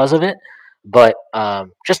because of it. But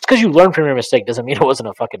just because you learn from your mistake doesn't mean it wasn't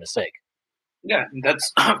a fucking mistake. Yeah,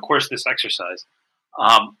 that's of course this exercise.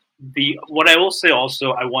 What I will say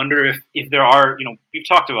also, I wonder if there are, we've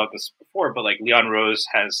talked about this before, but like Leon Rose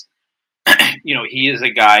has, he is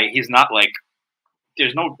a guy. He's not like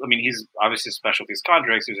he's obviously a specialties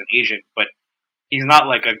contracts. He's an agent, but he's not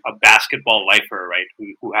like a basketball lifer, right?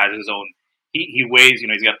 Who has his own. He weighs,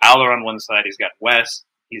 he's got Aller on one side, he's got Wes,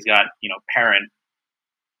 he's got Perrin,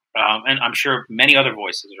 and I'm sure many other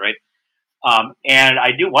voices, right? And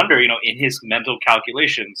I do wonder, in his mental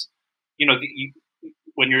calculations,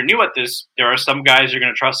 when you're new at this, there are some guys you're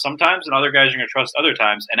going to trust sometimes and other guys you're going to trust other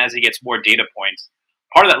times. And as he gets more data points,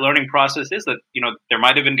 part of that learning process is that, there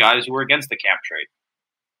might have been guys who were against the Cam trade.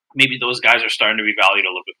 Maybe those guys are starting to be valued a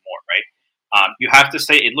little bit more, right? You have to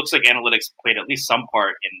say it looks like analytics played at least some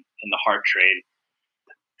part in the Hart trade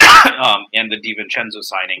and the DiVincenzo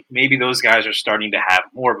signing. Maybe those guys are starting to have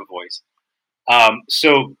more of a voice.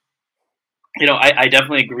 So, I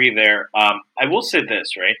definitely agree there. I will say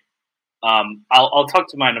this, right? I'll talk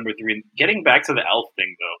to my number 3. Getting back to the Elf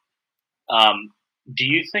thing, though, do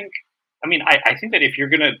you think? I think that if you're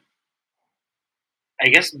gonna, I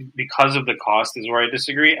guess because of the cost is where I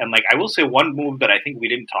disagree. And I will say one move that I think we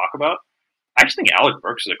didn't talk about. I actually think Alec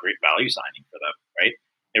Burks is a great value signing for them, right?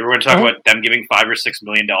 If we're going to talk about them giving $5 or $6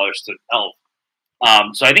 million to Elf,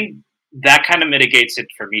 so I think that kind of mitigates it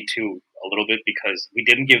for me too a little bit because we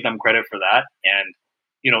didn't give them credit for that. And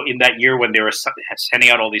in that year when they were sending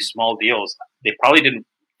out all these small deals, they probably didn't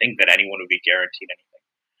think that anyone would be guaranteed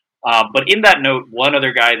anything. But in that note, one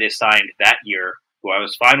other guy they signed that year, who I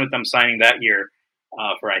was fine with them signing that year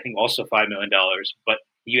for I think also $5 million, but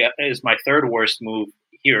he is my third worst move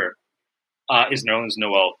here, is Nerlens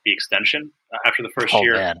Noel, the extension after the first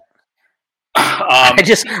year. Man.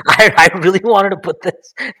 I really wanted to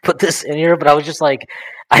put this in here, but I was just like,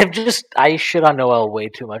 I shit on Noel way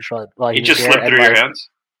too much while he just slipped through your hands.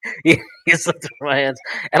 He slipped through my hands,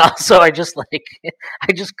 and also I just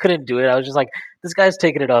couldn't do it. I was just like, this guy's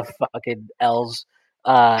taking it off fucking L's,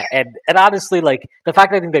 and honestly, the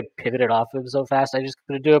fact that I think they pivoted off him so fast, I just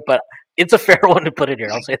couldn't do it. But it's a fair one to put in here.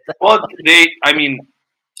 I'll say that. Well,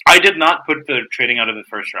 I did not put the trading out of the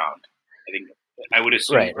first round. I think I would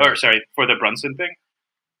assume, right. Or sorry, for the Brunson thing.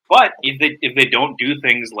 But if they don't do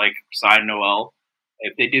things like sign Noel,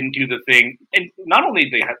 if they didn't do the thing, and not only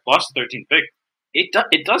they had lost the 13th pick,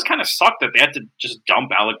 it does kind of suck that they had to just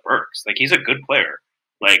dump Alec Burks. He's a good player.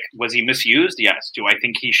 Was he misused? Yes. Do I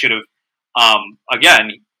think he should have?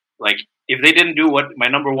 Again, if they didn't do what my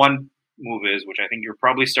number one move is, which I think you're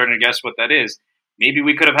probably starting to guess what that is, maybe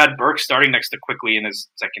we could have had Burks starting next to Quickly in his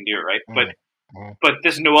second year, right? But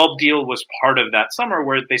this Noel deal was part of that summer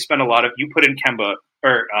where they spent a lot of. You put in Kemba,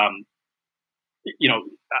 or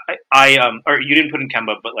or you didn't put in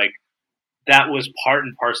Kemba, but that was part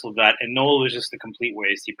and parcel of that. And Noel was just a complete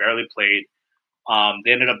waste. He barely played.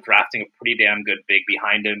 They ended up drafting a pretty damn good big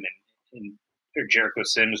behind him, and Jericho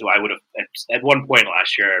Sims, who I would have at one point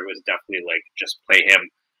last year, I was definitely just play him.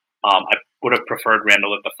 I would have preferred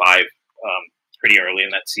Randall at the 5 pretty early in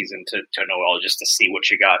that season to Noel just to see what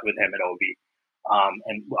you got with him at Obi.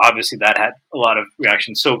 And obviously that had a lot of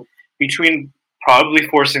reaction. So between probably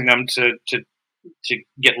forcing them to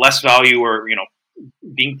get less value or,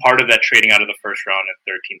 being part of that trading out of the first round at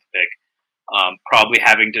 13th pick, probably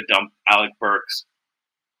having to dump Alec Burks,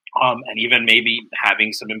 and even maybe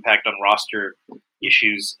having some impact on roster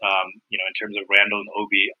issues, in terms of Randall and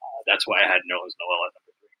Obi, that's why I had Nerlens Noel at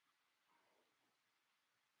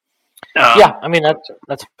number 3.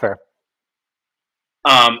 That's fair.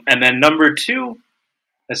 And then number 2,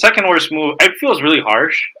 the second worst move, it feels really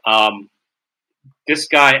harsh. This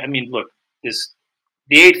guy, look,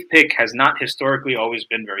 the 8th pick has not historically always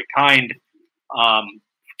been very kind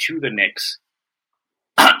to the Knicks.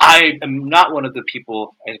 I am not one of the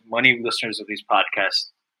people, as many listeners of these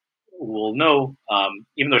podcasts will know,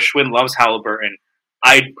 even though Shwin loves Halliburton,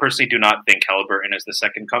 I personally do not think Halliburton is the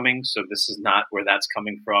second coming. So this is not where that's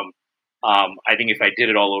coming from. I think if I did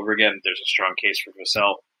it all over again, there's a strong case for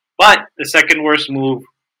Vassell. But the second worst move,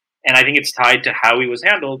 and I think it's tied to how he was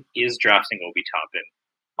handled, is drafting Obi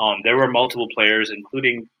Toppin. There were multiple players,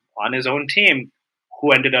 including on his own team,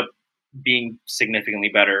 who ended up being significantly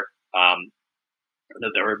better.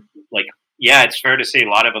 There were it's fair to say a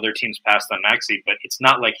lot of other teams passed on Maxey, but it's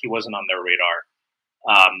not like he wasn't on their radar.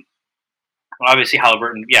 Obviously,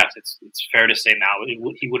 Halliburton, yes, it's fair to say now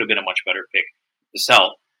he would have been a much better pick to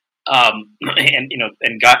sell.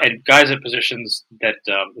 And guys at positions that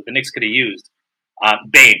the Knicks could have used.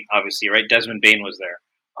 Bane, obviously, right? Desmond Bane was there.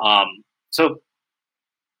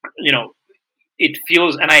 It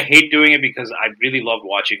feels, and I hate doing it because I really loved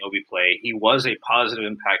watching Obi play. He was a positive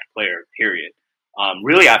impact player, period.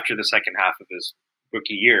 Really after the second half of his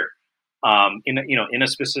rookie year, in a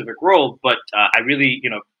specific role. But I really,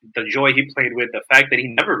 the joy he played with, the fact that he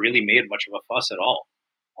never really made much of a fuss at all.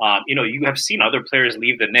 You have seen other players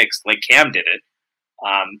leave the Knicks, like Cam did it,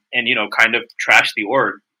 and kind of trash the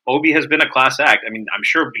org. Obi has been a class act. I mean, I'm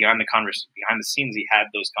sure behind the scenes he had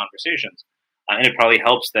those conversations, and it probably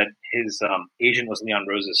helps that his agent was Leon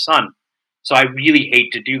Rose's son. So I really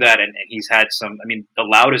hate to do that, and he's had some. I mean, the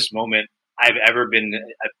loudest moment I've ever been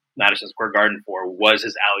at Madison Square Garden for was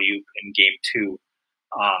his alley-oop in Game 2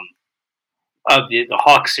 of the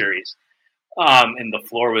Hawks series. And the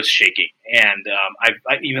floor was shaking. And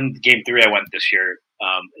I even Game 3 I went this year,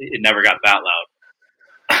 it never got that loud.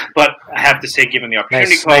 But I have to say, given the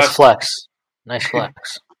opportunity cost... Nice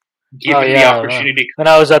flex. Given the opportunity... When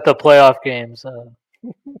I was at the playoff games...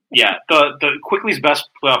 Yeah, the Quickly's best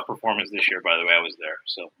playoff performance this year, by the way, I was there.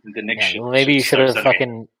 So the Knicks maybe you should have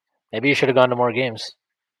Maybe you should have gone to more games.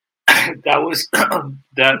 That was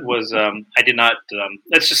I did not.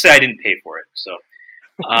 Let's just say I didn't pay for it. So,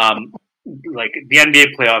 like the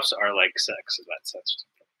NBA playoffs are like sex in that sense.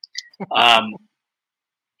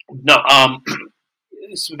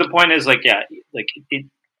 So the point is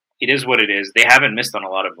it is what it is. They haven't missed on a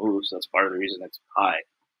lot of moves. So that's part of the reason it's high.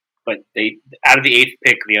 But they out of the 8th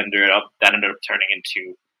pick, that ended up turning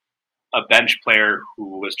into a bench player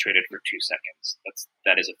who was traded for 2 seconds.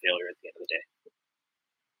 That is a failure at the end of the day.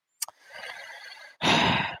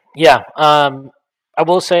 Yeah. I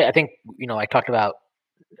will say, I think, I talked about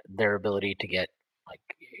their ability to get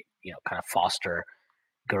kind of foster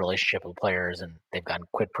good relationship with players, and they've gotten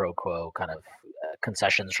quid pro quo kind of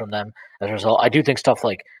concessions from them as a result. I do think stuff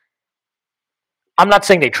like, I'm not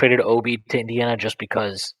saying they traded Obi to Indiana just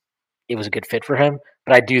because it was a good fit for him,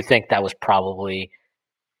 but I do think that was probably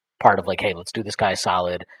part of hey, let's do this guy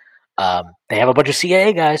solid. They have a bunch of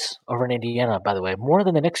CAA guys over in Indiana, by the way, more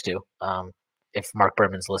than the Knicks do. If Mark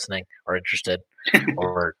Berman's listening or interested,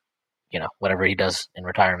 or whatever he does in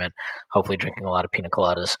retirement, hopefully drinking a lot of pina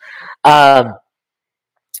coladas.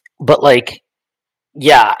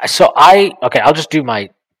 So I'll just do my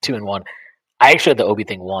 2 and 1. I actually had the Obi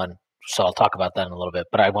thing 1, so I'll talk about that in a little bit.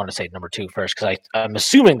 But I want to say number 2 first because I'm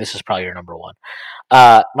assuming this is probably your number 1.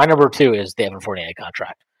 My number 2 is the Evan Fournier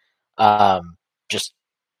contract. I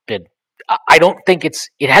don't think it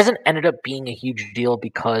hasn't ended up being a huge deal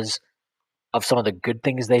because of some of the good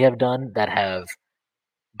things they have done that have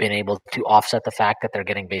been able to offset the fact that they're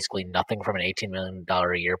getting basically nothing from an $18 million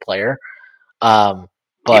a year player. But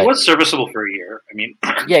he was serviceable for a year. I mean,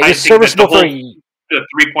 yeah, he's serviceable for a year. The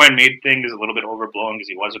 3-point made thing is a little bit overblown because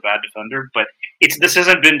he was a bad defender, but this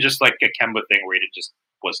hasn't been just like a Kemba thing where he just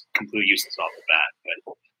was completely useless off the bat.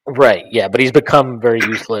 But. Right, yeah, but he's become very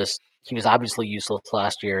useless. He was obviously useless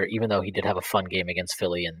last year, even though he did have a fun game against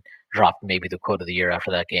Philly and dropped maybe the quote of the year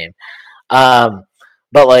after that game.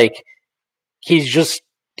 But he's just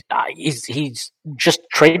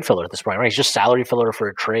trade filler at this point, right? He's just salary filler for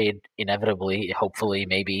a trade, inevitably, hopefully,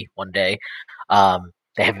 maybe one day.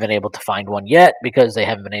 They haven't been able to find one yet because they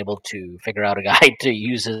haven't been able to figure out a guy to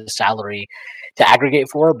use his salary to aggregate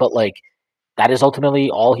for. But that is ultimately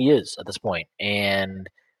all he is at this point. And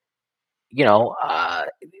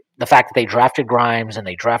the fact that they drafted Grimes and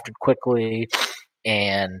they drafted quickly,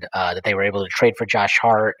 and that they were able to trade for Josh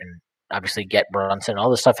Hart and obviously get Brunson, all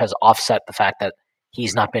this stuff has offset the fact that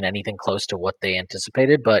he's not been anything close to what they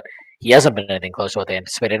anticipated, but he hasn't been anything close to what they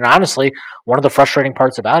anticipated. And honestly, one of the frustrating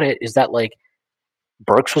parts about it is that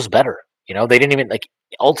Burks was better. They didn't even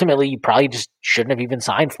ultimately you probably just shouldn't have even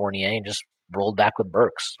signed Fournier and just rolled back with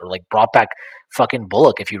Burks or brought back fucking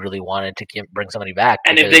Bullock if you really wanted to bring somebody back.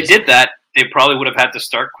 And if they did that, they probably would have had to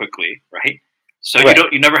start quickly, right? So right.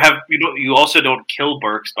 You also don't kill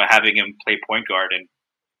Burks by having him play point guard in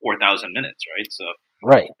 4,000 minutes, right? So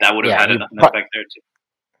right. That would have had an effect there too.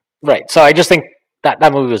 Right. So I just think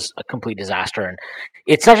that movie was a complete disaster, and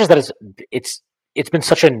it's not just that it's been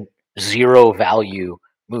such a zero value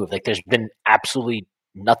move. Like there's been absolutely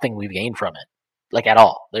nothing we've gained from it, like at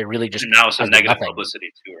all. They really just And now some has been negative nothing.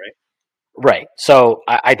 publicity too, right? Right. So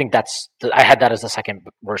I think I had that as the second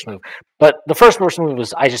worst move. But the first worst move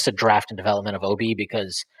was I just said draft and development of Obi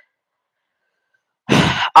because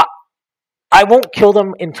I won't kill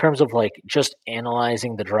them in terms of like just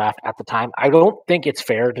analyzing the draft at the time. I don't think it's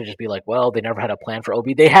fair to just be like, well, they never had a plan for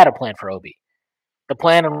Obi. They had a plan for Obi. The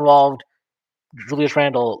plan involved Julius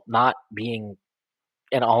Randle not being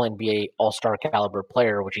an all NBA all-star caliber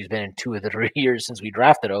player, which he's been in 2 of the 3 years since we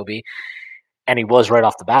drafted Obi. And he was right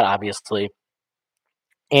off the bat, obviously.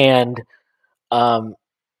 And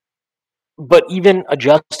but even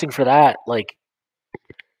adjusting for that, like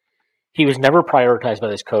he was never prioritized by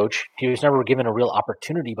this coach. He was never given a real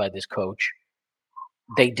opportunity by this coach.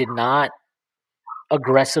 They did not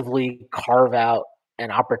aggressively carve out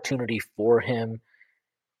an opportunity for him.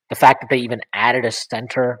 The fact that they even added a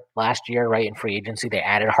center last year, right, in free agency, they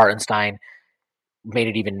added Hartenstein, made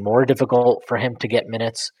it even more difficult for him to get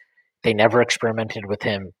minutes. They never experimented with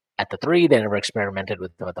him at the 3. They never experimented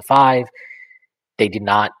with him at the 5. They did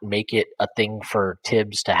not make it a thing for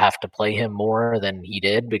Tibbs to have to play him more than he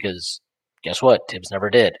did because guess what? Tibbs never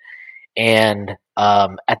did. And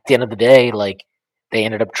at the end of the day, like they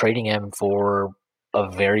ended up trading him for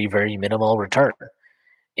a very, very minimal return.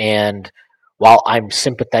 And while I'm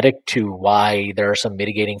sympathetic to why there are some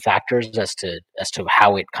mitigating factors as to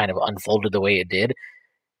how it kind of unfolded the way it did,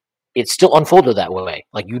 it still unfolded that way.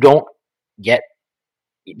 Like you don't get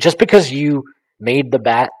just because you made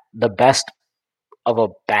the best of a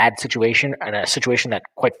bad situation and a situation that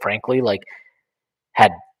quite frankly like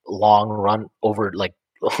had long run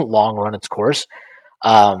its course,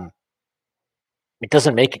 it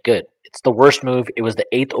doesn't make it good. It's the worst move. It was the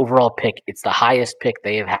 8th overall pick. It's the highest pick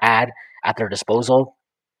they have had at their disposal.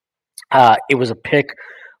 It was a pick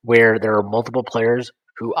where there are multiple players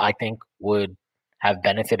who I think would have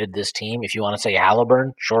benefited this team. If you want to say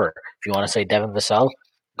Halliburton, sure. If you want to say Devin Vassell,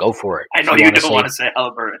 go for it. I know you don't want to say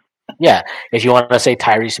Halliburton. Yeah, if you want to say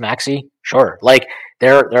Tyrese Maxey, sure. Like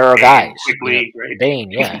there are guys. Quickly,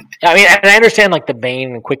 Bane, yeah. I mean, and I understand like the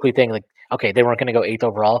Bane and Quickly thing. Like, okay, they weren't going to go 8th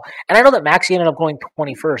overall, and I know that Maxey ended up going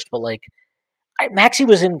 21st, but like Maxey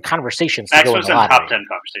was in conversations. Maxey to go was in in the top lottery. 10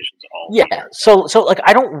 conversations. All Yeah, so like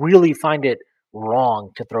I don't really find it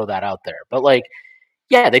wrong to throw that out there, but like,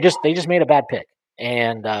 yeah, they just made a bad pick,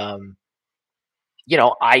 and I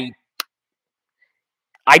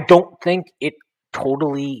don't think it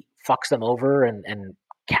totally fucks them over and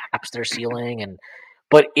caps their ceiling,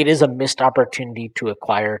 but it is a missed opportunity to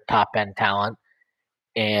acquire top end talent,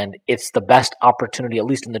 and it's the best opportunity, at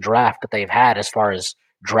least in the draft, that they've had as far as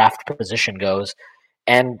draft position goes,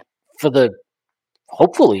 and for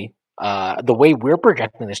hopefully the way we're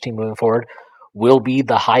projecting this team moving forward will be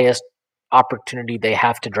the highest opportunity they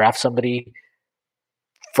have to draft somebody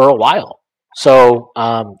for a while. So,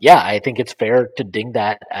 I think it's fair to ding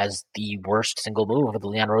that as the worst single move of the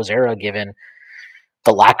Leon Rose era, given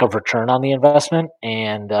the lack of return on the investment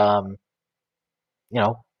and,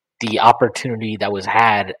 the opportunity that was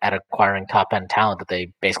had at acquiring top end talent that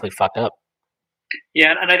they basically fucked up.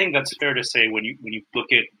 Yeah, and I think that's fair to say when you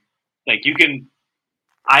look at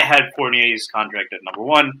I had Fournier's contract at number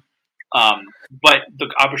 1, but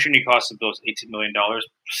the opportunity cost of those $18 million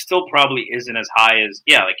still probably isn't as high as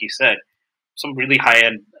like you said, some really high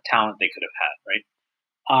end talent they could have had, right?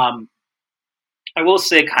 I will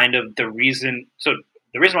say kind of the reason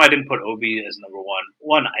why I didn't put Obi as number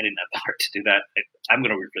 1, I didn't have the heart to do that. I'm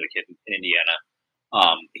going to root for the kid in Indiana.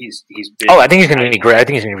 He's been. Oh, I think he's going to be great. I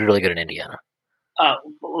think he's going to be really good in Indiana.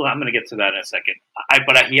 Well, I'm going to get to that in a second.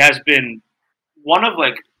 But he has been one of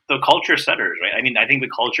like the culture setters, right? I mean, I think the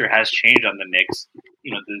culture has changed on the Knicks.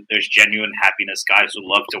 There's genuine happiness, guys who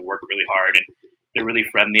love to work really hard and they're really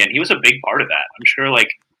friendly, and he was a big part of that. I'm sure like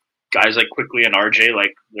guys like Quickly and RJ,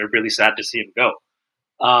 like they're really sad to see him go.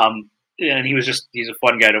 And he's a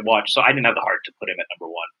fun guy to watch. So I didn't have the heart to put him at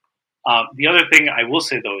number 1. The other thing I will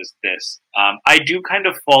say though is this: I do kind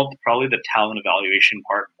of fault probably the talent evaluation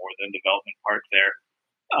part more than development part there,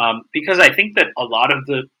 because I think that a lot of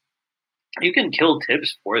you can kill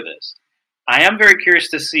Tibbs for this. I am very curious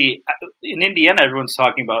to see in Indiana. Everyone's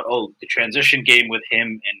talking about the transition game with him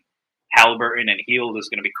and Halliburton and Hield is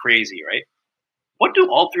going to be crazy, right? What do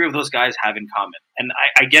all 3 of those guys have in common? And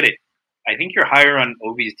I get it. I think you're higher on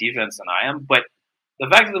Obi's defense than I am, but the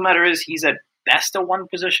fact of the matter is he's at best a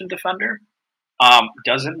one-position defender,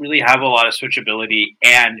 doesn't really have a lot of switchability,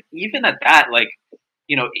 and even at that,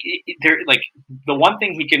 the one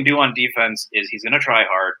thing he can do on defense is he's going to try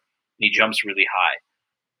hard. he jumps really high.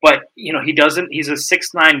 But, he doesn't – he's a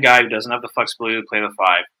 6'9" guy who doesn't have the flexibility to play the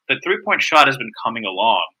 5. The three-point shot has been coming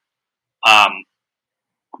along.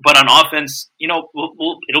 But on offense, it'll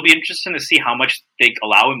be interesting to see how much they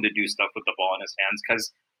allow him to do stuff with the ball in his hands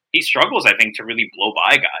because he struggles, I think, to really blow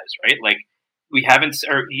by guys, right? Like, we haven't –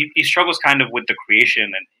 or he struggles kind of with the creation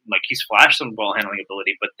and, like, he's flashed some ball handling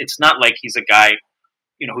ability, but it's not like he's a guy,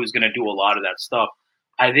 who's going to do a lot of that stuff.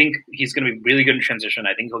 I think he's going to be really good in transition.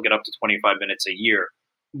 I think he'll get up to 25 minutes a year.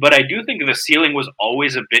 But I do think the ceiling was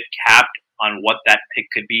always a bit capped on what that pick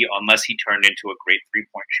could be unless he turned into a great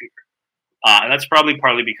three-point shooter. And that's probably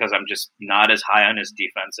partly because I'm just not as high on his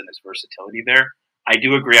defense and his versatility there. I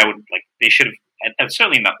do agree. They should have,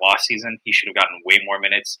 certainly in that lost season, he should have gotten way more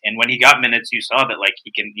minutes. And when he got minutes, you saw that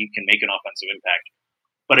he can make an offensive impact.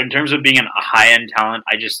 But in terms of being a high-end talent,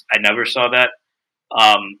 I never saw that.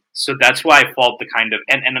 So that's why I fault the kind of,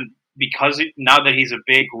 and because now that he's a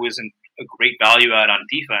big who isn't a great value add on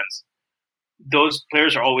defense, those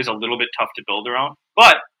players are always a little bit tough to build around.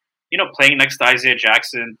 But, playing next to Isaiah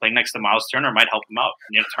Jackson, playing next to Miles Turner might help him out.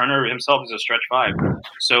 Turner himself is a stretch 5.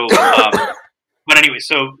 So, but anyway,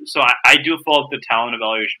 so I do fault the talent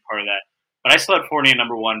evaluation part of that. But I still had Fournier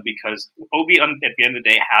number 1 because Obi, at the end of the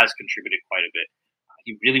day, has contributed quite a bit.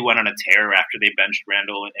 He really went on a tear after they benched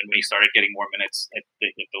Randall, and when he started getting more minutes at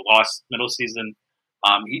the lost middle season,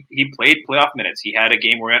 he played playoff minutes. He had a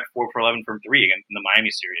game where he had 4 for 11 from 3 against in the Miami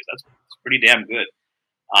series. That's pretty damn good.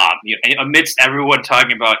 Amidst everyone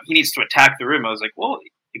talking about he needs to attack the rim, I was like, well,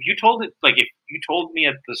 if you told me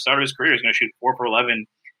at the start of his career he's going to shoot 4 for 11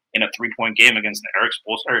 in a 3-point game against the Eric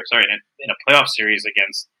Spoelstra, in a playoff series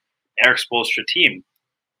against Eric Spoelstra team,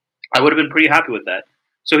 I would have been pretty happy with that.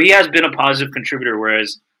 So he has been a positive contributor,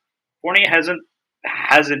 whereas Fournier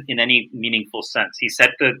hasn't in any meaningful sense. He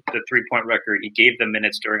set the 3-point record. He gave them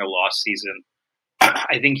minutes during a lost season.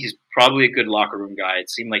 I think he's probably a good locker room guy. It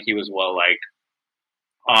seemed like he was well liked.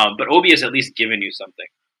 But Obi has at least given you something.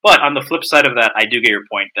 But on the flip side of that, I do get your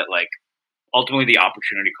point that ultimately the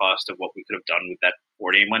opportunity cost of what we could have done with that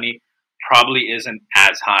Fournier money probably isn't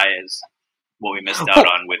as high as what we missed out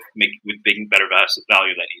on with making better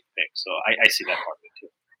value that he picked. So I see that part of it too.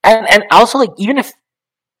 And also, even if,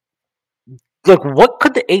 what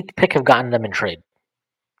could the 8th pick have gotten them in trade?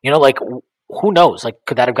 Who knows?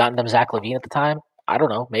 Could that have gotten them Zach LaVine at the time? I don't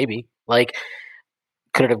know. Maybe.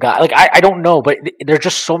 Could it have got, I don't know, but there's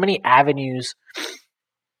just so many avenues.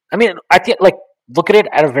 I mean, I think, look at it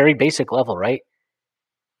at a very basic level, right?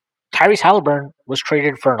 Tyrese Halliburton was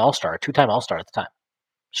traded for an all-star, a 2-time all-star at the time.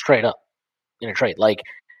 Straight up. In a trade. I'm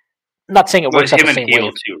not saying it works out the same way. Too,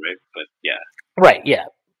 right? But yeah. Right, yeah.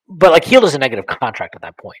 But Hield is a negative contract at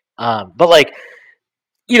that point. But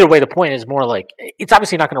either way, the point is more it's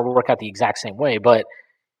obviously not going to work out the exact same way, but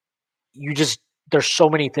there's so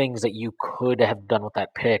many things that you could have done with that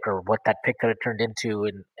pick or what that pick could have turned into,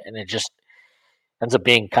 and it just ends up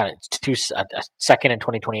being kind of a second in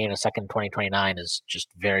 2028 and a second in 2029 is just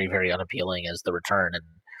very, very unappealing as the return and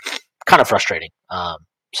kind of frustrating.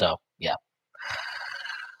 So yeah.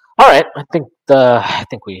 All right, I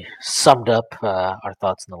think we summed up our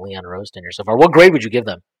thoughts on the Leon Rose dinner so far. What grade would you give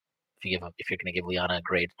them if you're going to give Leon a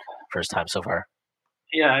grade for his time so far?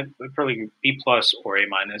 Yeah, I'd probably give B+ or A-.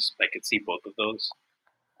 I could see both of those.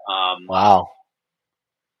 Wow.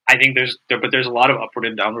 I think there's a lot of upward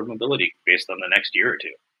and downward mobility based on the next year or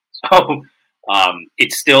two. So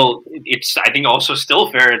it's I think also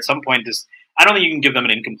still fair at some point. I don't think you can give them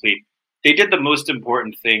an incomplete. They did the most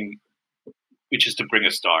important thing, which is to bring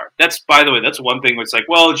a star. By the way, that's one thing where it's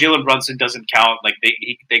Jalen Brunson doesn't count.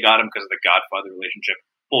 They got him because of the Godfather relationship.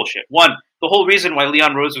 Bullshit. One, the whole reason why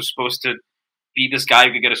Leon Rose was supposed to be this guy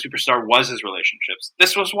who could get a superstar was his relationships.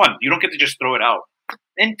 This was one. You don't get to just throw it out.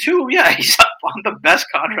 And 2, yeah, he's up on the best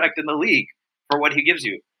contract in the league for what he gives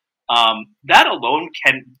you. That alone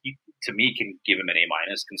can give him an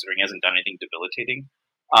A- considering he hasn't done anything debilitating.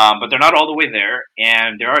 But they're not all the way there,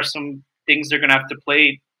 and there are some things they're going to have to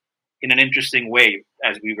play in an interesting way,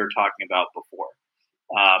 as we were talking about before.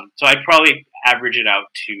 So I'd probably average it out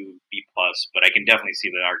to B+, but I can definitely see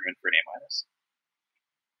the argument for an A-.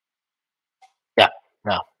 Yeah,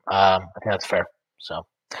 no, I think that's fair. So,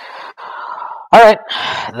 all right,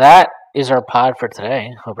 that is our pod for today.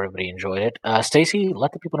 Hope everybody enjoyed it. Stacy,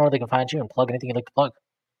 let the people know where they can find you and plug anything you'd like to plug.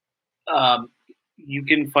 You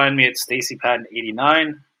can find me at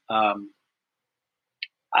StacyPatton89.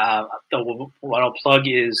 What I'll plug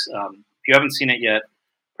is, if you haven't seen it yet,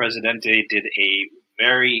 Presidente did a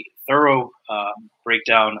very thorough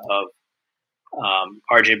breakdown of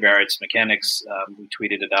RJ Barrett's mechanics. We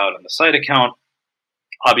tweeted it out on the site account.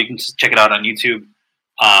 You can check it out on YouTube.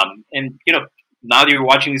 And now that you're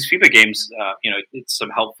watching these FIBA games, it's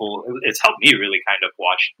helped me really kind of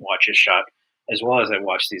watch his shot as well as I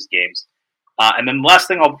watch these games. And then the last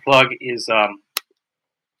thing I'll plug is,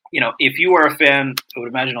 if you are a fan, I would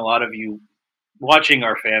imagine a lot of you watching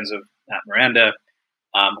are fans of Matt Miranda,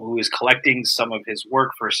 who is collecting some of his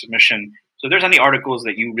work for submission. So if there's any articles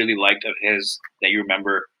that you really liked of his that you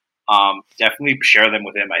remember, definitely share them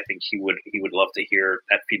with him. I think he would love to hear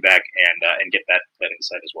that feedback and get that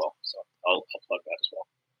insight as well. So I'll plug that as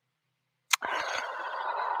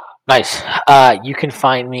Nice. You can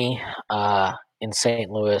find me in St.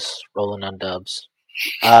 Louis rolling on dubs.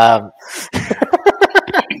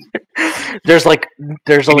 There's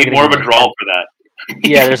only more of a draw for that.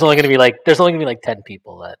 Yeah, there's only gonna be like 10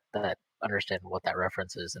 people that understand what that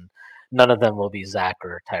reference is, and none of them will be Zach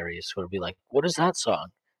or Tyrese, who will be like, "What is that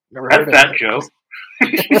song? Never heard of that, it." Joe.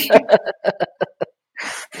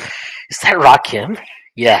 Is that Rakim?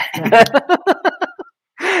 Yeah.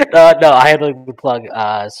 No, I had to plug.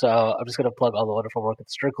 So I'm just gonna plug all the wonderful work at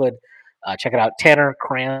Strickland. Check it out. Tanner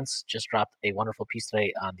Krantz just dropped a wonderful piece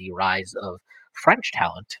today on the rise of French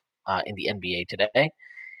talent in the NBA today,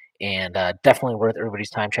 and definitely worth everybody's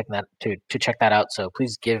time checking that to check that out. So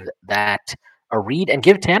please give that a read and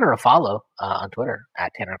give Tanner a follow on Twitter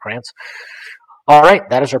at Tanner Krantz. All right,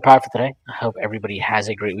 that is our pod for today. I hope everybody has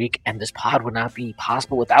a great week, and this pod would not be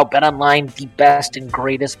possible without BetOnline, the best and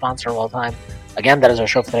greatest sponsor of all time. Again, that is our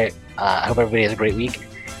show for today. I hope everybody has a great week,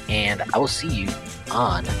 and I will see you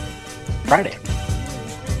on Friday.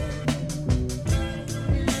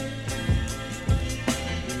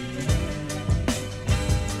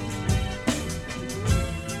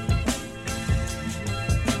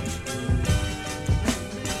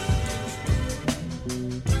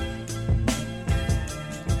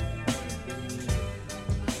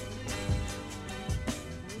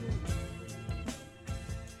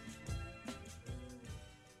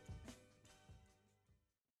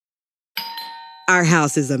 Our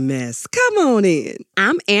house is a mess. Come on in.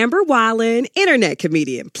 I'm Amber Wallen, internet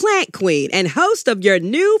comedian, plant queen, and host of your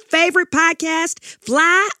new favorite podcast,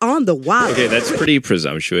 Fly on the Wallen. Okay, that's pretty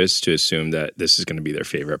presumptuous to assume that this is going to be their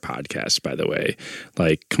favorite podcast, by the way.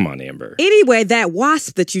 Like, come on, Amber. Anyway, that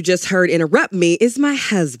wasp that you just heard interrupt me is my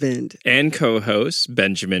husband. And co-host,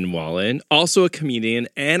 Benjamin Wallen, also a comedian,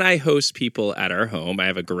 and I host people at our home. I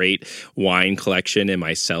have a great wine collection in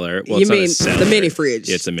my cellar. Well, you mean the mini fridge?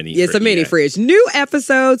 Yeah, it's a mini fridge. It's a mini fridge. New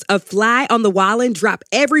episodes of Fly on the Wallen drop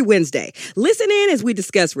every Wednesday. Listen in as we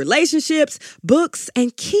discuss relationships, books,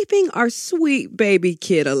 and keeping our sweet baby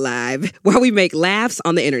kid alive while we make laughs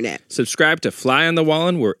on the internet. Subscribe to Fly on the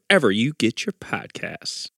Wallen wherever you get your podcasts.